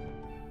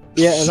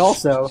 Yeah, and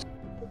also,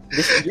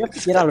 you have to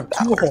get out of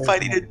 2 We're holes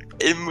fighting an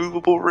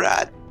immovable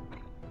rat.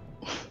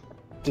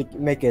 to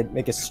make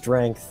a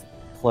strength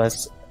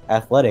plus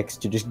athletics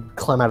to just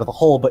climb out of the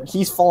hole, but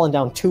he's fallen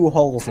down 2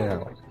 holes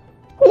now.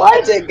 Why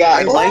did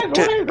guys?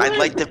 I'd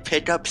like to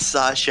pick up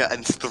Sasha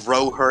and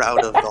throw her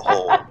out of the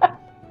hole.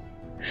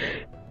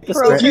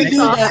 Throw If you her do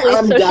that, softly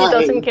I'm so she dying.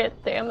 doesn't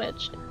get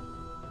damaged.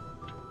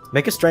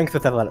 Make a strength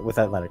with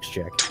athletics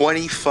check.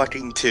 20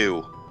 fucking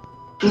 2.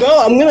 No,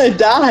 I'm gonna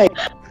die.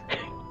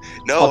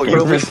 No, Fucking you're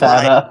fine.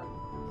 Priscilla.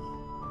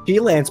 He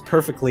lands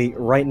perfectly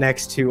right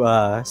next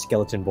to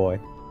Skeleton Boy.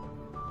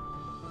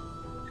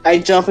 I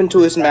jump into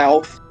his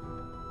mouth.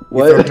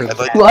 What? You I'd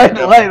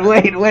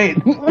like- Wait.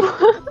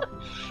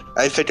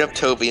 I pick up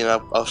Toby and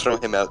I'll throw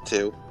him out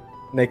too.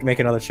 Make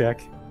another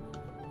check.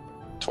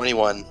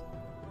 21.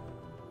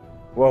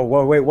 Whoa,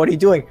 wait, what are you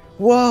doing?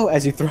 Whoa,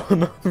 as you throw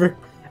him over.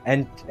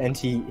 And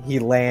he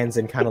lands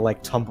and kind of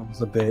like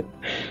tumbles a bit.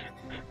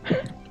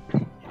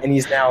 And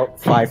he's now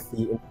 5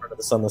 feet in front of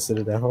the Sunless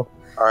Citadel.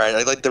 Alright,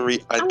 I'd like to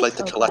I'm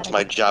so collect glad my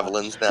I-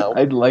 javelins now.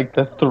 I'd like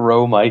to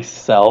throw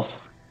myself.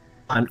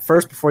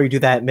 First, before you do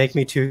that, make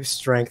me 2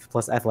 strength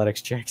plus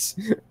athletics checks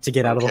to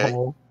get out of the Okay.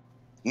 hole.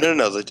 No,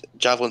 the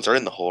javelins are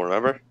in the hole,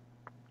 remember?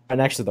 Right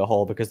next to the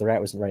hole, because the rat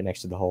was right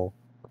next to the hole.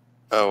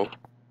 Oh.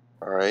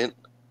 Alright.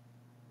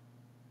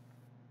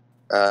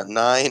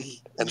 9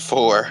 and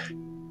 4.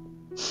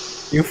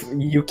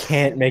 You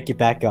can't make it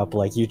back up,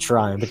 like, you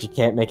try, but you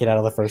can't make it out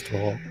of the first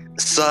hole.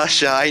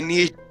 Sasha, I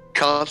need to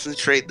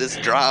concentrate this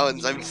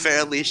drowns. I'm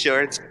fairly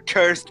sure it's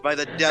cursed by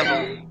the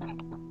devil.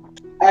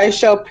 I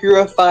shall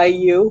purify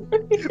you,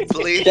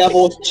 Please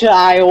devil's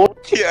child.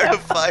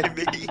 purify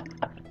me.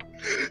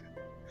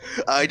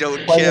 I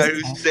don't Why care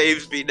does- who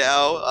saves me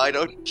now. I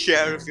don't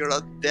care if you're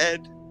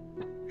undead.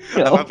 You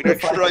I'm know? having a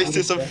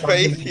crisis of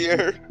faith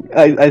here.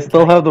 I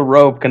still have the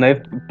rope. Can I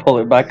pull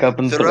it back up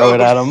and The throw it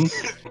rope. at him?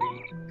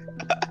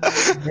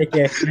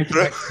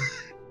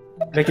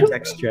 Make a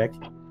dex check.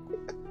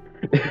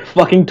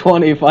 Fucking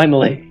 20,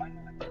 finally.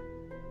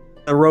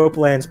 The rope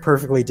lands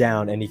perfectly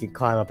down, and you can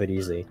climb up it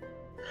easy.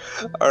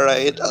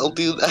 Alright, I'll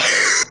do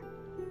that.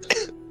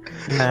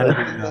 Out of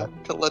the,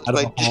 Collect out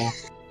of my the hole.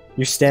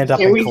 You stand up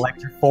Can and we-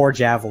 collect your 4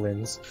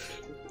 javelins.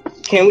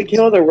 Can we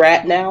kill the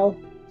rat now?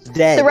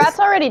 Dead. The rat's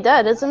already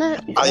dead, isn't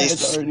it? I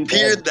It's already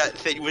speared that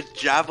thing with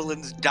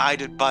javelins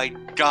guided by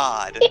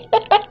God.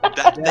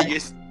 That thing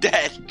is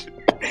dead.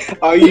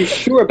 Are you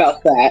sure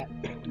about that?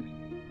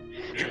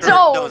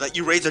 No. No, that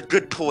you raise a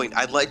good point.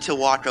 I'd like to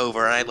walk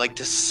over and I'd like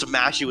to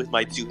smash you with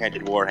my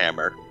 2-handed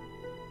warhammer.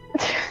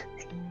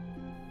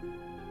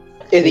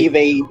 It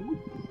evade.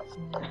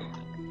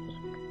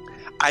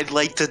 I'd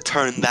like to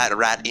turn that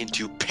rat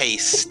into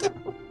paste.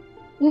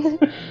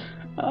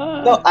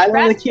 No, I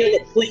want to kill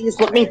it. Please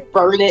let me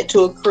burn it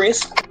to a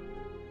crisp.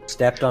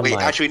 Stepped on Wait,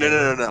 my. actually,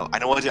 no. I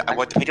don't want to. I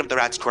want to pick up the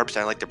rat's corpse,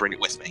 and I like to bring it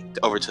with me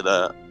over to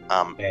the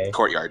Okay.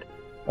 courtyard.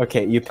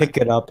 Okay, you pick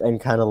it up and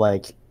kind of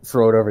like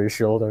throw it over your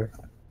shoulder.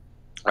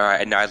 All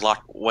right, and now I'd like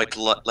to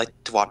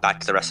walk back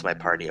to the rest of my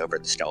party over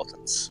at the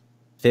skeletons.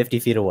 50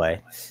 feet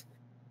away.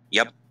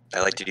 Yep,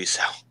 I like to do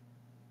so.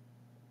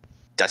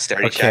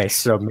 Dexterity Okay, check.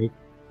 so make.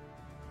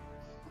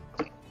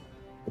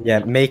 Yeah,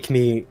 make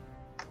me.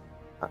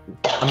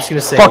 I'm just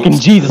gonna say. Fucking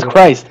Jesus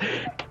Christ!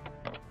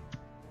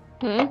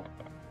 Hmm?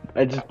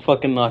 I just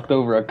fucking knocked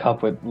over a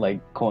cup with, like,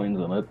 coins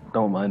in it.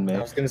 Don't mind me. I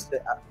was gonna say.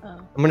 Oh.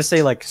 I'm gonna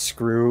say like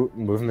screw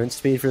movement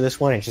speed for this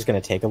one. It's just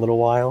gonna take a little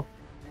while.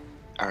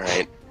 All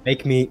right.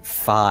 Make me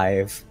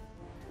 5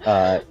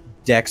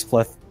 dex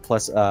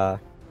plus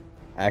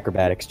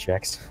acrobatics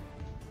checks.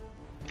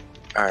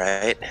 All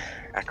right.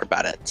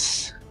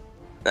 Acrobatics.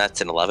 That's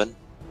an 11.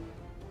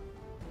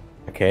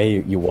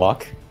 Okay, you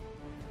walk.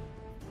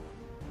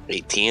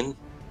 18.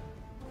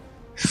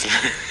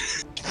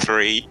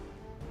 3.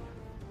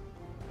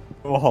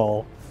 A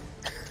hole.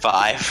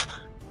 5.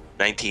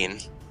 19.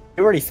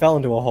 You already fell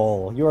into a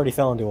hole. Yeah.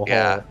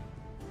 Hole.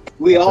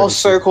 We all Pretty cool.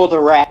 circled a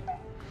rat.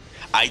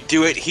 I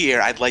do it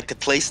here. I'd like to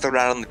place the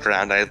rat on the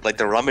ground. I'd like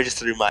to rummage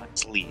through my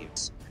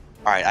sleeves.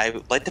 Alright, I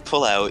would like to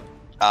pull out,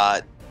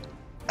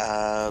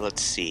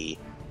 let's see,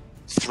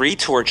 3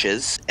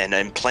 torches and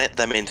then plant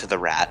them into the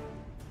rat.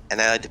 And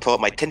then I like to pull out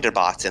my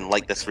tinderbox and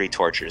light the 3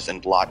 torches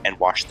and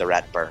watch the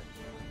rat burn.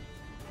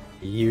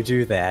 You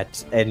do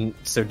that, and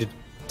so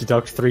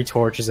deduct 3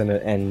 torches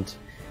and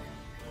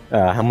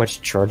how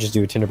much charges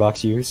do a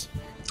tinderbox use?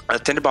 A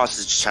tinderbox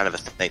is just kind of a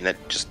thing that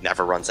just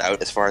never runs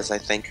out, as far as I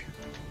think.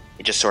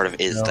 It just sort of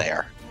is No.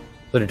 there.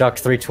 So deduct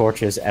 3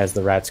 torches as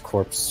the rat's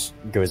corpse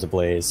goes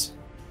ablaze,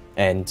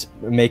 and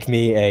make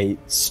me a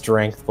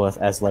strength plus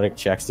athletic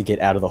checks to get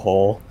out of the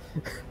hole.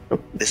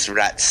 This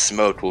rat's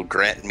smoke will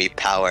grant me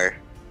power.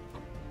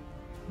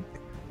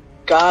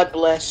 God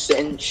bless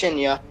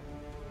Shinya.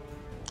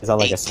 Is that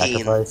like 18. a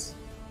sacrifice?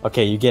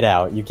 Okay, you get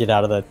out. You get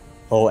out of the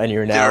hole, and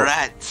you're now The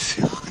rat,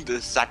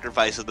 the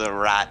sacrifice of the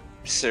rat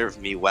served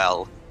me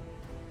well.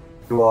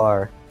 you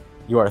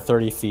are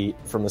 30 feet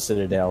from the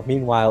Citadel.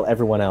 Meanwhile,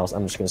 everyone else,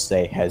 I'm just gonna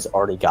say, has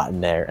already gotten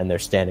there, and they're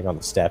standing on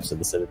the steps of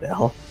the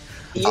Citadel.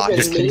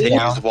 Just Even me.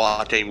 continues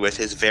walking with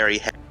his very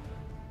head.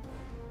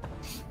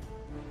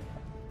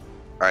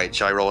 Alright,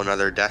 shall I roll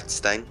another dex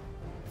thing?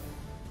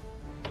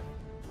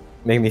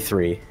 Make me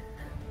 3.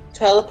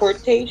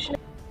 Teleportation.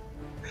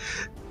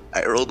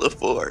 I rolled a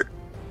 4.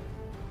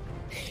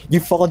 You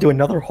fall into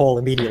another hole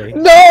immediately.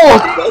 No!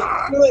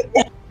 Let's do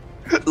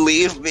it.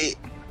 Leave me.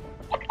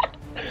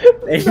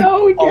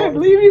 No, we can't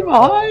leave you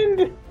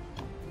behind!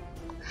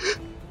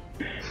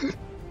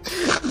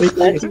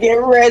 Let's get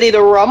ready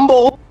to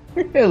rumble.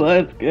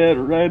 Let's get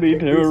ready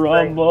to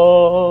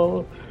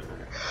rumble!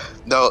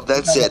 No,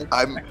 that's it.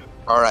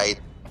 Alright.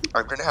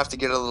 I'm gonna have to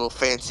get a little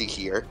fancy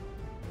here.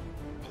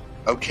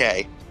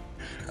 Okay.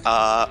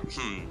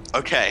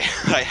 Okay.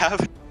 I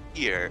have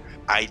here.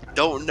 I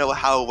don't know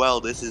how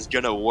well this is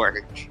gonna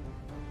work.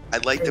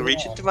 I'd like to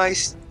reach into my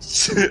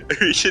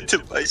reach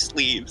into my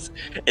sleeves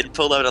and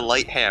pull out a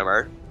light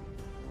hammer.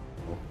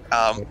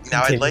 Now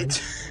I'd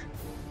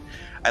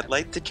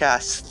like to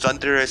cast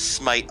Thunderous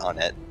Smite on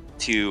it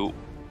to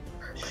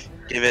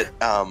give it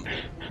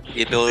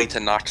the ability to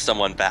knock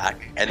someone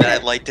back, and then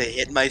I'd like to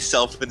hit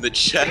myself in the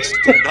chest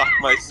to knock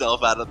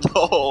myself out of the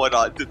hole and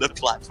onto the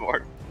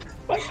platform.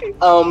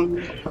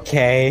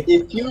 Okay.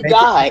 If you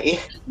die,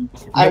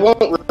 I won't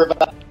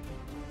revive.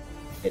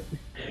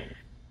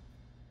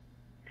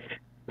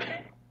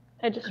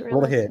 I just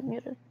Roll a realized hit. I'm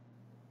muted.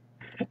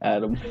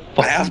 Adam,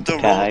 I have to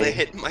roll die. to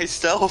hit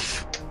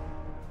myself.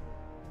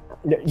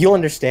 No, you'll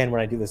understand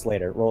when I do this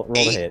later. Roll a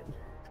 8. hit.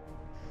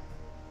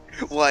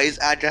 Why does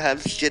Adra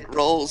have shit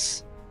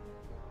rolls?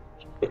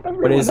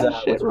 What is shit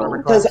what's roll. armor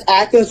Because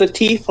class? Aka's a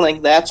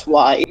tiefling, that's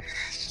why.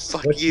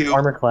 Fuck What's you.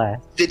 armor class?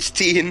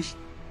 16.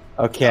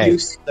 Okay. You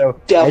So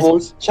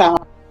devil's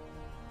child.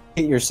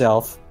 hit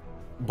yourself,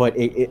 but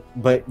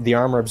but the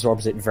armor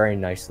absorbs it very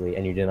nicely,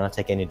 and you do not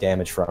take any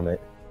damage from it.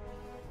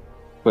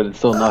 But it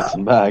still knocks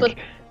him back. But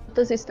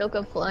does he still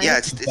go flying? Yeah,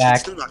 it Back.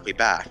 still knocked me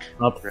back.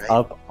 Up, Right.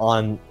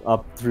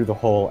 up through the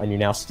hole, and you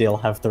now still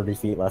have 30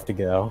 feet left to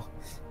go.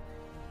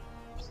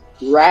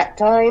 Rat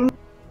time.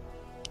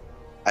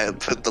 I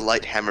put the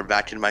light hammer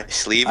back in my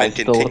sleeve I and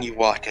still- continue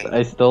walking.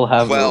 I still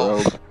have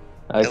 12, the rope.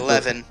 I still-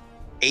 11,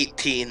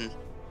 18.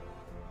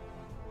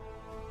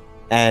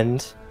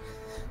 And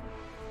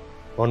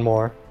one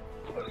more.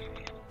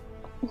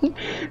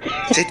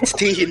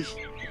 16.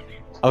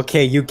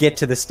 Okay, you get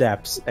to the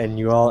steps, and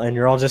you're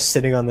all just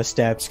sitting on the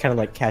steps, kind of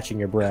like catching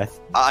your breath.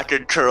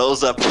 Akka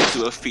curls up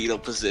into a fetal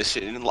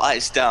position and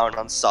lies down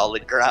on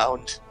solid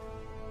ground.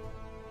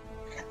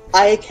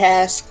 I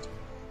cast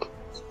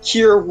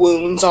Cure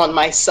Wounds on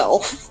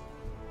myself.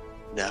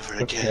 Never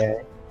again.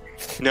 Okay.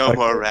 No Okay,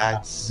 more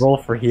rats. Roll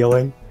for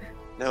healing.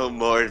 No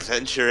more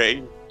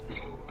adventuring.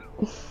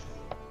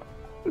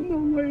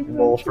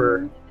 Roll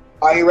for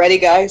Are you ready,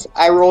 guys?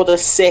 I rolled a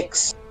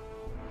 6.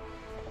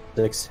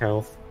 6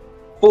 health.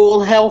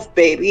 Full health,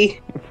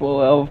 baby.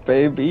 Full elf,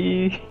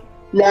 baby.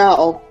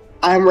 Now,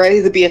 I'm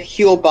ready to be a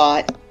heal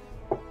bot.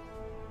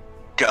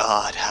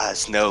 God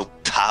has no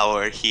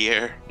power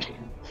here.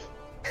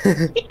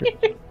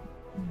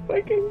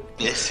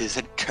 This is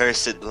a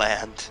cursed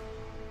land.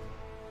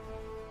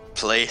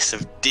 Place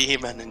of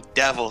demon and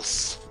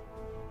devils.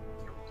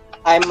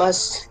 I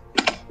must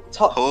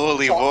talk.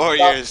 Holy talk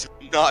warriors,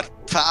 not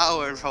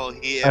powerful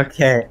here.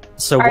 Okay,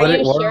 so Are what?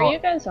 you what sure all- you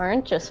guys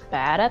aren't just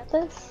bad at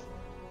this?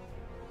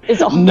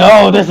 Is all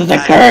No, this is a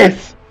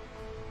curse!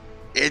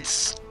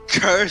 It's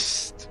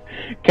cursed.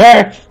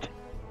 Cursed!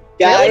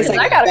 Guys, Really? 'Cause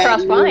I gotta bet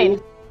cross you-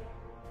 mine.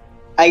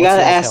 I What's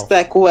gotta your ask health?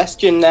 that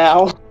question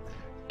now.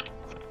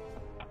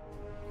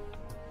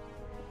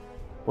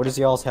 What is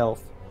y'all's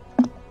health?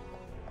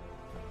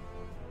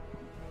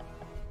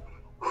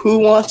 Who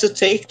wants to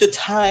take the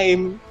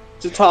time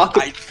to talk?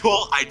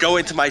 I go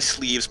into my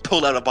sleeves,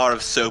 pull out a bar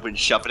of soap, and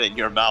shove it in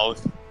your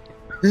mouth.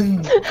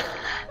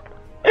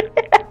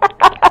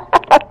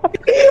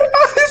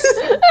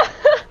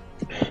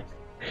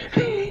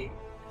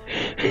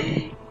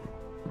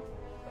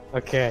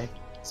 Okay,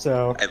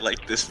 so I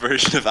like this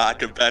version of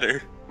Aka better.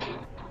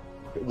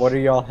 what are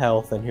y'all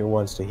health and who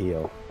wants to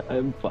heal?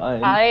 I'm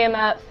fine. I am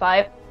at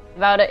 5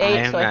 out of 8,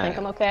 am so I at- think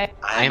I'm okay.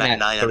 I'm at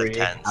 9 out of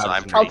 10, so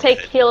I'm I'll pretty take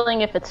good.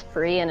 healing if it's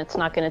free and it's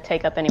not going to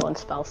take up anyone's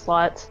spell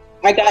slots.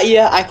 I got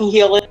ya. I can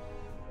heal it.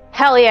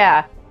 Hell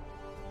yeah!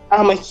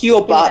 I'm a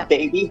heal bot, Yeah.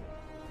 baby.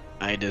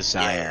 I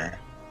desire.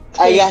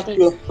 I got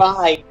Tasty. you a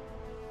 5.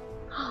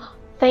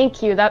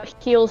 Thank you, that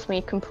heals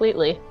me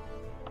completely.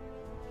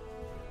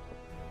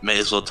 May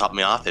as well top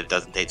me off if it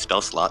doesn't take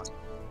spell slots.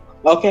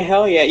 Okay,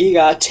 hell yeah. You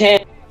got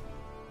 10.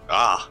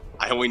 Ah,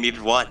 I only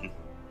needed 1.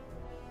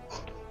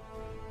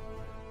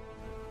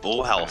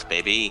 Full health,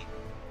 baby.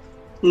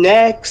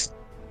 Next.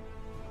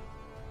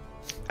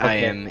 I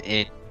Okay. am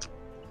in.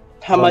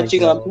 How Wanna much you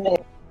go- gonna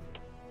pay?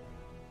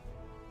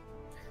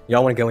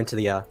 Y'all want to go into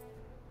the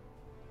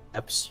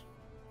steps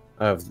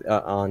of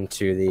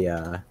onto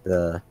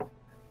the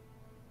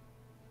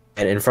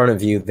and in front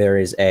of you there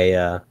is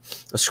a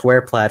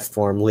square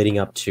platform leading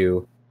up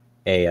to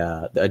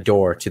a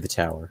door to the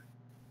tower.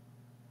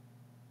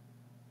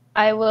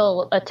 I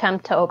will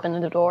attempt to open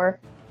the door.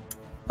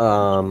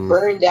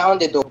 Burn down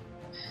the door.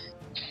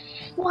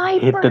 Why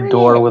Hit the burn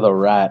door it? with a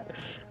rat.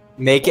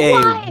 Make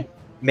Why?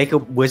 a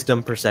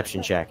wisdom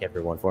perception check,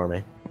 everyone, for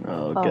me.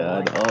 Oh Oh,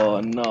 god, boy. oh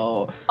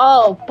no.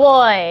 Oh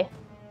boy!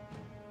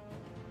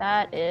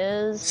 That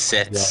is...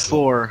 6.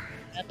 4.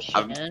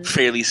 I'm Perception.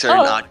 fairly certain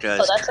Oh, Aka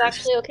so is that's cursed.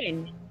 actually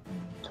okay.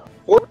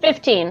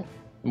 15.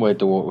 Wait,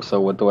 so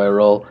what do I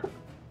roll?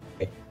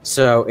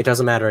 So it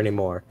doesn't matter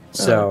anymore.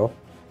 So,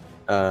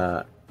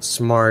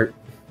 smart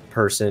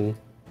person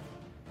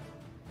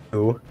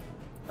who,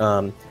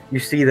 you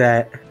see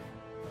that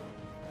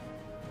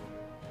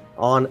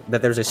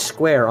there's a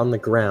square on the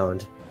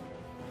ground,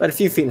 about a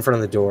few feet in front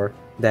of the door,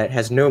 that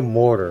has no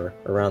mortar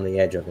around the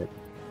edge of it.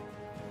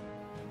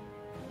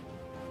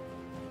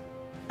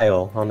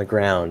 Tile on the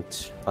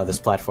ground of this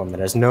platform that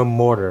has no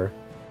mortar.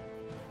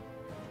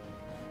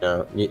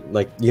 No,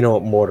 you know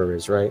what mortar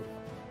is, right?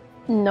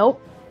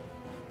 Nope.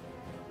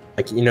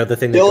 Like you know the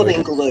thing that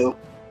Building goes- glue.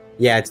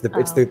 Yeah, it's the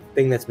Oh.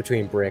 thing that's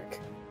between brick.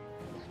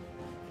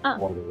 Oh.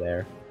 Mortar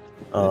there.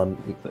 I'll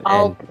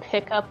And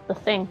pick up the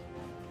thing.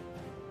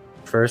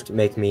 first,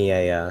 make me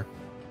a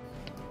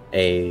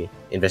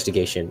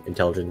investigation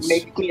intelligence.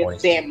 Make me a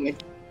point. sandwich.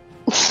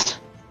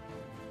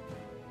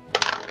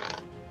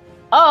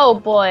 Oh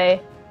boy!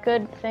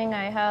 Good thing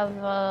I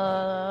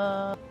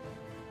have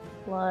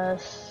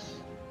plus.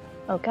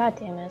 Oh god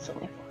damn it! It's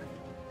only 4.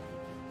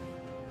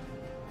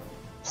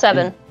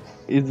 7.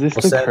 Is this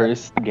What's the that?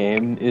 cursed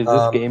game? Is this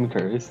Um, game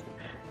cursed?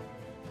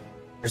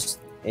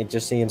 It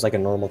just seems like a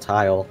normal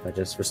tile that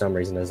just for some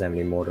reason doesn't have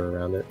any mortar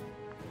around it.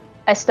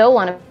 I still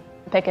want to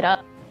pick it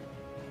up.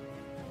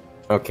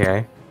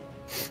 Okay.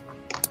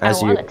 I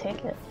As you want to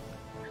take it.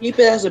 Keep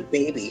it as a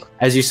baby.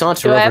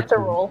 saunter Do I over have to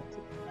roll?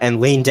 and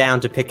lean down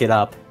to pick it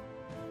up,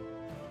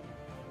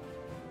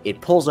 it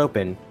pulls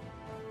open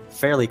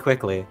fairly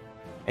quickly,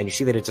 and you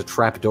see that it's a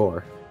trap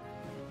door.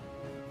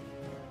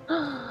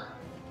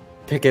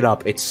 Pick it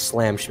up, it's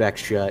slammed back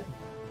shut.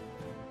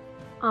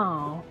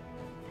 Oh.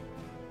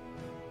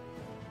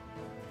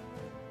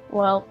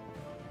 Well,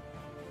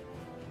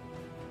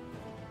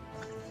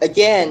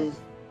 Again.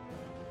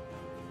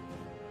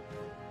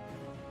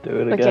 Do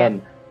it Okay.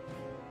 again.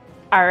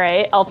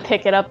 alright, I'll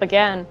pick it up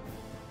again.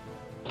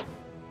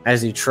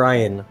 As you try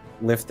and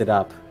lift it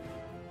up,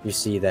 you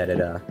see that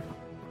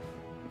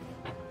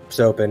it's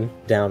open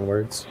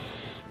downwards,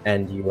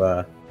 and you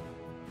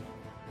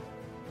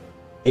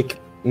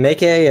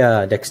make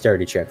a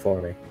dexterity check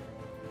for me.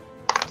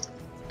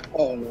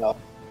 Oh no.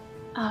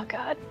 Oh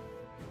god.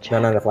 No,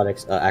 not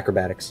athletics,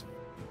 acrobatics.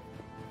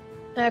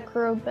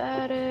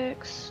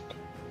 Acrobatics.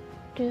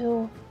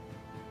 Do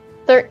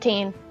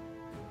 13.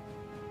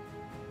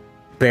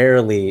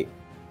 You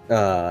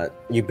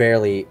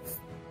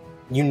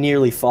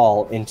nearly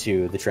fall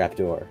into the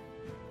trapdoor.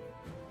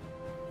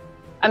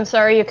 I'm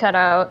sorry you cut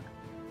out.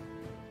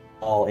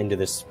 fall into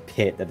this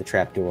pit at the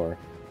trapdoor.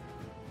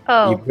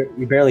 Oh.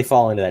 You barely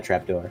fall into that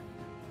trapdoor.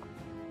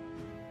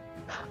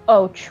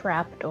 Oh,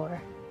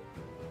 trapdoor.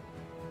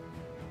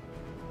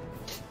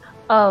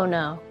 Oh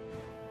no.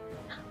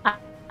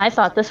 I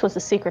thought this was a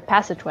secret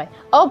passageway.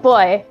 Oh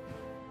boy!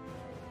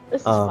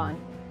 This is fun.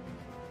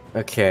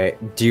 Okay,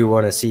 do you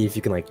want to see if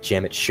you can, like,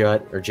 jam it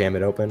shut or jam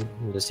it open?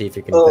 To see if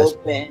you can...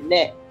 Open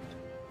it.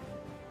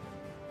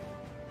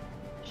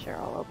 Sure,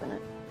 I'll open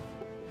it.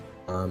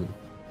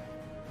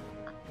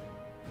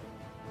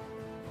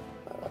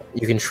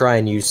 You can try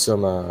and use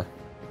some, on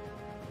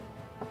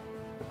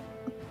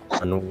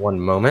one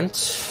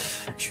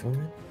moment, actually.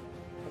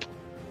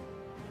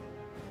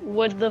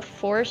 Would the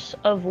force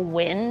of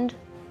wind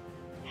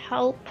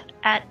help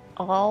at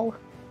all?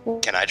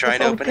 Can I try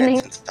and with open opening?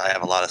 it since I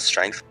have a lot of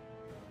strength?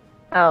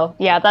 Oh,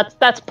 yeah,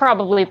 that's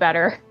probably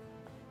better.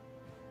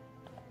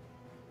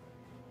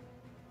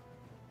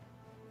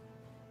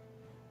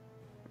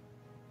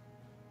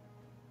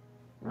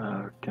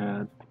 Oh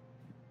god.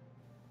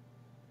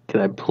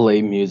 Can I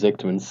play music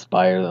to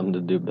inspire them to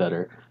do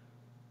better?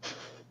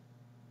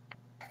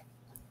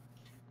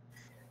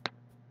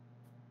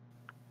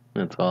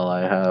 That's all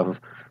I have.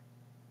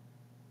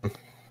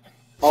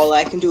 All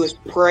I can do is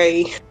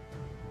pray.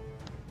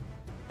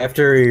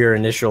 After your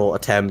initial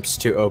attempts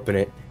to open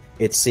it,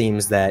 it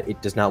seems that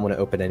it does not want to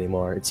open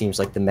anymore. It seems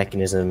like the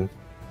mechanism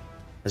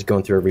has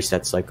gone through a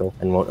reset cycle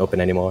and won't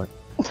open anymore.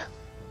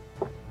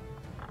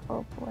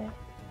 Oh boy.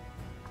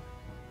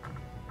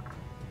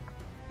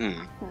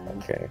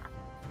 Okay.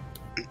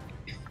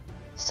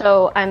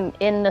 So I'm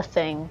in the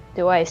thing.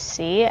 Do I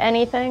see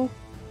anything?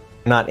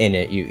 Not in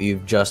it.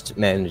 You've just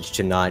managed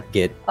to not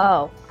get...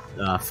 Oh.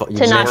 you To not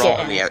managed- get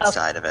On the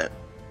outside of it.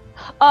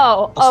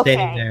 Oh, Just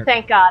standing okay. there.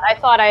 Thank God. I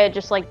thought I had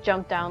just like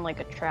jumped down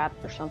like a trap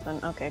or something.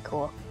 Okay,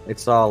 cool.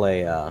 It's all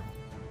a,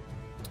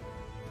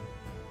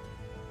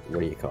 what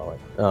do you call it?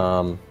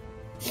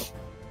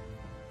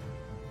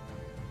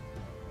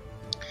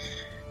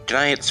 Can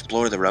I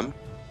explore the room?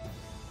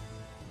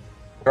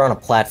 You're on a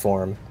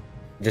platform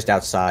just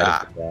outside.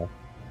 Ah.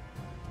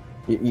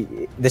 Of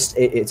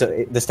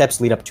the steps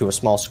lead up to a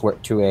small square,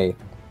 to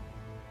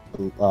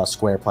a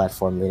square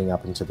platform leading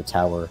up into the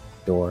tower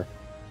door.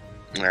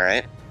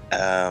 Alright.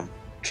 Can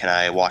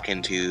I walk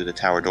into the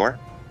tower door?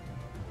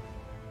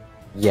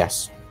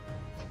 Yes.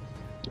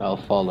 I'll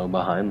follow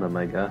behind them,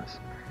 I guess.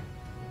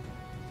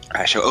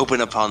 I shall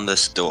open upon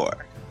this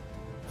door.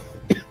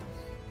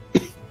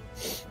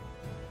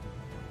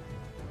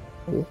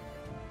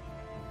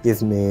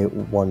 Give me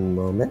one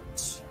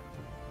moment.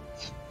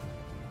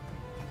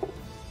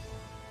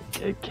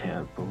 I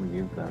can't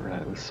believe that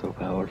rat was so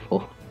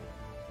powerful.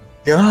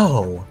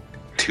 Go!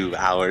 2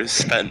 hours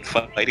spent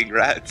fighting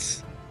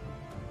rats.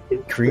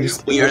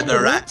 Increase. We are the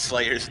rat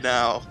slayers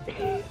now.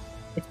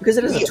 It's because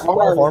it is a We 12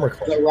 are armor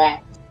class. the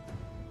rat.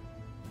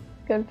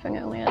 Good thing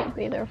I only had to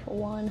be there for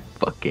one.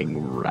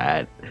 Fucking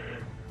rat.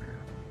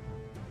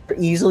 There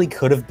easily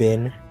could have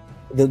been.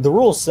 The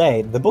rules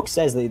say, the book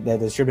says that there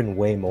should have been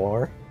way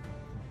more.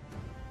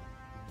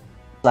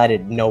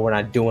 Decided, no, we're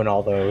not doing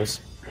all those.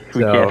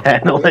 We So, can't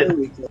handle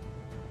it.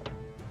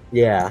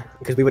 yeah,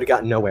 because we would have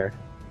gotten nowhere.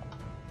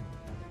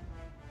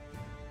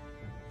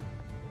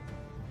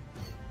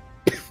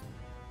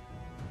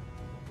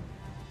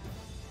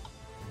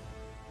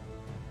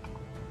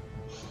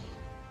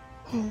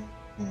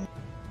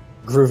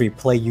 Groovy,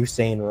 play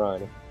Usain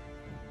Run.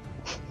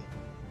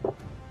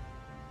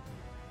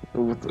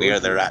 We are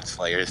the rat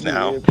slayers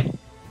now.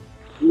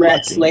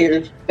 Rat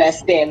Slayer's best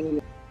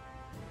standing.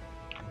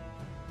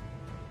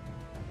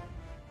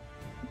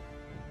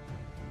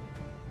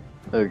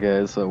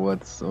 Okay, so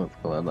what's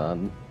going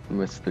on,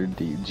 Mr.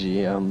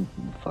 DG? I'm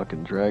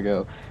fucking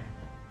Drago.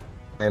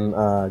 I'm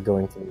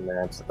going through the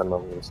maps at the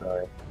moment, I'm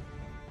sorry.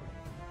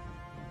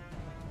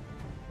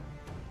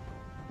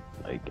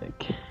 Like, I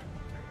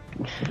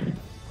can't.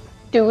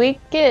 Do we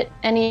get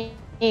any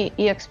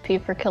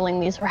EXP for killing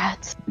these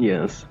rats?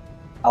 Yes.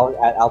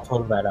 I'll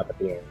total that up at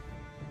the end.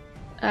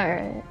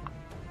 Alright.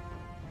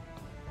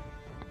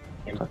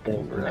 And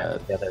Fucking put the maps rat.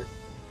 together.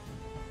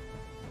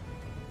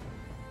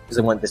 Because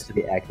I want this to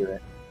be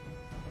accurate.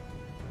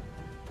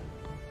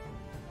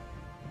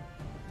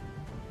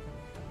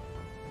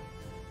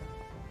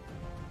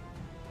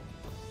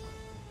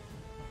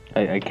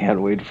 I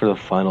can't wait for the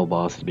final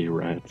boss to be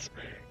rats.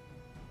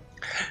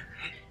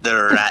 The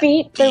rat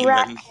Defeat the demon.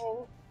 rat king.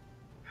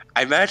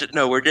 I imagine,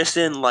 no, we're just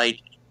in, like,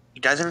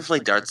 you guys ever play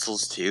Dark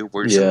Souls 2?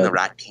 We're just Yeah. in the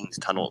Rat King's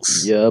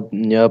tunnels. Yep,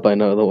 I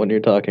know the one you're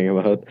talking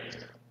about.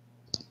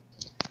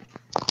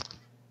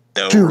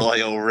 The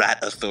Royal Rat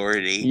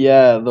Authority.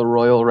 Yeah, the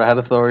Royal Rat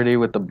Authority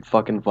with the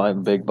fucking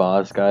big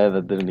boss guy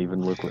that didn't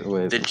even look like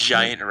wait. The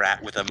giant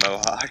rat with a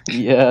mohawk.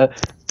 Yeah.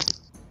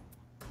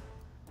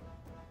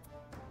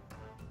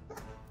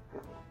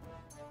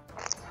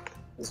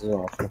 This is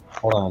awful.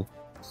 Hold on.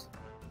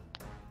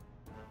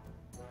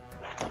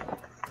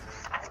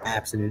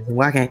 Absolutely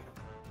working.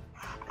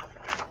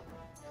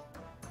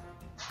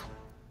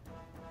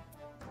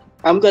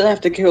 I'm gonna have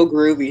to kill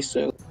Groovy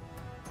soon.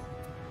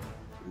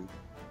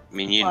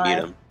 mean, you can mute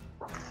him.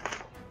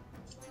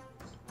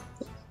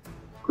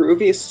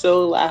 Groovy is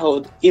so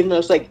loud, even though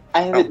it's like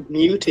I have it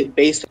muted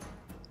basically.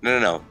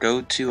 No.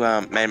 Go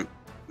to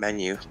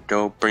menu.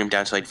 Go bring him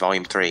down to like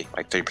volume 3,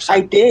 like 30%.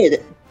 I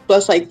did.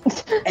 Plus, like,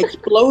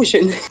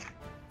 explosion.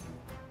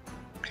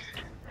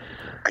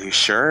 Are you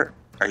sure?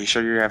 Are you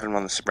sure you're having him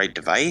on the right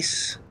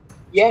device?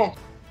 Yeah.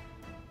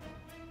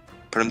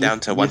 Put him down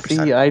to You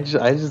 1%. see, I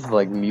just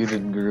like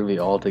muted Groovy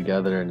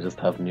altogether and just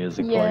have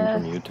music playing Yeah.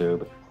 from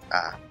YouTube.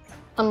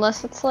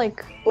 Unless it's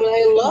like But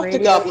I love the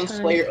Radio Goblin time.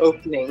 Slayer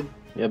opening.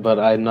 Yeah, but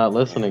I'm not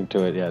listening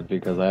to it yet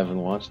because I haven't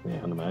watched the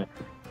anime.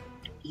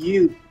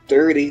 You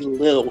dirty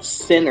little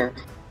sinner.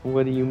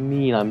 What do you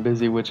mean? I'm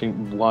busy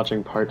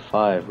watching part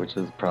 5, which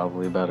is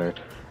probably better.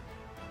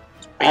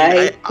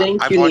 I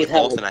think I've you watched need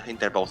help. both, and I think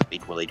they're both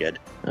equally good.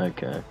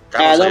 Okay.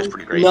 Dragon Slayer's Adam,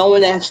 pretty great. no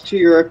one asked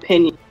your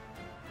opinion.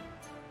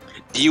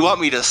 Do you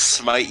want me to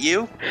smite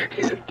you?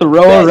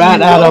 Throw a rat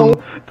you at know.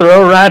 him!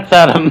 Throw rats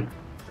at him!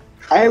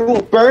 I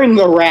will burn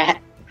the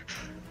rat.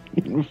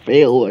 You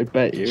fail, I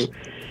bet you.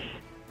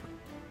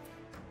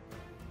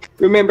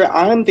 Remember,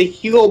 I'm the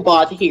heal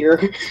bot here.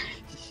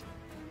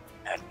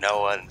 And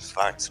no one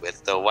fucks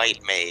with the white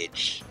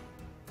mage.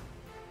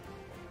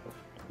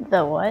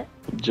 the what?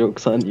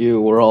 Joke's on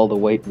you, we're all the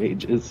white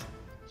mages.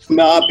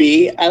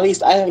 Nobby, at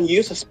least I don't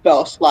use a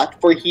spell slot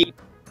for heal.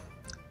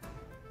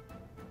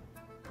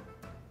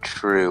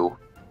 True.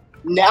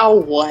 Now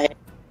what?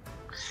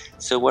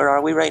 So where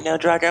are we right now,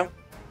 Drago?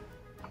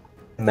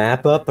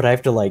 Map up, but I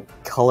have to like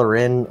color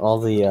in all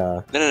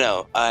the.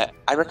 No. I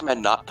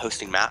recommend not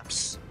posting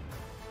maps.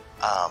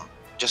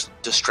 Just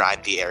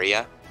describe the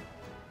area.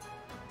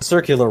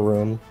 Circular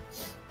room,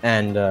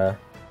 and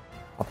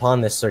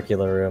upon this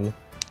circular room,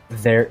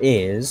 there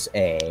is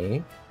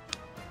a.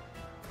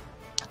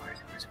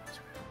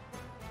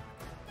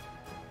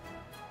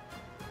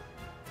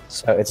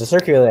 So it's a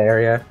circular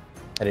area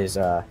that is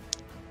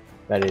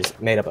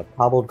made up of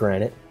cobbled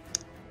granite,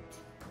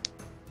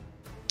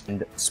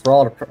 and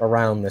sprawled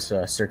around this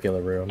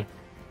circular room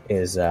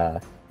is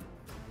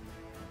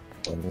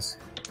ones.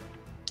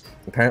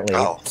 Apparently,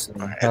 some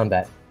alright.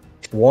 combat.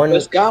 One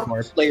There's Goblin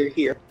mark Slayer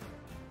here.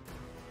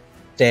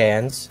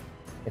 stands.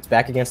 It's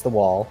back against the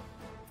wall.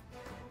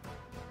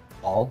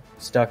 All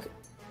stuck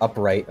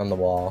upright on the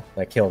wall.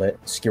 That killed it,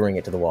 skewering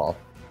it to the wall.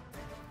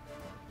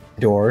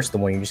 Doors, the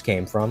one you just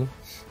came from,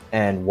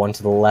 and one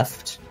to the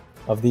left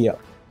of the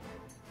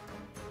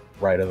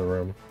right of the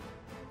room.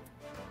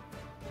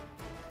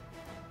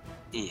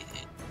 Hmm.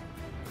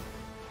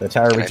 The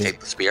tower Can I reaches take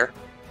the spear?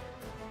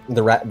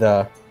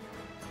 the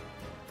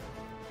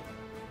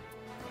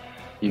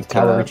You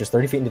tower reaches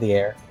 30 feet into the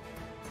air,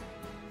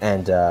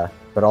 and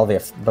but all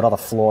the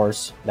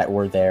floors that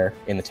were there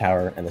in the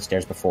tower and the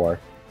stairs before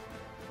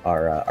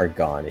are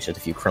gone. It's just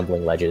a few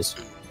crumbling ledges.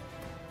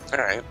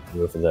 Alright. The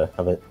roof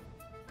of it.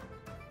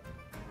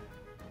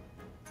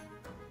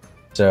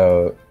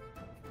 So,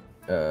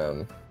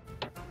 a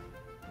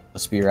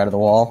spear out of the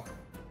wall.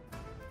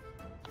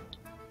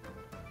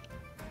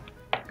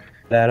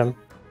 Adam,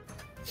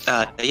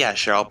 Yeah,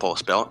 sure, I'll pull a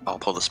spell. I'll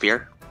pull the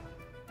spear.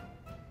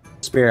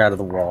 spear out of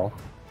the wall.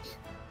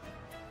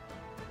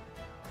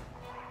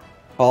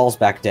 Falls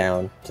back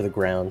down to the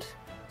ground,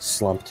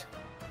 slumped.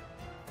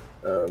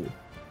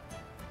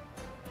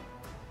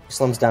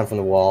 Slumps down from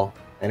the wall,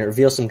 and it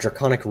reveals some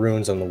draconic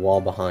runes on the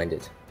wall behind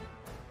it.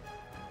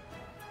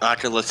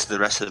 Archer looks at the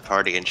rest of the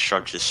party and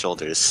shrugs his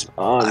shoulders.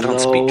 Oh, I don't no.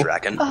 speak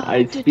dragon.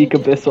 I speak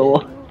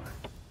Abyssal.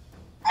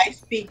 I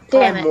speak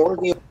Damn it.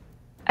 primordial.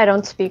 I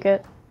don't speak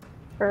it.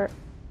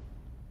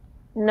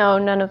 No,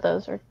 none of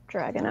those are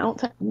dragon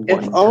out.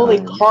 If only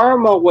time.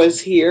 Karma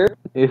was here.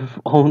 If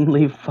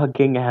only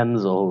fucking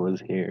Hansel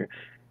was here.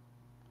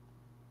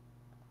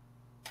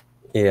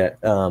 Yeah.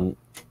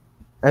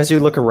 As you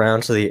look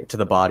around to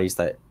the bodies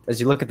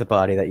as you look at the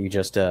body that you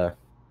just down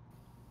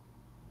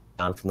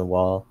from the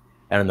wall,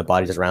 and the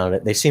bodies around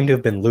it, they seem to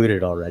have been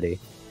looted already,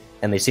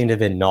 and they seem to have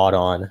been gnawed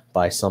on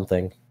by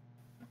something.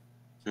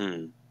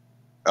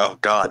 Oh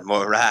god,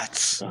 more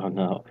rats. Oh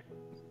no.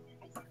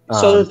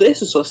 So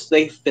this is what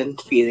they've been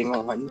feeding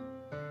on.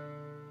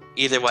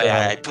 Either way,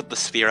 I put the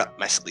spear up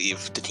my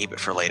sleeve to keep it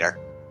for later.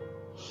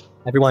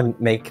 Everyone,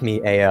 make me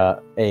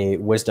a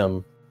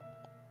wisdom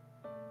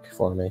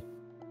for me.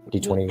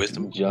 D20.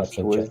 Wisdom? Just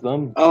perception check.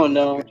 wisdom? Oh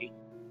no.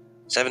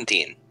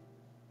 17.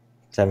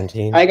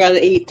 17. I got an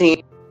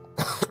 18.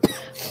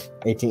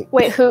 18.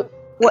 Wait, who?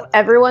 What?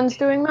 Everyone's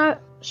doing that?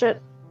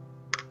 Shit.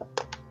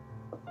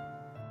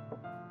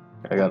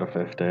 I got a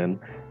 15.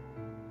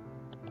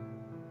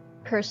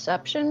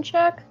 Perception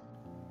check?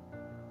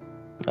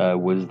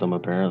 Wisdom,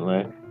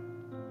 apparently.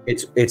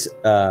 It's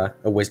a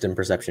wisdom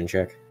perception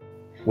check.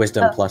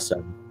 Wisdom Oh. plus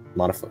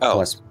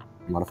plus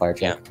modifier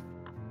check.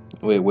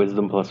 Wait,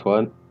 wisdom plus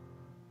what?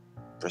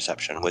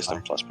 Perception.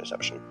 Wisdom plus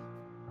perception.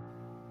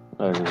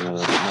 I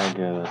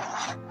get it.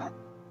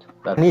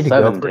 That's I need to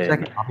go for a 17.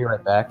 second. I'll be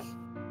right back.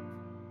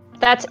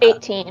 That's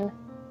 18.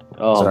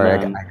 Oh, Sorry,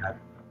 man.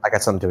 I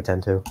got something to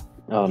attend to.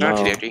 Oh, no.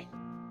 Okie dokie.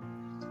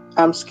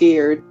 I'm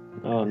scared.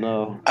 Oh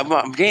no.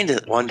 I'm beginning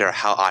to wonder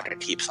how Otter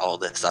keeps all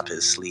this up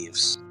his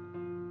sleeves.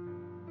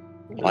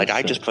 Like,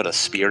 I just put a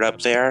spear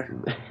up there.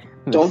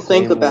 The Don't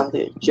think same about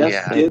way- it. Just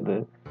Yeah.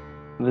 do.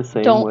 the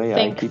same Don't way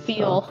think, I keep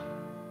feel. stuff.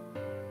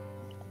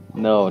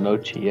 No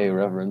Chie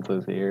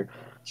references here.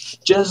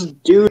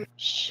 Just do.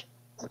 Shh.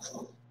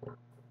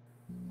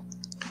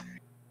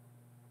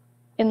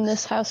 In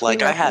this house, Like,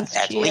 we I have reference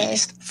at GA.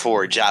 least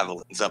 4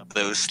 javelins up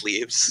those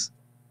sleeves.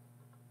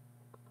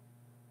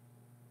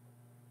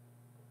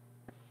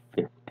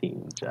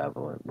 15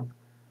 javelins.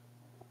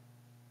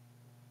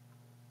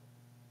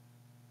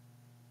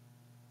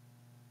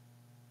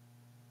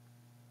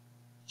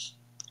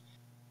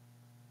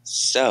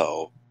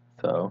 So,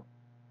 So,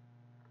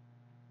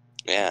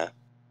 yeah.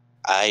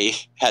 I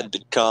had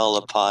to call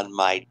upon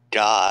my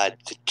god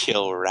to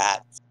kill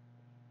rats.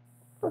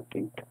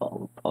 fucking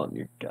call upon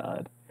your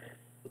god.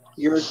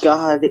 Your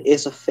god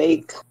is a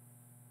fake.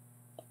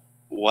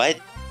 What?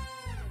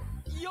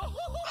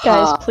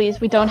 Guys, Ha.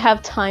 please, we don't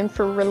have time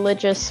for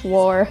religious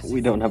war. We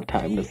don't have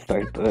time to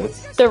start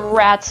this. The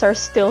rats are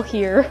still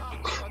here.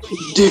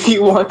 Do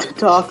you want to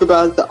talk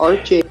about the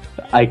archie?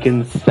 I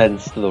can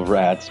sense the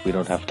rats. We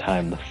don't have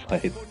time to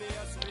fight.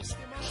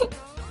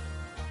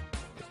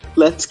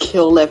 Let's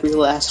kill every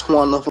last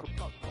one of them.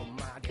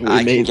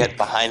 I can get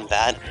behind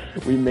that.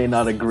 We may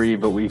not agree,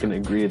 but we can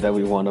agree that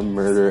we want to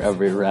murder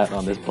every rat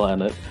on this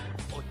planet.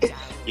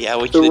 Yeah,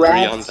 we The can agree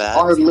on rats that.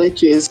 are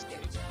liches.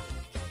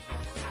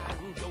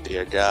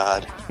 Dear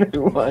God.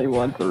 I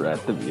want the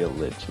rat to be a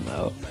lich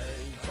now.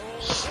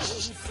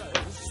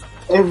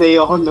 And they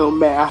all know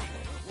math.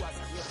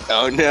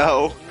 Oh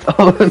no.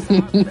 Oh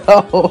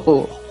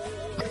no!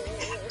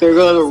 They're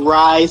gonna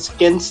rise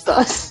against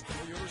us.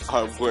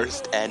 Our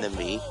worst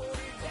enemy.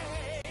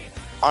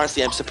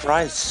 Honestly, I'm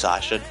surprised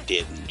Sasha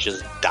didn't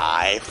just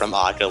die from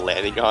Akka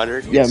landing on her,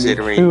 Yeah, me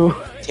considering too.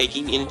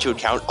 taking into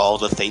account all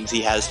the things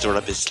he has stored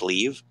up his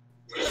sleeve.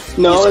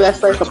 No, He's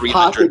that's like a 300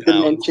 pocket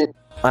pounds. dimension.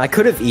 I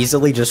could have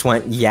easily just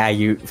went, yeah,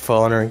 you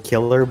fall on her and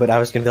kill her, but I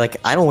was gonna be like,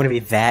 I don't want to be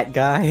that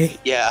guy.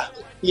 Yeah.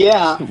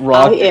 Yeah,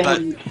 Rock, I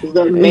am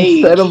the mage.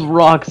 Instead of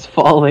rocks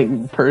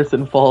falling,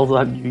 person falls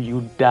on you,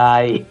 you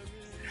die.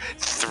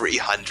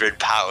 300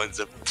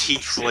 pounds of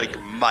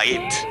tiefling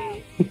might.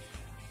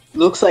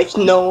 Looks like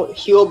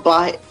he'll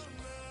buy.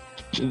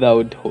 That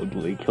would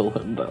totally kill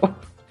him, though.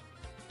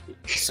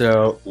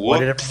 So, what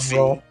did everyone Whoopsie.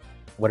 roll?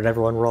 What did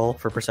everyone roll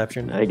for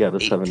perception? I got a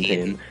 18.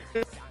 17.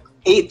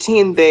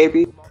 18,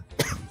 baby.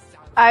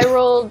 I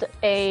rolled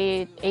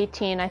a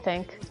 18, I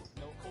think.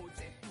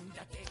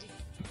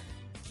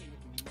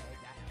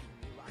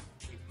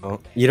 Oh,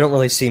 you don't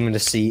really seem to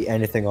see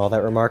anything all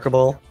that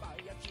remarkable.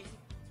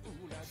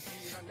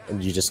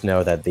 And you just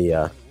know that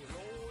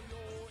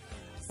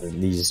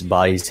these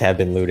bodies have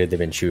been looted, they've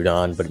been chewed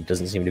on, but it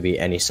doesn't seem to be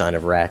any sign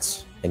of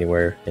rats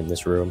anywhere in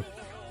this room.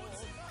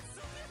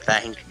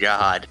 Thank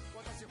God.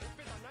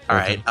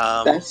 Alright,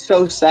 That's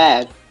so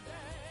sad.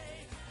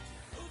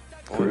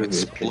 we've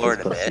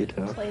explored a bit.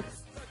 Play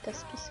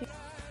Despacito.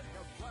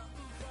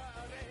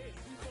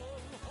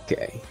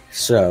 Okay,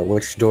 so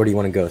which door do you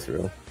want to go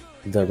through?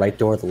 The right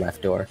door or the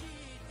left door?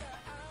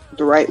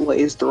 The right way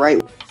is the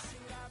right way.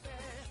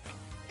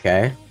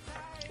 Okay.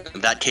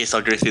 In that case,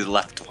 I'll go through the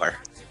left door.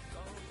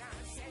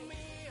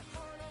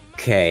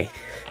 Okay.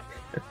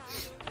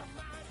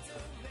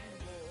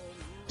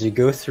 As you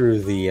go through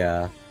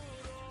the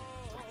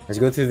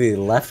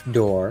left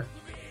door,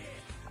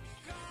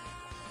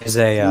 is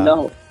a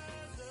No.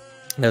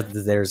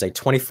 there's a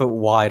 20-foot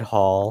wide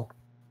hall.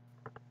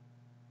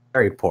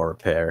 Very poor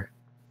repair.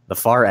 The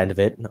far end of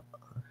it,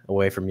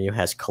 away from you,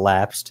 has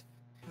collapsed,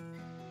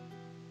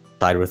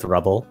 side with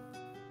rubble.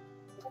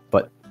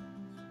 But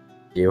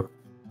you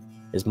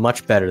is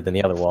much better than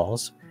the other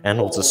walls, and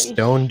holds a Holy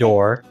stone shit.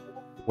 door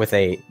with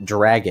a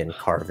dragon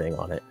carving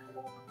on it.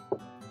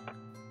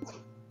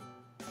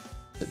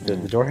 The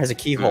door has a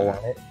keyhole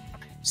on it,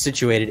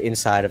 situated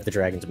inside of the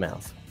dragon's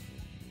mouth.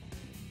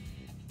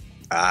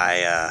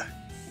 I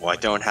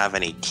don't have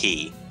any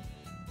key.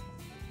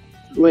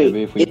 Wait,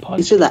 Maybe if we it's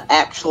punch to the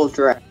actual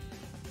dragon.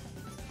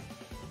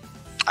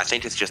 I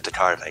think it's just a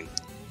carving.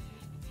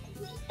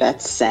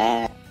 That's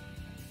sad.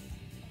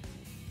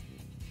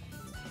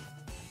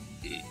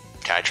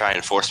 Can I try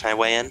and force my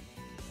way in?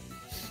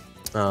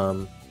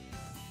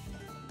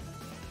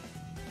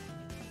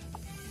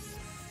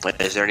 Like,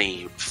 is there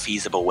any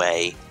feasible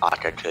way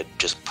Akka could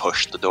just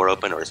push the door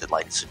open, or is it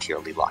like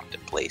securely locked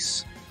in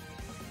place?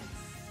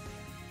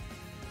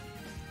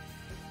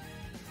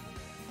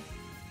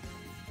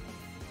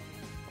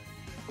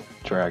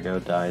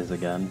 Drago dies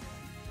again.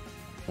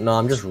 No,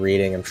 I'm just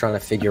reading. I'm trying to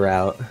figure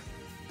out.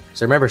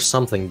 So I remember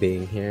something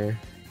being here.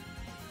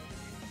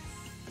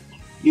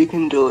 You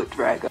can do it,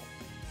 Drago.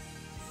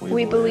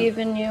 We believe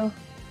in you.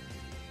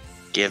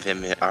 Give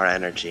him our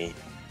energy.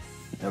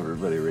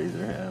 Everybody raise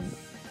their hand.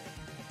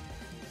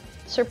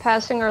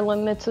 Surpassing our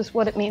limits is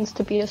what it means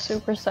to be a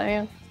Super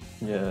Saiyan.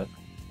 Yeah.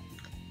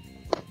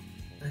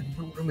 And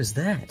what room is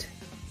that?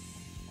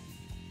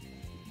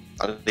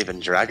 I don't even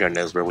Drago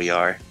knows where we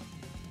are.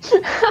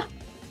 Okay.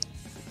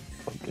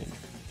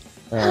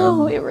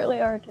 We really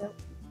are too.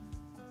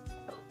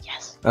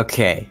 Yes.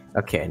 Okay,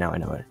 now I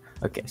know it.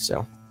 Okay,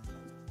 so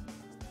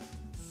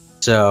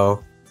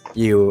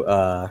you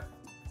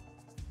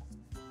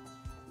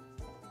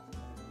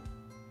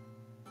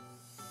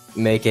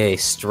make a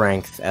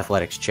strength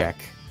athletics check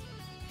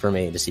for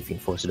me to see if you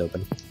can force it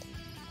open.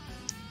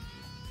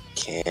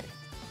 Can't.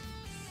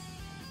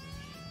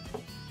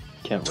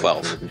 Can't wait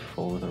 12. for it to be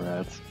full of the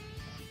rats.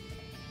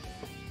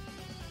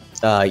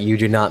 You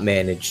do not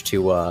manage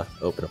to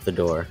open up the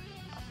door.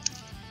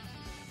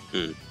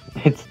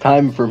 It's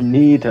time for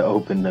me to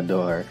open the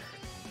door.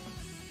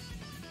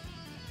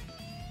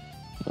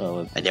 Oh,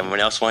 And anyone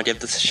else want to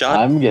give this a shot?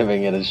 I'm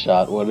giving it a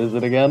shot. What is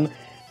it again?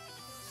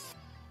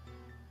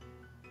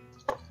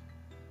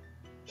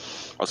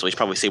 Also, we should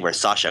probably see where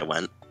Sasha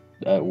went.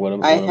 What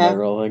am I I have-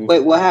 rolling?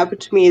 Wait, what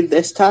happened to me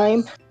this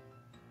time? I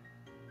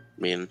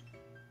mean,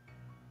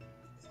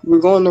 We're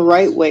going the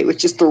right way,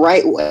 which is the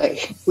right way.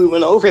 We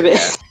went over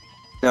this.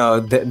 No,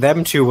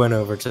 them two went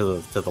over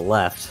to the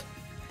left.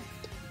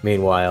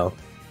 Meanwhile,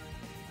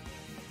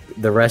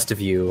 the rest of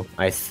you,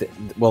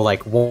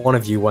 like one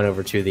of you went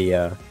over to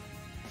the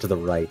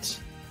right.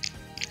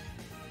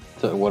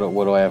 So what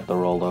do I have to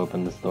roll to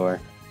open this door?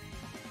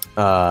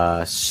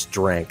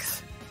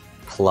 Strength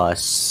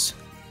plus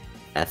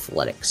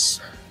athletics.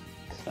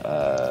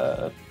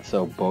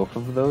 So both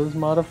of those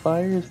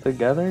modifiers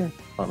together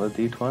on a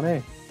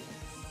d20?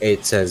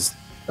 It says,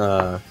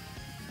 yeah,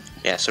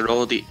 so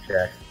roll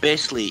Yeah.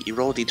 basically, you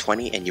roll a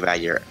d20 and you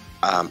add your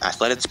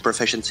athletics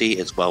proficiency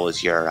as well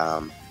as your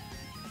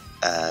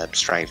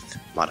strength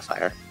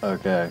modifier.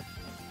 Okay.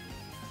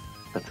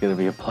 That's gonna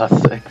be a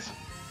 +6.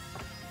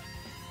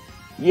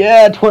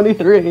 Yeah,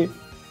 23!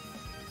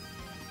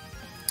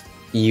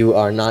 you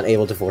are not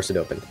able to force it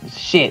open.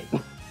 Shit!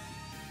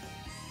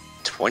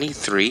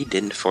 23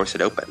 didn't force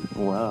it open.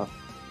 Wow.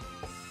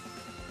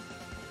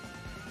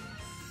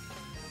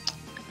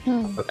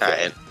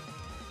 Alright.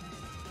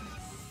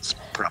 It's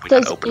probably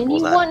Does not openable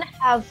anyone then.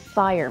 have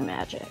fire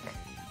magic?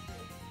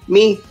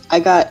 Me, I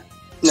got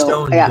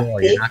Stone I got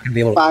door. You're 8 not gonna be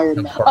able to. fire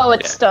come magic. across Oh, it.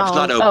 it's stone. It's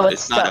not, oh,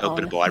 it's not stone.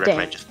 openable. I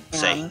recommend just Damn.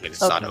 saying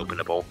it's not Okay.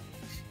 openable.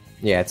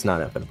 Yeah, it's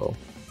not openable.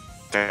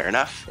 Fair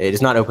enough. It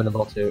is not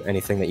openable to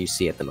anything that you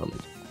see at the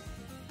moment.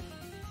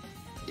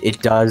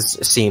 It does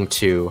seem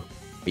to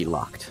be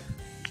locked.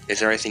 Is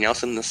there anything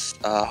else in this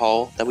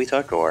hall that we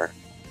took, or?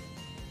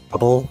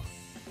 Bubble,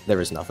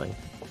 there is nothing.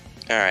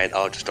 Alright,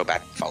 I'll just go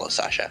back and follow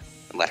Sasha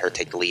and let her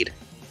take the lead.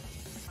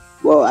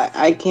 Well,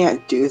 I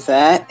can't do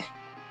that.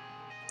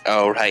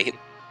 Oh, right.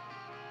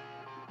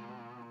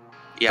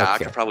 Yeah,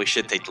 Okay. Aka probably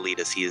should take the lead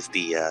as he is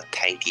the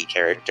tanky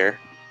character.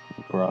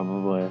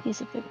 Probably.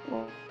 He's a big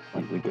boy.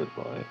 He's a good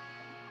boy.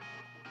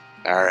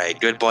 Alright,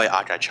 good boy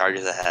Aka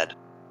charges ahead.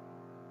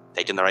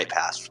 Taking the right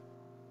path.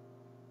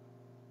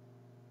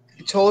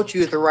 I told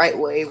you the right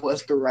way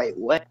was the right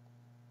way.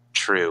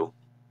 True.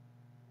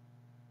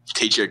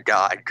 Did your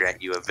god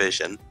grant you a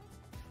vision?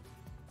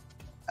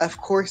 Of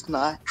course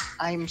not.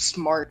 I'm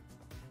smart.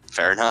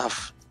 Fair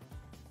enough.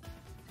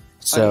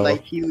 So,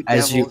 Unlike you,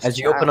 as you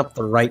devils. open up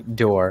the right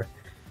door,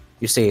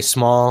 you see a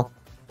small,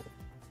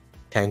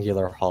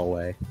 rectangular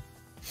hallway.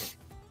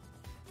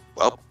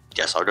 Well,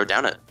 guess I'll go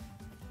down it.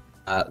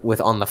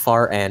 With on the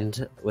far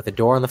end, with a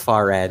door on the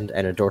far end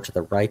and a door to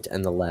the right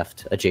and the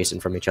left,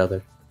 adjacent from each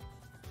other.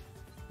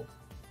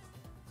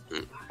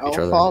 I'll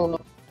other.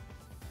 follow.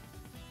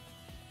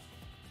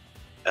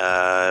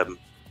 I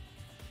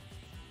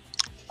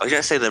was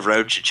gonna say the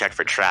road should check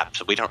for traps,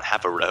 but we don't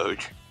have a road.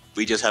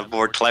 We just have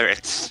more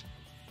clerics.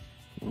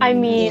 I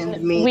And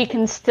mean, me. we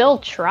can still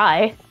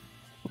try.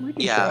 We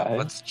can Yeah, try.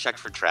 let's check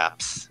for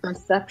traps.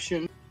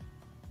 Perception.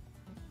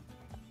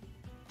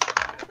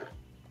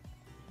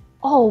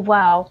 Oh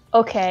wow.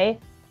 Okay.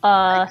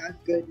 I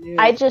got good news.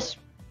 I just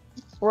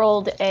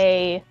rolled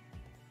a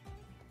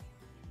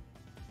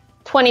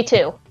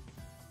 22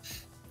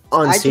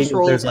 On I seeing just if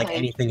rolled there's a like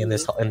 19. anything in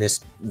this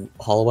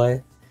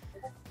hallway.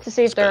 to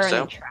see if there are Suppose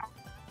any so. traps.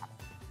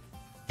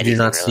 I do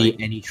not Anything, see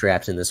really? any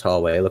traps in this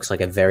hallway. It looks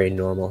like a very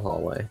normal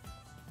hallway.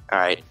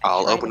 Alright,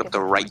 I'll Try to open up get the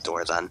the right traps.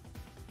 door then.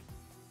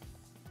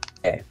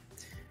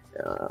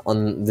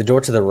 On the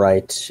door to the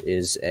right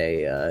is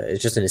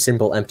it's just in a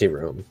simple empty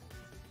room.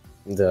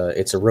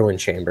 It's a ruined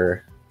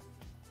chamber,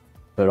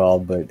 but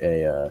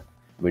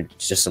with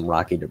just some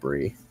rocky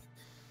debris.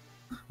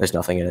 There's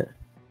nothing in it.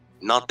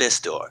 Not this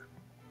door.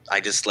 I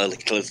just slowly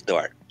close the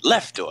door.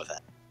 Left door then.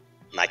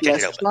 And I kick it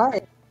Let's open.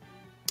 try.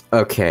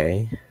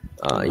 Okay,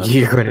 That's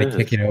you're what going it to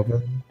is. kick it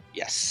open.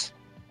 Yes.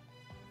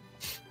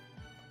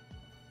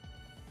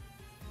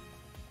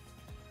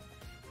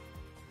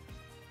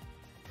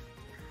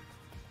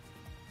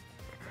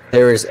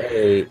 There is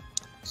a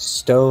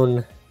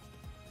stone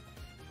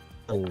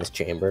in this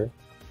chamber,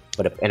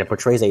 and it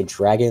portrays a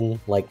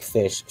dragon-like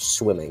fish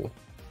swimming.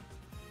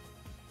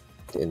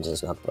 It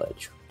does not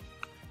budge.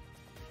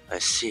 I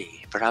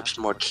see. Perhaps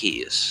more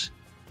keys.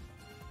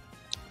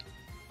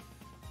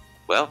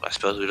 Well, I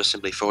suppose we'll just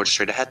simply forward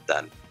straight ahead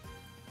then.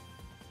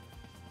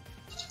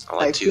 I'll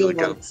I let feel you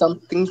go. like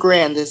something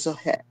grand is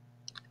ahead.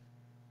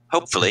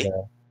 Hopefully.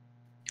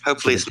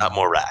 Hopefully it's not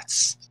more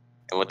rats.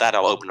 And with that,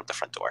 I'll open up the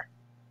front door.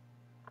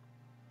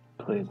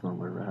 Please, no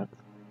more rats.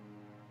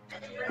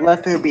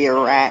 Let there be a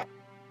rat.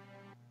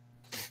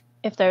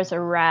 If there's a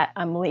rat,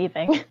 I'm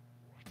leaving.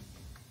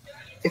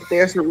 If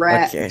there's a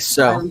rat, Okay,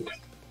 so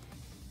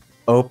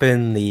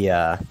open the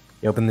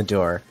you open the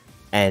door,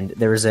 and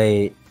there's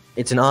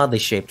it's an oddly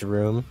shaped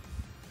room.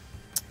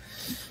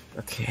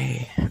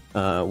 Okay,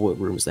 what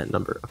room is that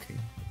number? Okay.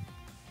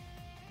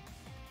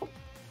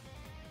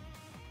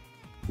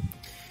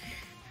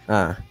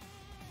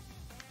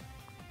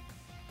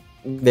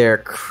 They're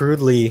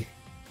crudely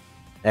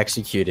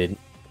executed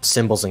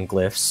symbols and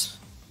glyphs.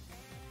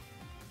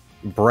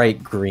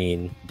 Bright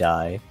green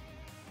dye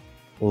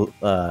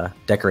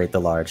decorate the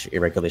large,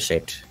 irregularly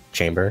shaped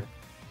chamber.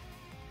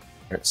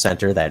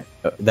 Center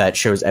that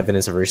shows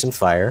evidence of recent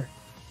fire.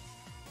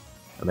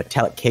 A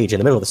metallic cage in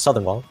the middle of the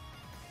southern wall.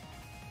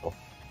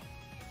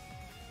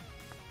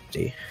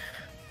 Empty.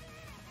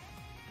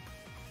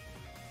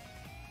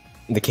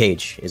 The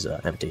cage is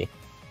empty.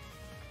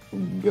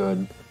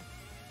 Good.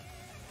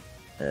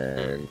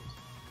 And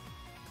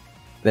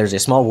there's a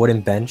small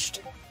wooden bench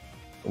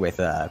with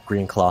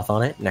green cloth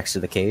on it next to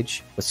the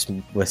cage,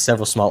 with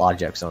several small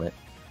objects on it.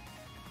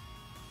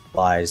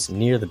 Lies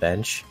near the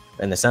bench,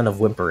 and the sound of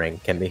whimpering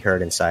can be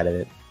heard inside of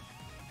it.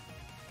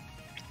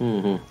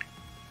 Mm-hmm.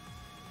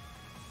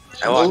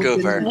 I walk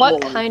over.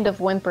 What kind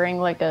of whimpering?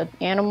 Like an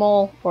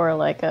animal or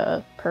like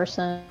a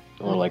person?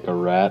 Or like a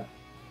rat.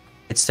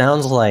 It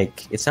sounds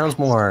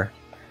more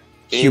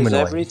Is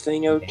humanoid.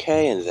 everything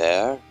okay in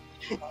there?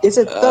 is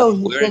it though?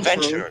 We're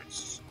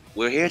adventurers.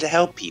 We're here to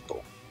help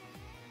people.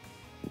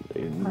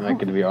 That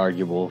could be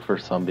arguable for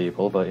some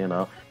people, but you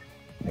know.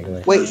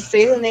 Wait,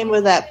 say the name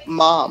of that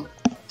mom.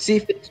 See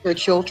if it's her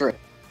children.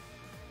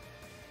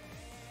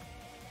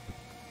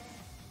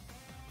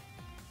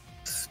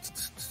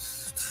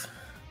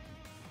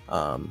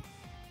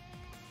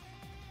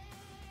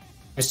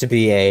 Seems to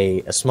be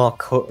a small.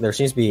 There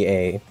seems to be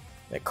a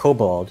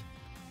kobold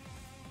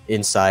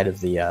inside of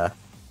the.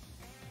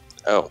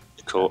 Oh,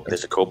 cool.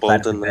 There's a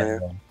kobold in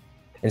there.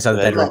 Inside the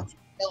bedroom.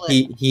 Kill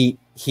it.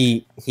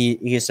 He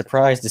is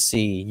surprised to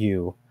see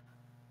you.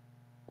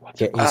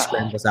 He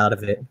scrambles out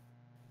of it.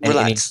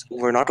 Relax.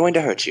 We're not going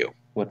to hurt you.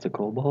 What's a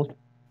kobold?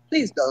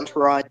 Please don't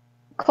run.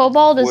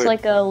 Kobold is We're-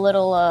 like a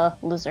little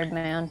lizard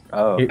man.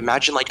 Oh.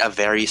 Imagine like a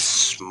very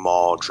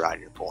small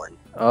dragonborn.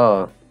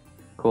 Oh.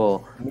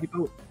 Cool.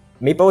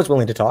 Meepo is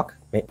willing to talk.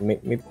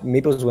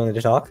 Meepo is willing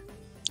to talk.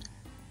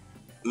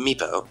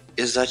 Meepo,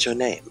 is that your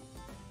name?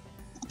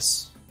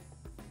 Yes.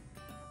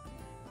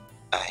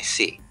 I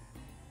see.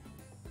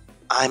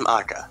 I'm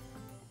Aka.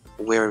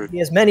 We're He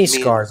has many Me-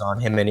 scars on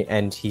him,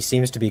 and he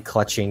seems to be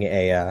clutching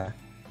a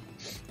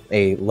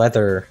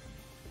leather.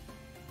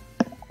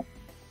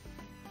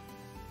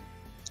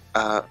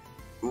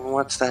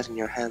 what's that in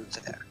your hands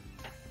there?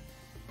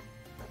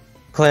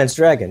 Clan's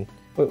dragon.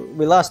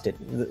 We lost it.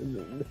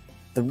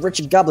 The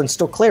wretched goblin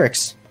stole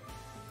clerics.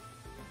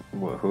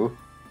 Woohoo.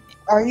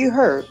 Are you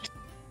hurt?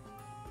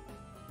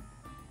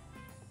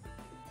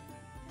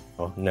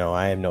 Oh no,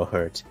 I am no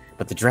hurt.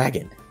 But the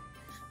dragon.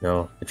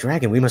 No, the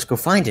dragon. We must go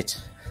find it.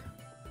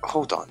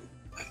 Hold on.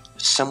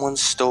 Someone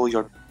stole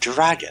your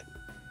dragon.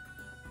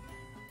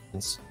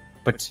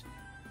 But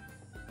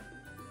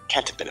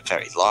Can't have been a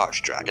very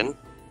large dragon.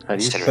 How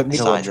do you Considering the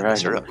kill a size of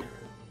this dragon? room.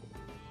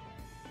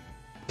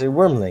 the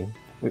wormling.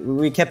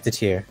 We kept it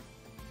here.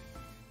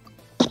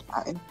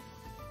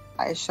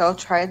 I shall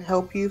try and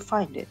help you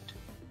find it.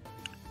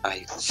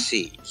 I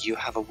see. You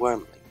have a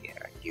wormling here,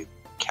 and you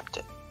kept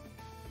it.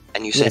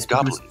 And you Yes, said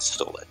because- goblins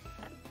stole it.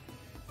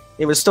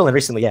 It was stolen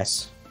recently,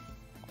 yes.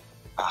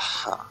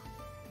 Aha.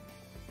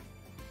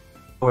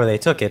 Or they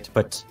took it,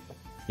 but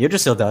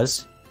Yggdrasil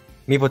does.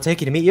 Meepo will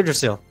take you to meet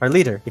Yggdrasil, our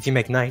leader, if you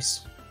make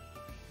nice.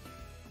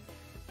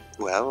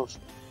 Well,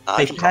 I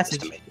Take can promise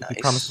passage to make if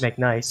you promise nice. to make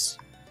nice.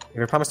 If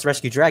you promise to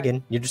rescue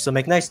Dragon, Yggdrasil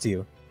make nice to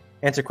you.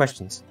 Answer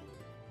questions.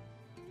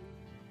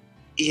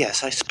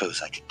 Yes, I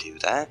suppose I could do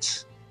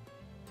that.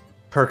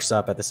 Perks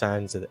up at the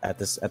sounds of, at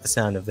the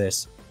sound of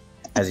this,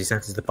 as he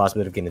senses the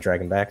possibility of getting the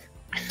dragon back.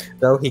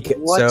 Though he could,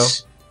 What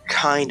so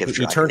kind of he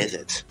dragon turned- is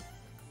it?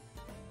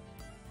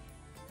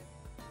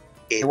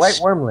 a It's white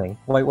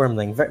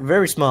wormling,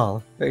 very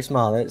small, very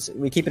small.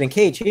 We keep it in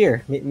cage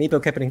here.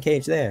 Meepo kept it in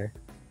cage there.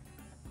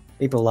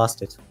 Meepo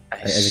lost it I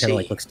as he kind of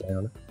like see. looks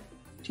down.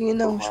 Do you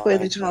know which way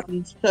the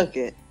goblins took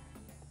it?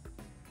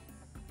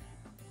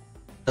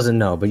 Doesn't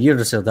know, but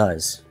Yggdrasil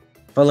does.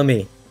 Follow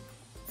me,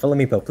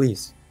 Meepo,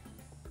 please.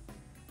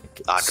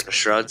 Aka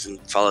shrugs and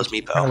follows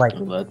Meepo. Kind of like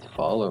Let's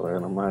follow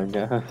him, I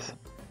guess.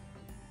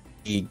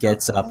 he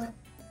gets up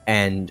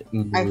and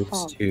moves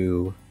follow.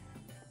 to.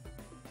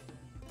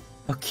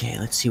 Okay,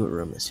 let's see what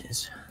room this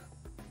is.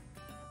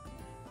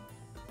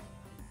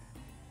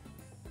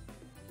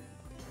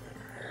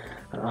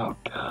 Oh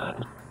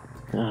god.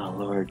 Oh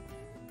lord.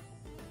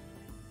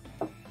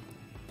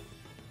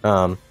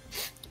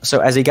 So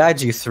as he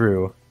guides you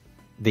through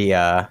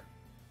the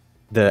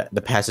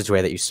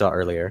passageway that you saw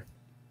earlier,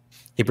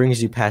 he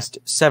brings you past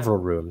several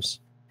rooms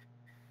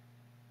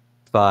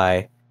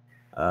by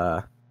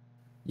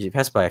you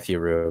pass by a few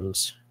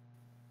rooms.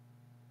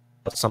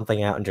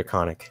 Something out in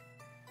Draconic.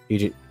 You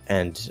do,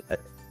 and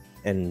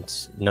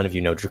none of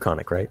you know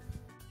Draconic, right?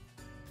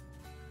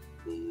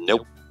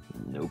 Nope.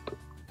 Nope.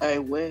 I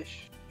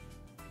wish.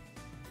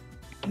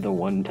 The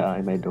one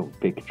time I don't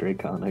pick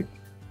Draconic.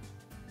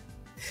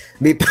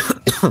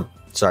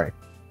 Sorry.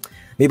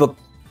 Meepo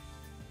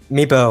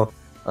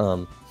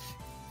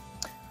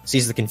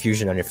sees the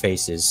confusion on your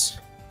faces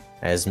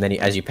as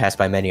you pass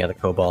by many other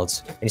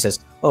kobolds, and he says,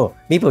 "Oh,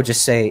 Meepo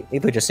just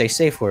say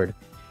safe word.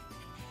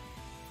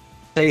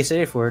 Say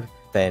safe word,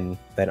 then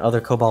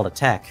other kobold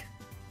attack."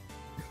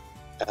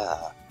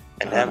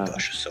 An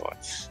ambush of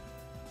sorts.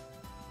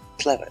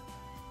 Clever.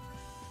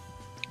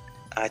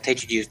 I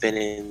take it you've been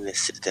in the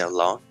Citadel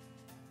long?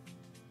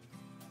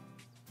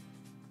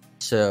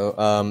 So,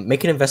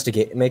 make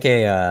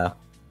a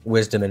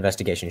wisdom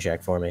investigation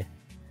check for me.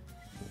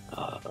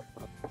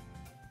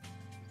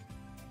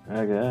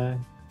 Okay.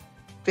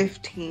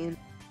 15.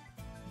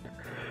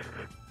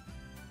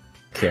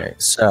 Okay,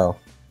 so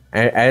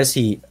as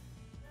he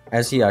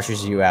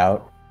ushers you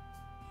out,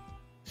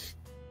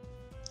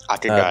 I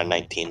did got a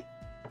 19.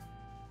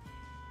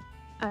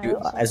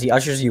 as he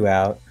ushers you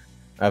out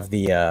of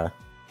the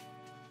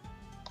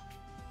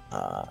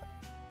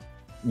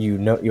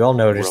you all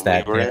notice Room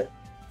that we were in?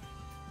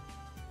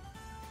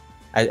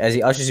 as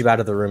he ushers you out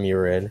of the room you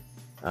were in,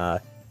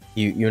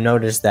 you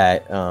notice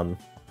that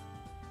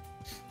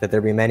that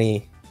there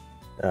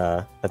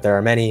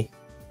are many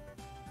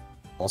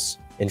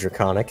in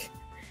Draconic,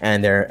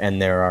 and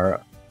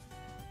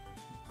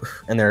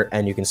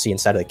you can see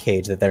inside of the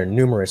cage that there are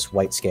numerous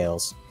white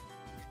scales.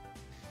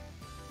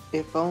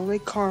 If only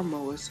Karma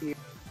was here.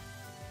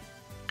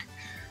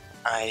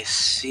 I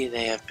see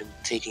they have been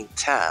taking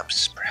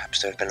tabs.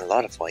 Perhaps there have been a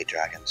lot of white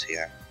dragons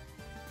here.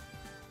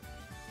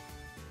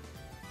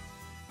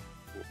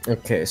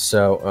 Okay,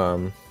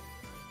 so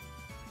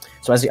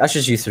as he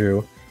ushers you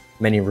through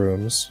many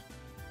rooms,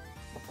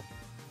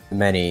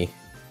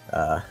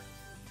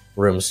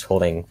 rooms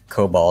holding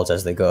kobolds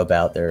as they go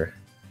about their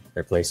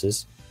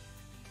places,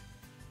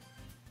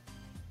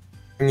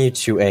 bring you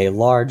to a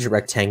large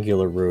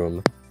rectangular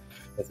room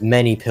with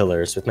many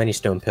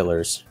stone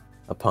pillars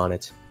upon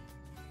it.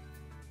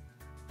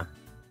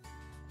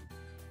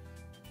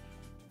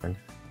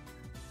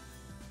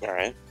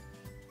 Alright.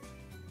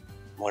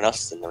 What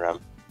else is in the room?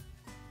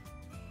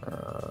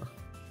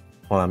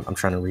 Well, I'm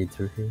trying to read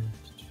through here.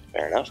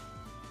 Fair enough.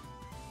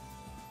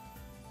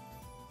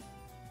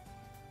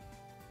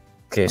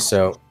 Okay,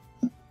 so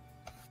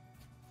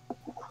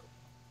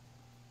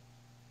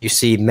you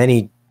see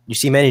many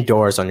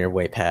doors on your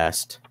way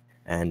past,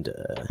 and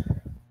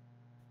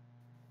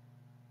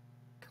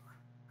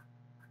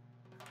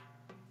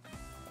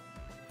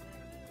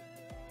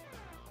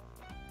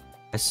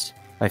yes,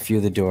 by few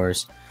of the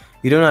doors,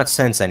 you do not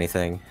sense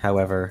anything.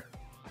 However,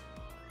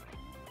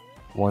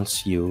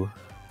 once you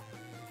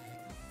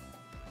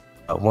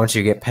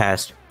get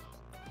past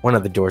one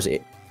of the doors,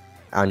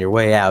 on your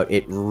way out,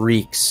 it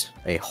reeks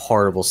a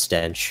horrible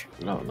stench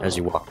as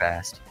you walk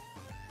past.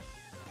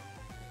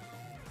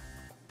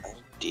 Oh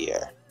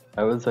dear.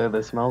 I would say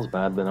this smells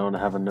bad, but I don't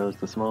have a nose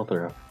to smell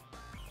through.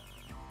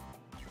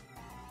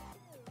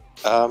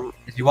 As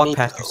you walk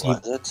past, you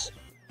Meepo, see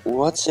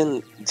what's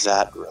in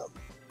that room?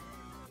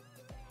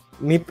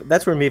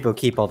 That's where Meepo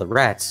keep all the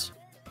rats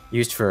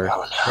used for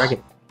Oh,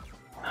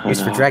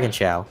 dragon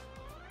chow.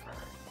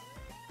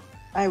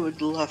 I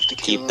would love to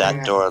kill Keep that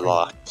her. door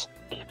locked.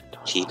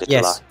 Keep it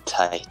Yes. locked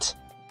tight.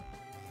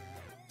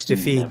 Used to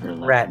feed Never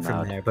let rat them from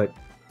out. there, but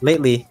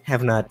lately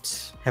have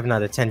not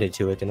attended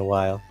to it in a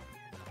while.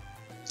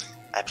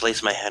 I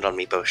place my hand on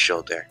Meepo's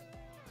shoulder.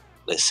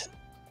 Listen,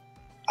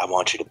 I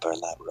want you to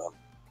burn that room.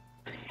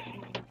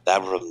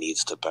 That room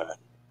needs to burn.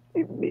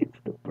 It needs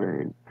to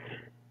burn.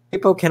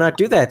 Meepo cannot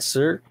do that,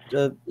 sir.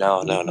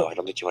 No, I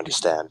don't think you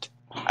understand.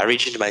 I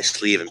reach into my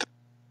sleeve and put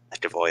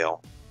active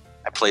oil.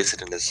 I place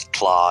it in his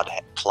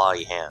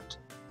clawy hand.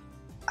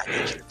 I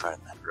need you to burn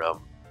that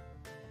room.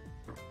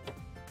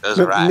 Those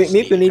rats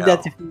Meepo need need to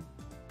that go. to feed.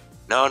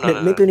 No.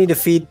 Meepo need to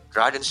feed.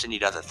 Dragons should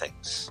need other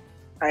things.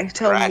 I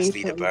tell Rats me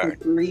need to to burn.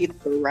 breed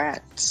the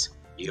rats.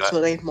 You, So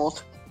they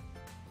multiply.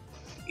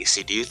 you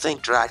see, do you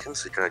think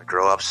dragons are going to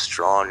grow up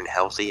strong and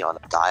healthy on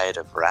a diet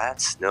of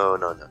rats? No.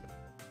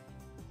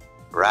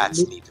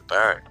 Rats need to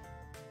burn.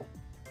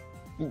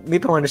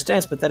 Meepo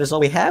understands, but that is all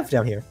we have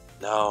down here.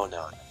 No.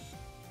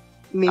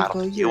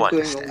 Meepo, think you're you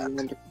doing understand. a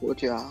wonderful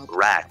job.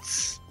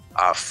 Rats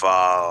are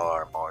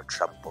far more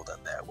trouble than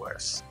they're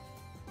worth.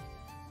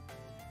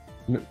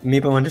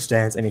 Meepo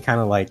understands, and he kind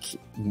of like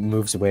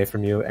moves away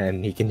from you,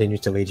 and he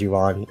continues to lead you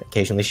on,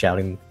 occasionally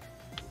shouting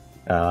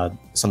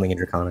something in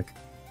Draconic.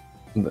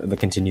 The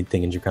continued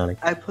thing in Draconic.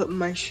 I put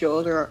my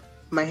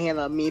hand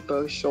on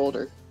Meepo's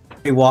shoulder.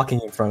 He walking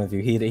in front of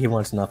you. He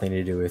wants nothing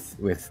to do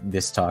with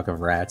this talk of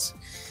rats.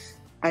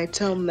 I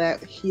tell him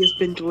that he has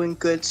been doing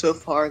good so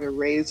far to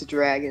raise the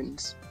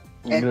dragons,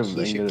 and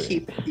he should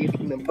keep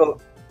feeding them.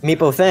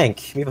 Meepo,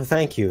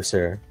 thank you,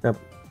 sir. No,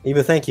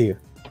 Meepo, thank you.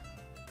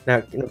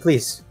 Now,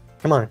 please,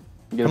 come on.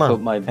 I'm gonna Come on,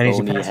 put my I need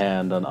you bony pass.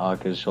 hand on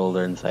Aka's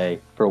shoulder and say,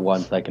 for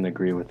once I can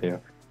agree with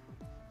you.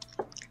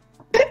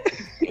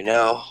 You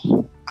know,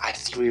 I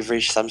think we've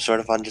reached some sort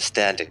of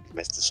understanding,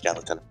 Mr.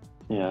 Skeleton.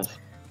 Yes.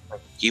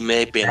 You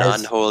may be an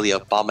As- unholy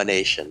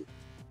abomination,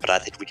 but I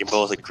think we can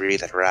both agree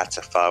that rats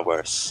are far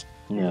worse.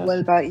 Yes. What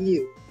about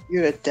you?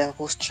 You're a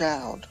devil's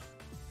child.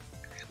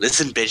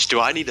 Listen, bitch,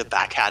 do I need to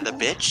backhand a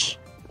bitch?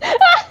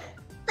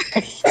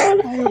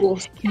 I will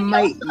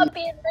smite you. Stop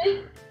being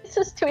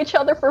racist to each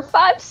other for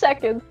 5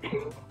 seconds.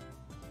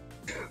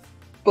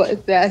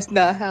 But that's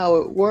not how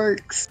it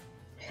works.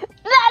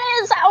 That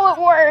is how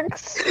it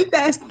works.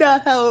 That's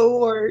not how it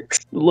works.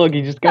 Look,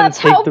 you just gotta That's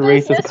how take the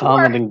racist business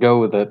comment works. and go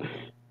with it.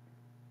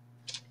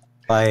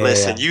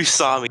 Listen, you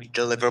saw me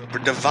deliver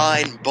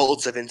divine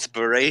bolts of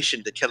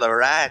inspiration to kill a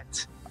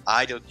rat.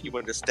 I don't you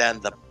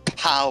understand the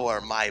power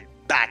my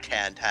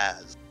backhand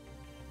has.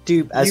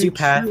 Dude, as you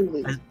pass,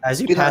 truly as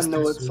you do not pass know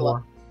through what's some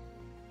more,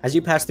 as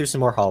you pass through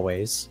some more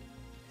hallways,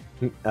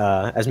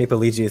 as Meepo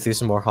leads you through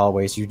some more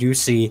hallways, you do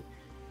see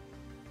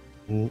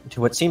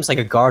to what seems like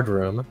a guard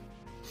room,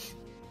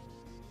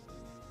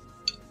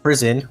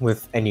 prison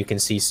with, and you can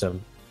see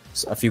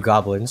a few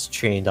goblins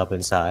chained up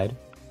inside.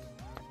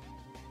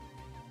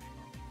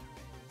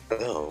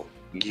 Oh,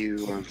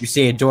 you... You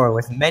see a door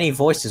with many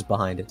voices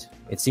behind it.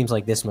 It seems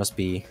like this must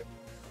be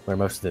where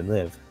most of them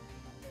live.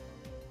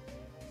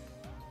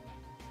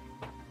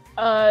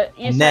 You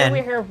And say then-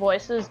 we hear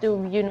voices.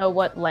 Do you know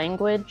what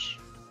language?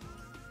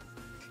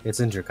 It's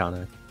in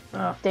Draconic.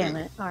 Ah, Damn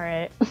it.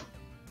 Alright.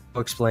 Who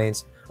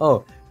explains,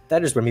 oh,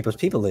 that is where Meepo's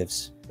people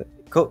lives.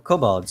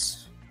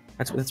 Kobolds.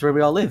 That's where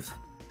we all live.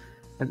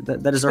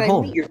 That is our Can I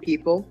home. meet your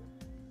people?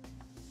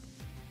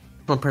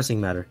 One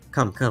pressing matter.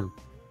 Come.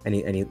 And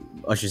he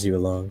ushers you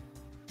along.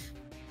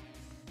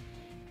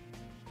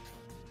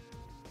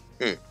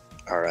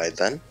 Alright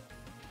then.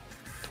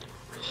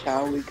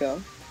 Shall we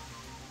go?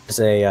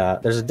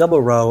 There's a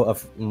double row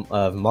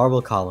of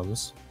marble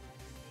columns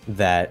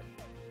that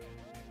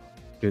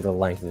do the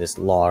length of this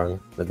long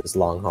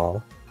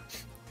hall,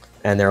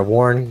 and there are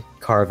worn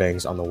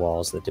carvings on the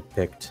walls that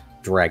depict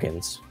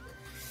dragons.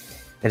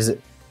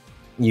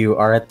 You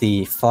are at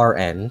the far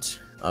end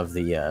of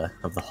the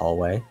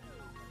hallway.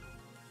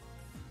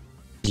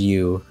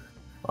 You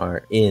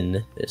are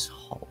in this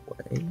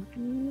hallway.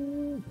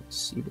 Let's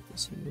see what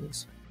this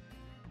is.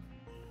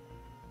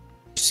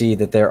 You see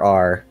that there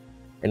are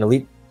an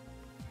elite.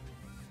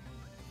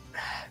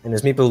 And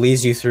as Meepo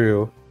leads you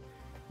through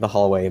the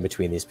hallway in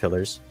between these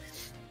pillars,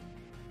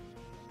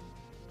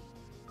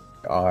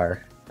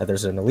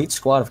 there's an elite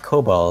squad of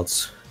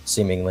kobolds,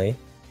 seemingly,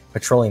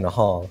 patrolling the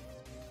hall.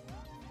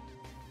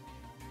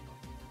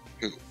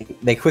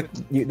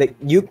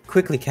 You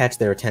quickly catch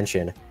their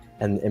attention,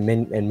 and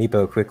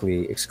Meepo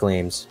quickly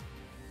exclaims,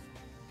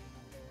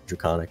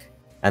 "Draconic!"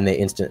 and they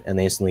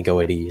instantly go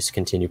at ease,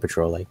 continue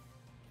patrolling.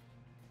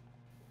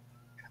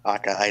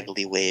 Aka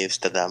idly waves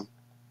to them.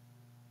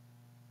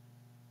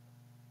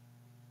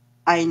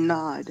 I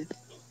nod.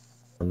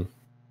 I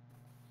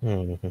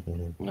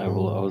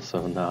will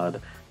also nod.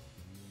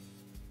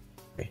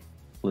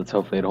 Let's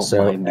hope they don't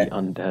So, mind the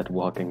undead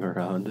walking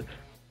around.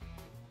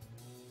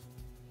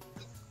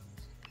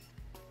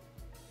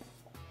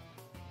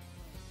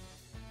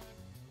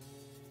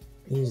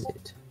 Is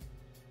it?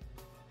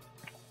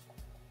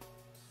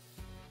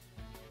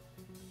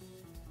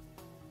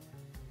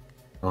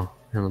 Oh,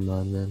 never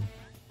mind then.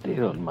 They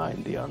don't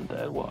mind the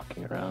undead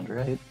walking around,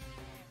 right?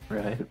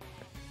 Right.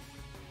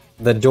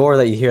 The door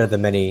that you hear the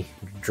many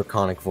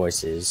draconic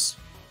voices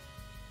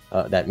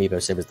that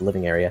Meepo said was the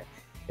living area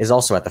is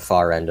also at the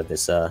far end of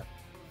this.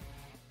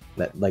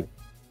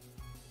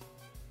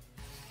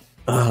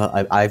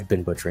 I've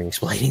been butchering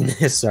explaining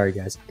this. Sorry,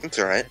 guys. It's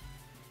alright.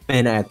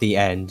 And at the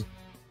end,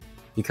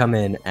 you come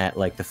in at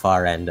like the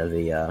far end of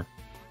the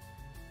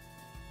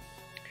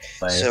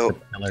So, the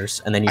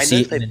pillars, and then you I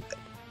see know they-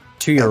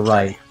 to your Okay.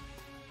 right,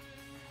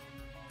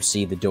 you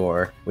see the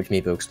door, which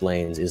Meepo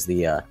explains is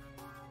the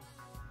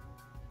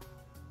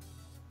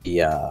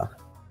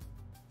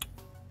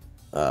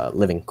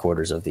living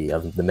quarters of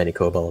the many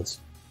kobolds.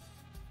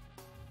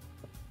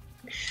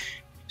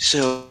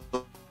 So,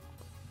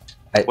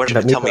 But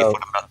whatever tell me if Meepo-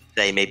 what I'm about to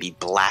say may be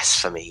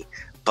blasphemy,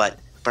 but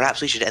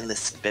perhaps we should end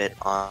this bit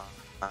on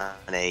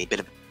a bit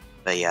of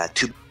a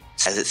two,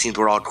 as it seems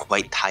we're all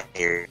quite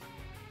tired,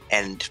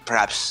 and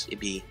perhaps it'd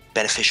be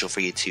beneficial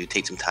for you to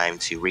take some time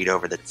to read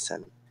over this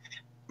and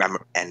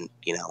remember, and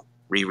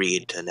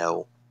reread to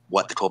know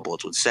what the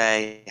kobolds would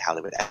say, how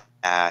they would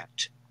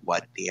act,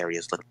 what the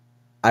areas look.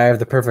 I have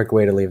the perfect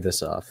way to leave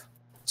this off.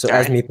 So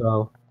as Alright.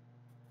 Meepo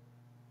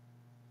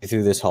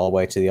through this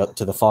hallway to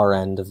the far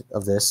end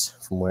of this,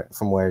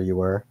 from where you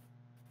were,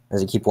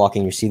 as you keep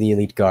walking, you see the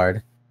elite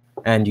guard,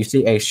 and you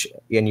see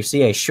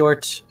a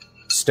short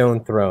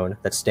stone throne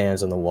that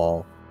stands on the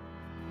wall,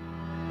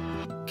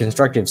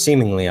 constructed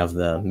seemingly of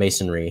the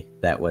masonry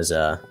that was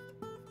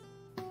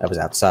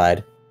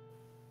outside.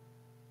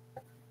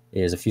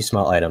 There's a few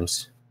small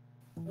items,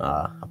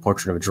 a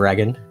portrait of a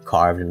dragon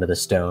carved into the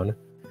stone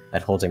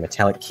that holds a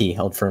metallic key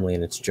held firmly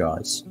in its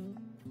jaws.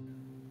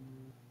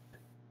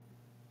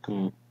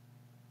 Hmm.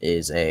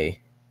 is a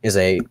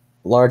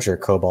larger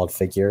kobold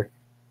figure,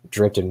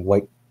 draped in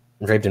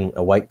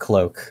a white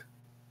cloak.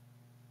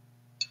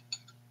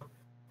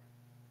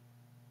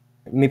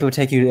 Meepo will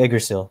take you to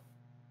Yggdrasil.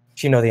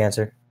 She know the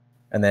answer,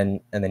 and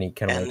then he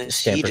kind of And like the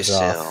scampers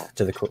Citadel. off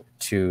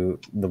to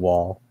the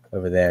wall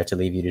over there to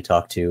leave you to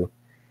talk to.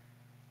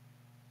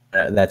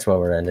 That's where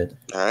we're ended.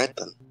 Alright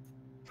then.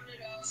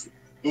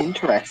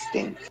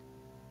 Interesting.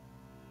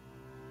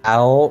 I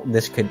don't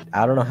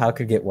know how it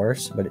could get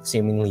worse, but it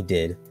seemingly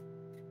did.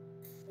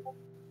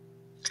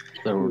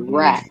 So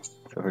Rat.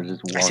 we're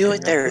just I walking feel like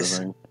up there's-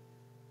 the thing.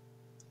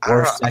 I don't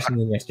Worse know, session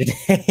than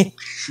yesterday.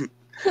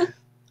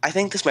 I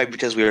think this might be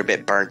because we were a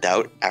bit burnt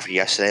out after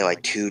yesterday,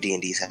 like 2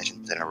 D&D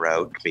sessions in a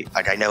row.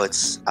 Like, I know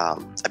it's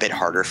a bit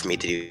harder for me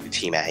to do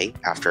Team A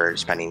after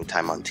spending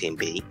time on Team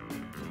B,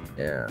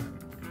 Yeah.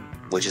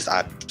 which is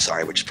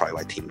probably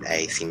why Team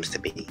A seems to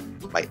be,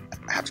 might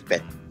have a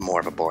bit more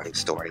of a boring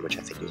story, which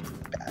I think is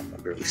really bad.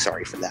 I'm really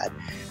sorry for that.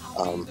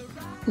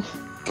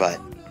 But,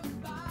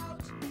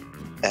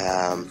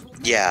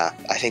 yeah,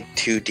 I think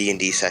 2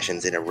 D&D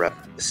sessions in a row,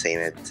 the same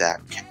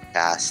exact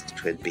cast,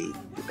 could be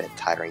a bit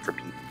tiring for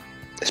people.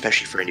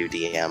 Especially for a new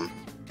DM.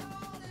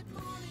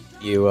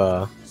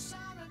 You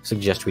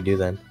suggest we do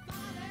then?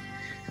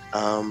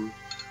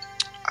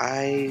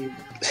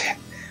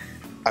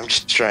 I'm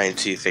just trying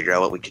to figure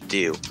out what we could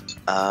do.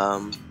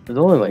 There's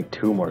only like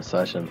 2 more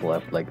sessions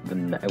left, like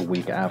a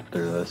week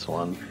after this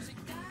one.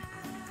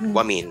 Well,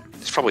 I mean,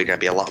 it's probably gonna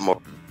be a lot more.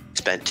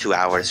 Spent 2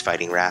 hours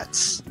fighting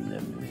rats.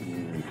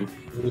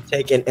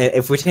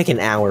 If we take an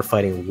hour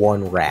fighting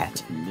one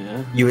rat,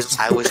 Yeah.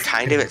 I was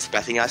kind of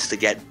expecting us to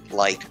get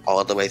like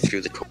all the way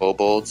through the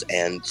kobolds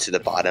and to the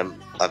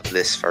bottom of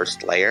this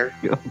first layer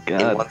Oh in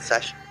god. one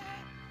session.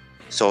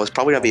 So it's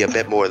probably gonna be a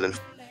bit more than.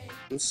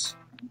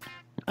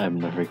 I'm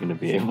never gonna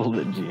be able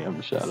to GM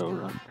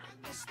Shadowrun.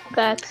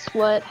 That's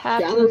what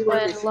happens Shadowrun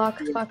when is- luck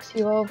fucks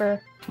you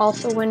over.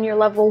 Also, when you're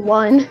level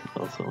 1.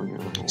 Also when you're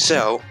level 1.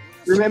 So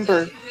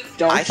Remember,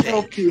 don't I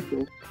tell think-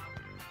 people.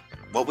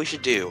 what we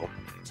should do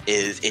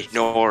is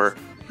ignore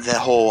the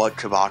whole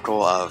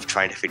debacle of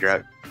trying to figure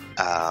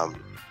out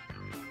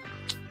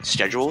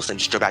schedules and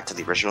just go back to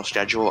the original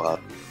schedule of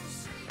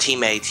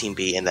Team A, Team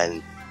B, and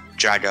then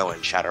Drago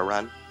and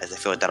Shadowrun, as I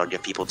feel like that'll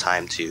give people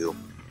time to,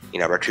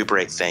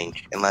 recuperate,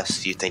 think,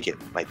 unless you think it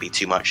might be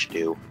too much to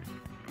do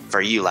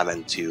for you,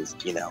 Lemon, to,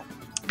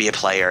 be a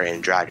player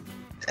in Drago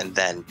and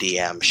then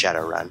DM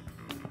Shadowrun.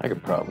 I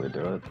could probably do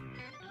it.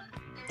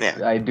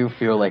 Yeah. I do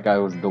feel like I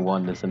was the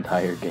one this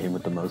entire game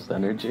with the most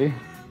energy.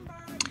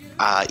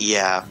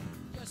 Yeah.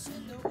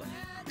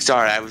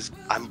 Sorry,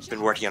 I've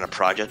been working on a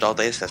project all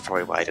day, so that's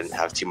probably why I didn't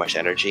have too much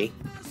energy.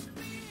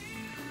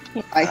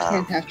 I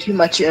can't have too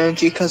much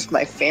energy because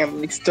my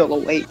family's still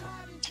awake.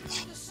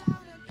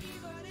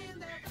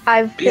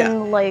 I've Yeah.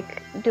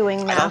 been doing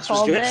I thought math this was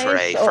all good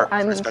day, so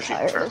I'm especially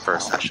tired for a as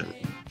first hell. session.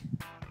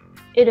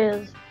 It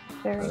is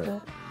very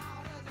good.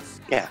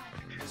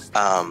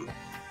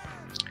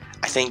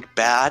 I think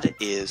bad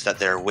is that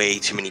there are way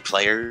too many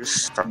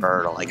players for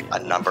a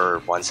number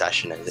 1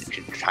 session, and it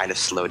could kind of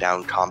slow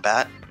down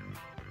combat.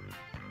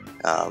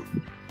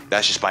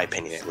 That's just my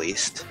opinion, at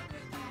least.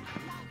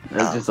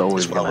 It's just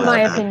always as well gonna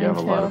as- happen My if you have a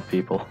opinion, lot too. of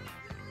people.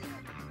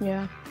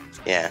 Yeah.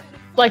 Yeah.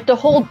 Like the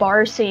whole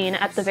bar scene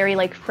at the very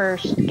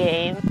first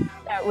game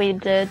that we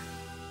did.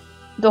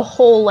 The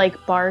whole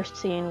bar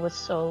scene was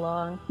so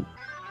long.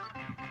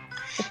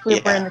 If we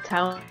were in the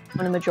town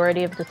the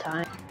majority of the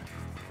time.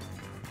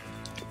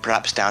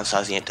 Perhaps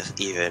downsizing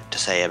it to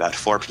say about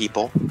 4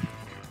 people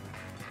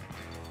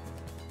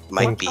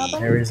might be.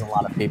 there is a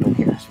lot of people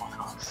here as well.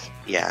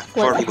 Yeah,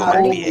 Split 4 the people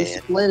party. might be We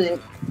it. split it.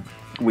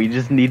 We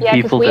just need Yeah,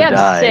 because people we to have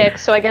die.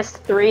 6, so I guess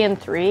 3 and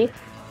 3.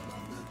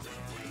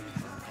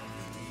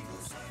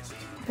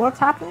 What's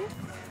happening?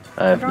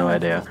 I have no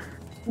idea.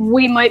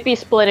 We might be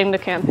splitting the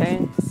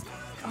campaign.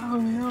 Oh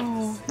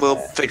no. We'll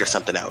figure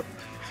something out.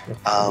 We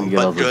can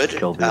all But just good.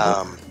 kill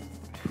people.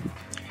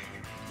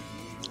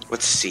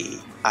 Let's see.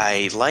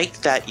 I like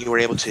that you were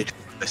able to,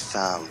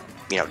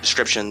 with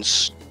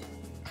descriptions.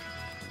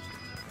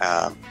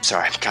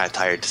 Sorry, I'm kind of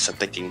tired. So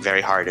thinking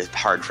very hard is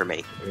hard for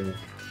me.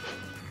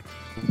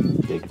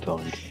 Big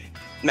tongue.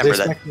 Remember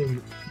that.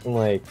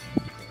 Expecting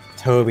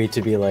Toby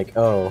to be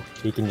oh,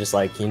 he can just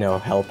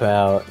help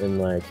out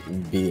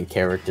and be a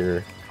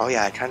character. Oh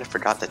yeah, I kind of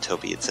forgot that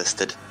Toby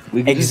existed.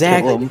 We can just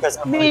Exactly, kill 'em. because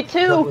I'm Me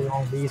too. juggling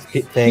all these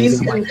things. He's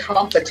I'm like,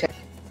 incompetent.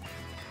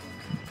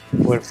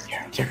 what is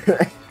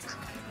character?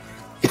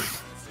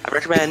 I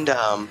recommend.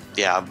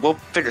 We'll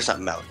figure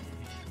something out.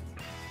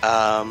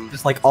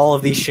 Just all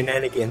of these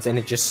shenanigans, and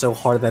it's just so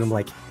hard that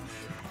I'm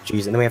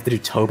geez, and then we have to do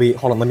Toby.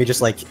 Hold on, let me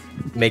just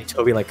make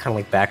Toby kind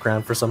of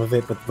background for some of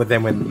it, but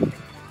then when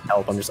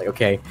help, I'm just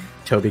okay,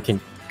 Toby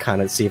can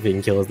kind of see if he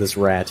can kill this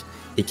rat.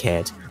 He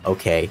can't.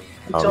 Okay.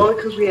 It's only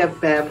because we have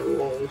bad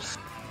rolls.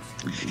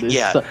 There's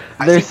Yeah, so-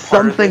 I there's think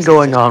part of something this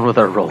going is on with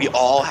our roll. We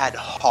all had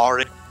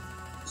hard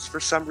for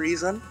some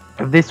reason.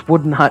 This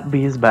would not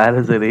be as bad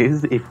as it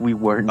is if we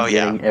weren't Oh,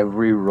 yeah. getting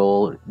every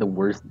roll the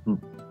worst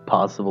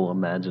possible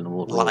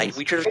imaginable rolls. Like,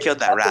 we could have killed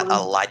that rat a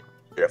lot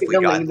if we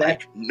got,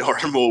 like,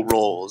 normal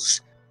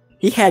rolls.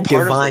 He had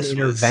Part of divine this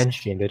was-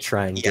 intervention to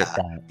try and get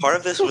that. Part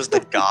of this was the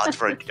gods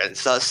were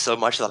against us so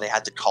much that I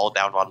had to call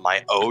down on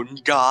my own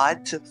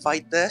god to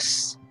fight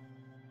this.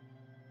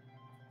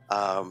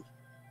 So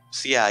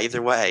yeah,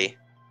 either way.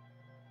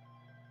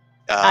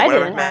 I what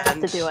didn't have to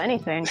recommend- do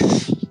anything.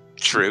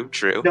 True,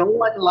 true. No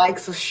one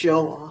likes a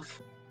show off.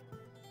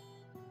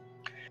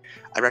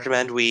 I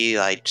recommend we,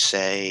 like,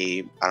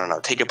 say, I don't know,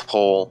 take a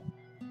poll,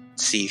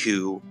 see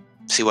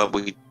what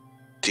we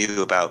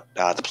do about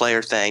the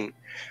player thing.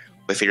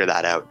 We figure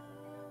that out.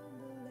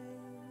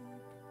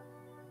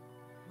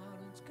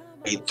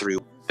 Read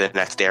through the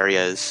next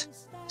areas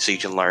so you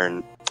can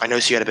learn. I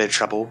noticed you had a bit of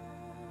trouble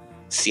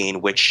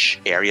seeing which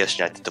areas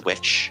connected to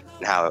which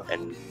and how,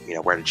 and you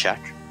know, where to check.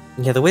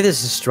 Yeah, the way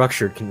this is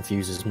structured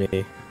confuses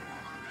me.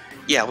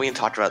 Yeah, we can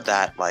talk about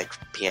that, like,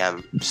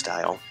 PM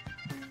style.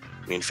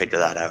 We can figure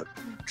that out.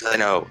 Because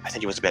I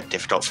think it was a bit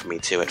difficult for me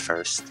too at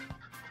first.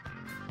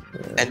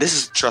 Yeah. And this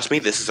is, trust me,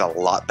 this is a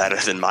lot better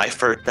than my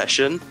first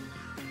session.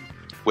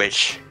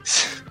 Which,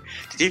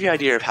 to give you an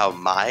idea of how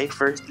my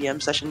first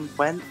DM session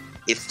went,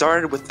 it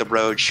started with the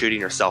road shooting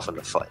herself in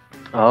the foot.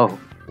 Oh,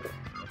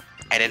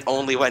 And it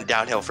only went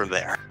downhill from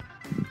there.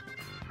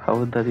 how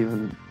would that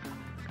even...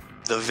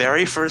 The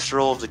very first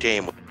roll of the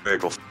game was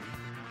Virgil.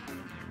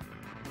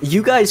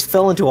 You guys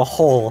fell into a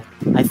hole,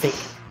 I think,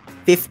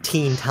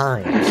 15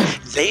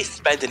 times. They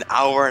spent an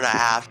hour and a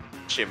half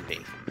chimney.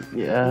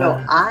 Yeah.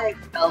 No, I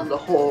fell in the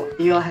hole.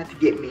 You all had to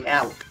get me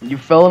out. You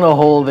fell in a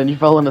hole, then you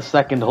fell in a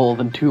second hole,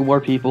 then two more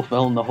people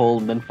fell in the hole,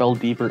 and then fell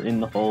deeper in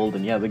the hole,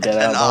 then you had to get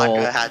out And of the hole.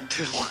 Akka had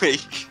to,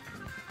 like...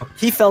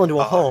 He fell into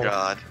a Oh, hole.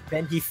 God.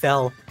 Then he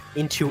fell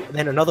into,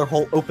 then another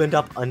hole opened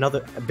up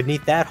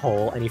beneath that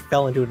hole, and he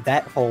fell into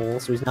that hole,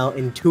 so he's now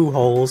in two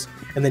holes,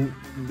 and then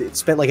it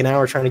spent like an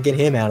hour trying to get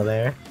him out of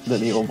there. Then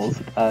he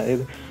almost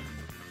died.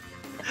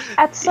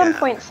 At some Yeah.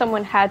 point,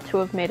 someone had to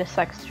have made a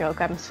sex joke,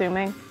 I'm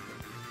assuming.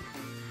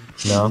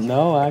 No.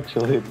 No,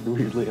 actually,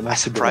 weirdly enough. I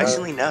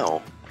surprisingly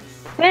know.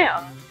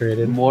 Damn.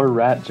 Created. More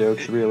rat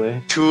jokes,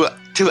 really. Too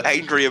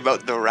angry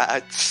about the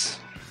rats.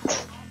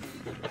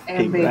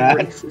 And Big they rat.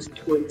 racist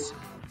towards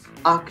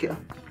Akka.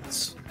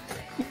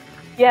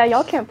 Yeah,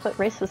 y'all can't put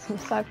racism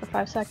aside for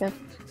 5 seconds.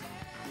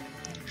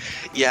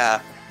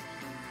 Yeah.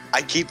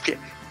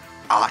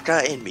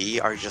 Akka and me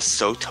are just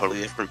so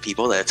totally different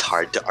people that it's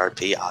hard to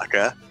RP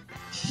Akka.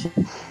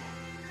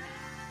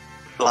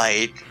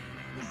 Like,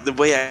 the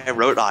way I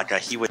wrote Akka,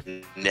 he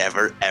would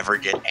never ever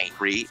get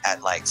angry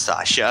at, like,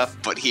 Sasha,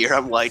 but here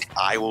I'm like,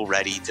 I will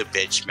ready to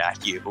bitch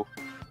smack you.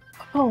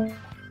 Oh.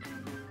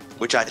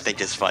 Which I think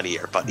is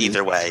funnier, but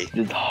either way.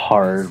 Just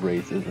hard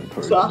racism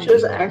towards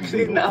Sasha's me.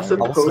 actually not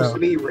supposed Also- to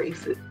be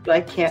racist, but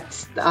I can't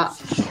stop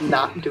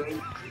not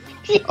doing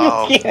it.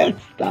 Oh. You can't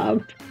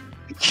stop.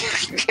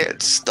 You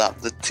can't stop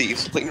the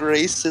tiefling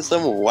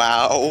racism.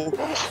 Wow.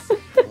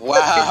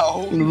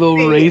 Wow. The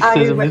See, I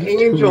racism am an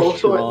is angel, too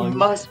so it strong.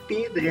 must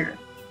be there.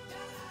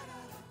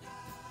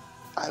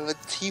 I'm a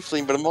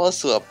tiefling, but I'm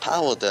also a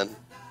paladin.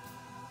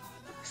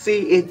 See,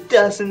 it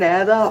doesn't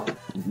add up.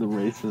 The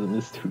racism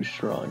is too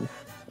strong.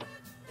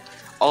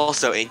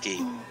 Also, Inky,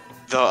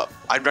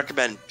 I'd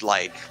recommend,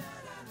 like,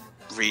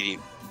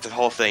 reading the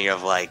whole thing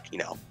of, like, you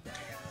know,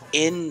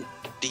 in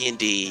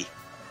D&D,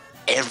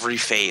 every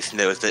faith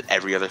knows that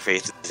every other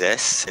faith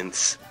exists,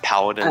 since I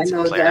paladins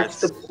know and that's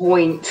clerics. the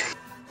point.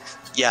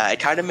 Yeah, it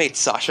kind of made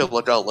Sasha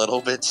look a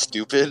little bit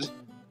stupid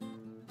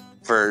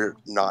for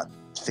not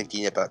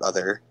thinking about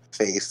other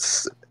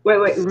faiths. Wait,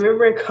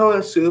 remember in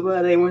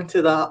Konosuba, they went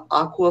to the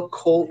Aqua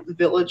Cult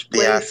village The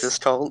place? Axis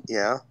cult,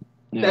 yeah.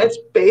 Yeah. That's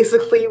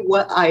basically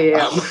what I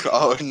am.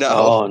 Oh no.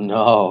 Oh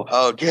no.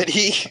 Oh,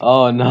 goody.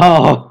 Oh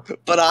no.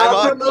 But I'm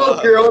I'm on the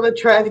little girl that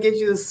tried to get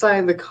you to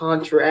sign the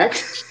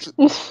contract.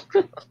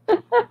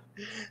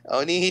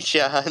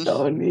 Oni-chan.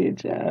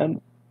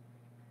 Oni-chan.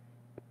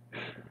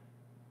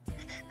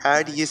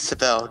 How do you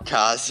spell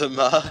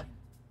Kazuma?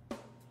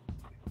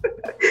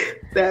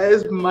 That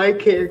is my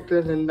character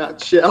in a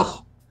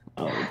nutshell.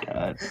 Oh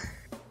god.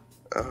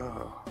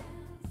 Oh.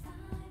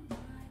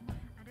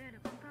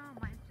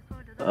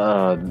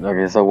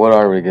 Okay, so what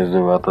are we gonna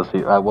do about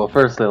this? Well,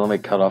 firstly, let me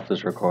cut off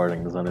this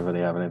recording. Does anybody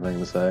have anything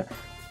to say?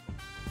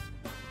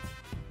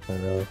 Not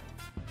really.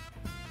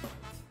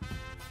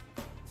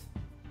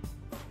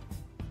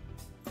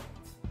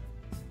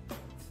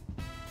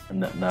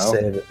 No?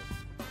 Save it.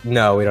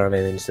 No, we don't have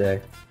anything to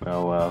say.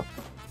 Oh, wow.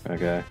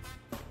 Okay.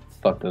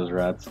 Fuck those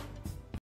rats.